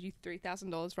send you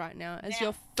 $3,000 right now as Now.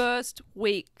 your first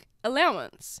week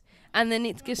allowance. And then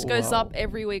it just goes Whoa. up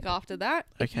every week after that.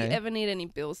 If you Okay. ever need any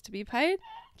bills to be paid,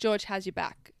 George has your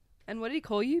back. And what did he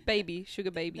call you? Baby, sugar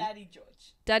baby. Daddy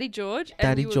George. Daddy George.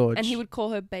 Daddy And George. he would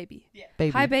call her baby.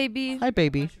 Baby. Hi, baby. Hi,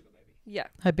 baby. Yeah.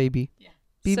 Hi, baby. Yeah.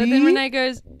 Baby. So then Renee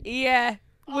goes, yeah,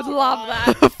 would love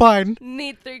that. Fine.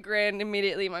 Need $3,000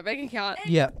 immediately in my bank account.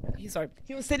 Yeah.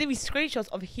 He was sending me screenshots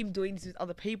of him doing this with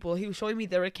other people. He was showing me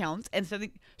their accounts and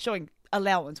showing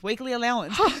allowance, weekly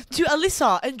allowance to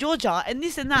Alyssa and Georgia and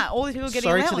this and that. All these people getting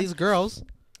Sorry allowance to these girls.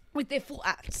 with their full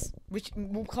apps, which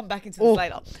we'll come back into this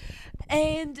later.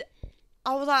 And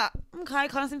I was like, okay,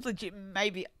 kind of seems legit.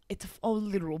 Maybe it's a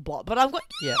literal bot, but I'm going,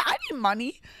 Yeah. I need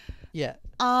money. Yeah.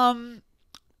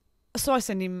 So I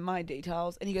send him my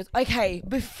details and he goes, okay,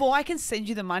 before I can send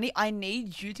you the money, I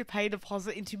need you to pay a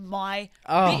deposit into my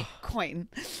Bitcoin.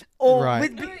 Or Right.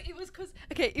 with No,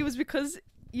 it was because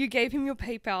you gave him your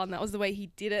PayPal and that was the way he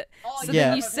did it. Oh, So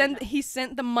yeah. then he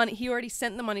sent the money. He already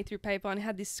sent the money through PayPal and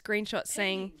had this screenshot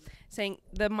saying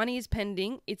the money is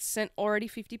pending. It's sent already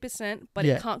 50%, but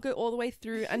Yeah. it can't go all the way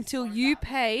through until you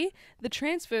pay the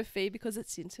transfer fee because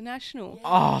it's international.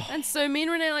 Oh. And so me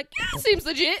and Renee are like, yeah, seems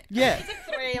legit. Yeah.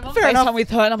 three. I'm on Fair enough. FaceTime with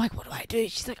her and I'm like, what do I do?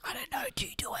 She's like, I don't know. Do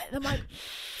you do it? And I'm like,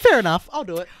 Fair enough. I'll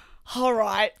do it. all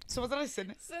right. So what did I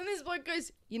send? So then this bloke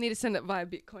goes, you need to send it via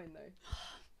Bitcoin though.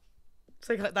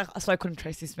 So I couldn't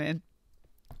trace this man.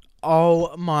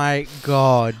 Oh my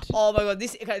god. Oh my god,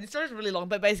 this story is really long,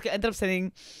 but basically I ended up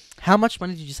sending. How much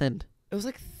money did you send? It was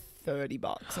like $30,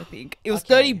 I think. It was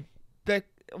Okay. 30,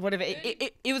 whatever.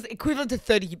 It was equivalent to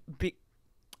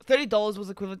 $30 was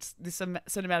equivalent to this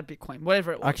certain amount of Bitcoin,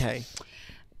 whatever it was. Okay.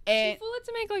 And Well, let's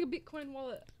make like a Bitcoin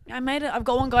wallet. I made it. I've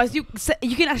got one, guys. You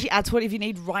can actually add to it if you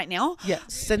need right now Yeah.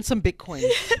 Send some Bitcoin.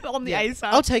 on the Yeah. ASAP.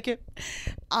 I'll take it.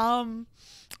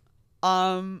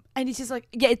 And he's just like,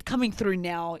 yeah, it's coming through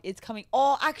now. It's coming.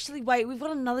 Oh, actually, wait, we've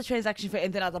got another transaction for.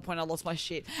 And then at that point, I lost my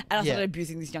shit, and I Yeah. started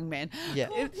abusing this young man. Yeah.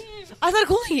 I started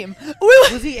calling him.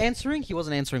 Was he answering? He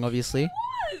wasn't answering, obviously.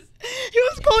 He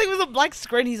was calling with a black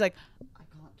screen. He's like, I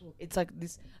can't talk. It's like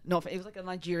this. No, it was like a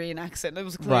Nigerian accent. It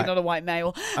was clearly Right. not a white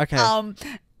male. Okay.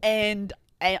 And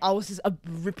I was just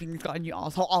ripping this guy a new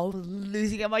asshole. I was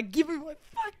losing it. I'm like, give me my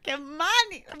fucking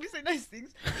money. I'm just saying those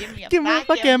things. Give me my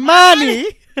fucking money.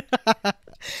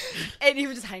 And he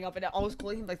would just hang up. And I was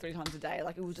calling him like 3 times a day.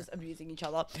 Like, it was just abusing each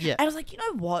other. Yeah. And I was like, you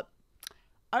know what?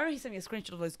 I remember he sent me a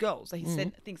screenshot of those girls. Like, he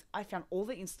sent things. I found all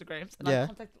their Instagrams and Yeah. I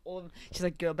contacted all of them. She's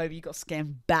like, girl, baby, you got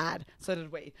scammed bad. So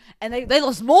did we. And they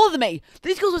lost more than me.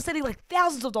 These girls were sending like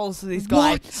thousands of dollars to this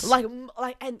guy. What?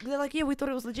 Like, and they're like, yeah, we thought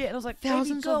it was legit. And I was like,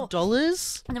 Thousands baby girl. of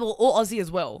dollars? And they were all Aussie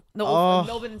as well. They were all Oh. from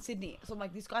Melbourne and Sydney. So I'm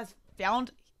like, this guy's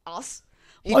found us.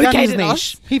 He found his located niche.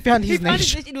 us. He found his He found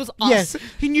niche. his niche. It was us. Yes.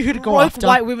 He knew who to go Broke after.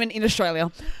 white women in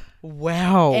Australia.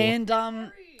 Wow.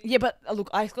 And yeah, but look,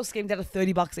 I got scammed out of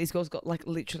 $30. These girls got like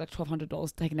literally like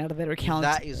 $1,200 taken out of their account.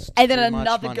 That is and then too much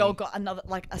another money. girl got another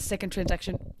like a second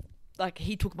transaction. Like,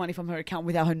 he took money from her account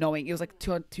without her knowing. It was like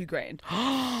 $2 grand.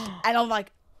 And I'm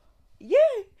like, yeah.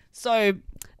 So,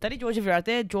 Daddy George, if you're out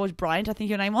there, George Bryant, I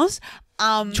think your name was.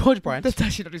 George Bryant. That's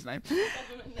actually not his name.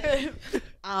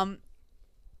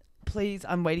 Please,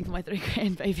 I'm waiting for my $3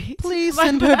 grand, baby. Please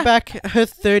send her back her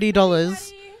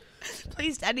 $30.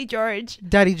 Please, Daddy George.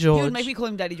 Daddy He George. would make me call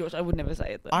him Daddy George. I would never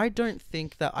say it though. I don't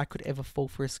think that I could ever fall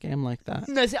for a scam like that.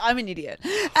 No, see, I'm an idiot.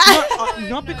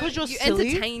 Not because you're You silly.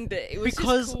 entertained it. It was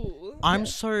because just cool. I'm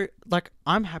so like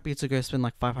I'm happy to go spend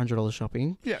like $500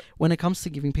 shopping. Yeah. When it comes to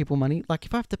giving people money, like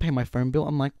if I have to pay my phone bill,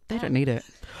 I'm like, they don't need it.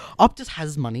 Optus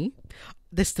has money.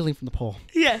 They're stealing from the poor.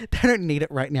 Yeah. They don't need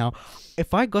it right now.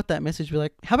 If I got that message, be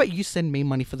like, how about you send me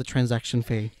money for the transaction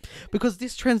fee? Because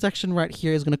this transaction right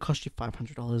here is going to cost you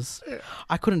 $500.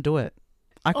 I couldn't do it.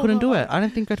 I couldn't do it. I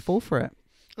don't think I'd fall for it.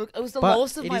 Look, it was the But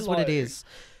lowest of it my is what it low. is.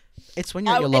 It's when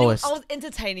you're at your and it- lowest. I was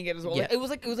entertaining it as well. Yeah.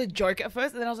 Like, it was a joke at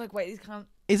first, and then I was like, wait, this can't.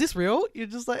 Is this real? You're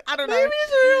just like, I don't know. maybe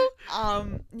it's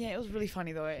real. Yeah, it was really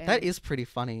funny though. And, That is pretty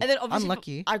funny. And then obviously,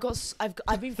 unlucky.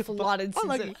 I've been flooded since.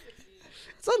 Unlucky. It,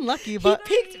 It's unlucky, he but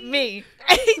picked me.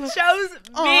 He chose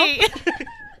me.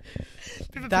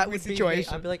 That would be me.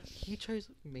 I'd be like, he chose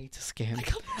me to scam.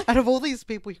 Out of all these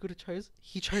people he could have chose,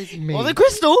 he chose me. Well, the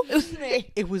crystal. It was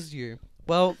me. It was you.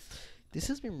 Well, this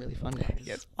has been really fun, guys.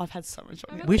 Yes, I've had so much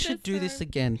fun. We should do this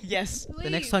again. Yes. The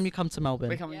next time you come to Melbourne,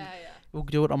 We're coming. Yeah. we'll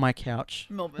do it on my couch.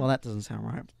 Melbourne. Well, that doesn't sound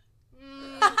right.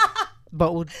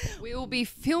 But we'll... We will be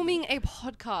filming a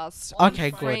podcast Okay, on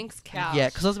good. Frank's couch. Yeah,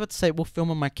 because I was about to say we'll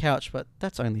film on my couch, but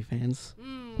that's OnlyFans.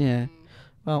 Yeah.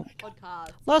 Well, Podcast.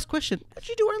 last question. Did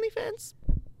you do OnlyFans?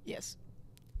 Yes.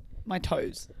 My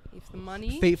toes. If the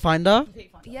money. Feet finder?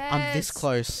 Yes. I'm this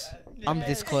close. I'm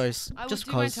this close. I will Just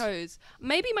do my because. toes.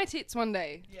 Maybe my tits one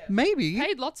day. Maybe.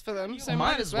 Paid lots for them, so Might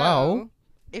might as as well. well.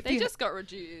 If They you, just got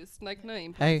reduced, like no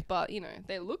implants, Hey. but you know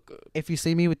they look good. if you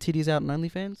see me with titties out on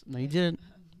OnlyFans, no, you didn't.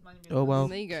 Oh well.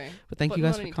 There you go. But thank But you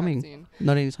guys not for anytime coming. soon.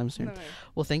 Not anytime soon. No.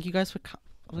 Well, thank you guys for. I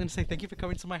was gonna say thank you for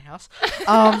coming to my house.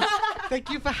 Thank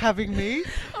you for having me.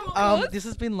 This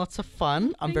has been lots of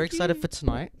fun. I'm very excited for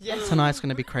tonight. Yes. Tonight's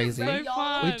gonna be crazy. So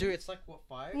fun. We do. It's like what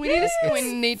 5? We need to. It's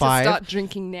We need 5. to start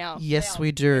drinking now. Yes,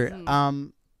 we do.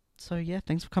 Mm. So yeah,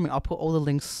 thanks for coming. I'll put all the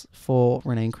links for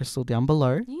Renee and Crystal down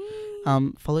below.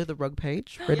 Follow the rug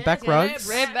page, Redback Rugs.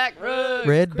 Redback rugs.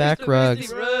 Redback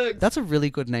Rugs. Rugs. That's a really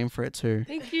good name for it too.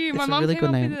 Thank you. It's My a mom really came good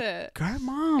up name. with it. Go,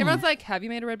 mom. Everyone's like, "Have you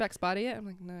made a redback spider yet?" I'm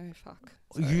like, "No, fuck."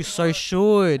 You so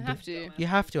should. I have to. You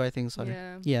have to. I think so.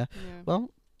 Yeah. Yeah. Well,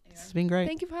 it's been great.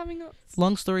 Thank you for having us.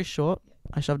 Long story short,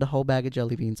 I shoved a whole bag of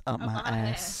jelly beans up my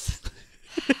ass.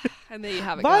 And there you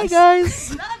have it, Bye, guys.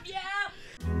 guys. Love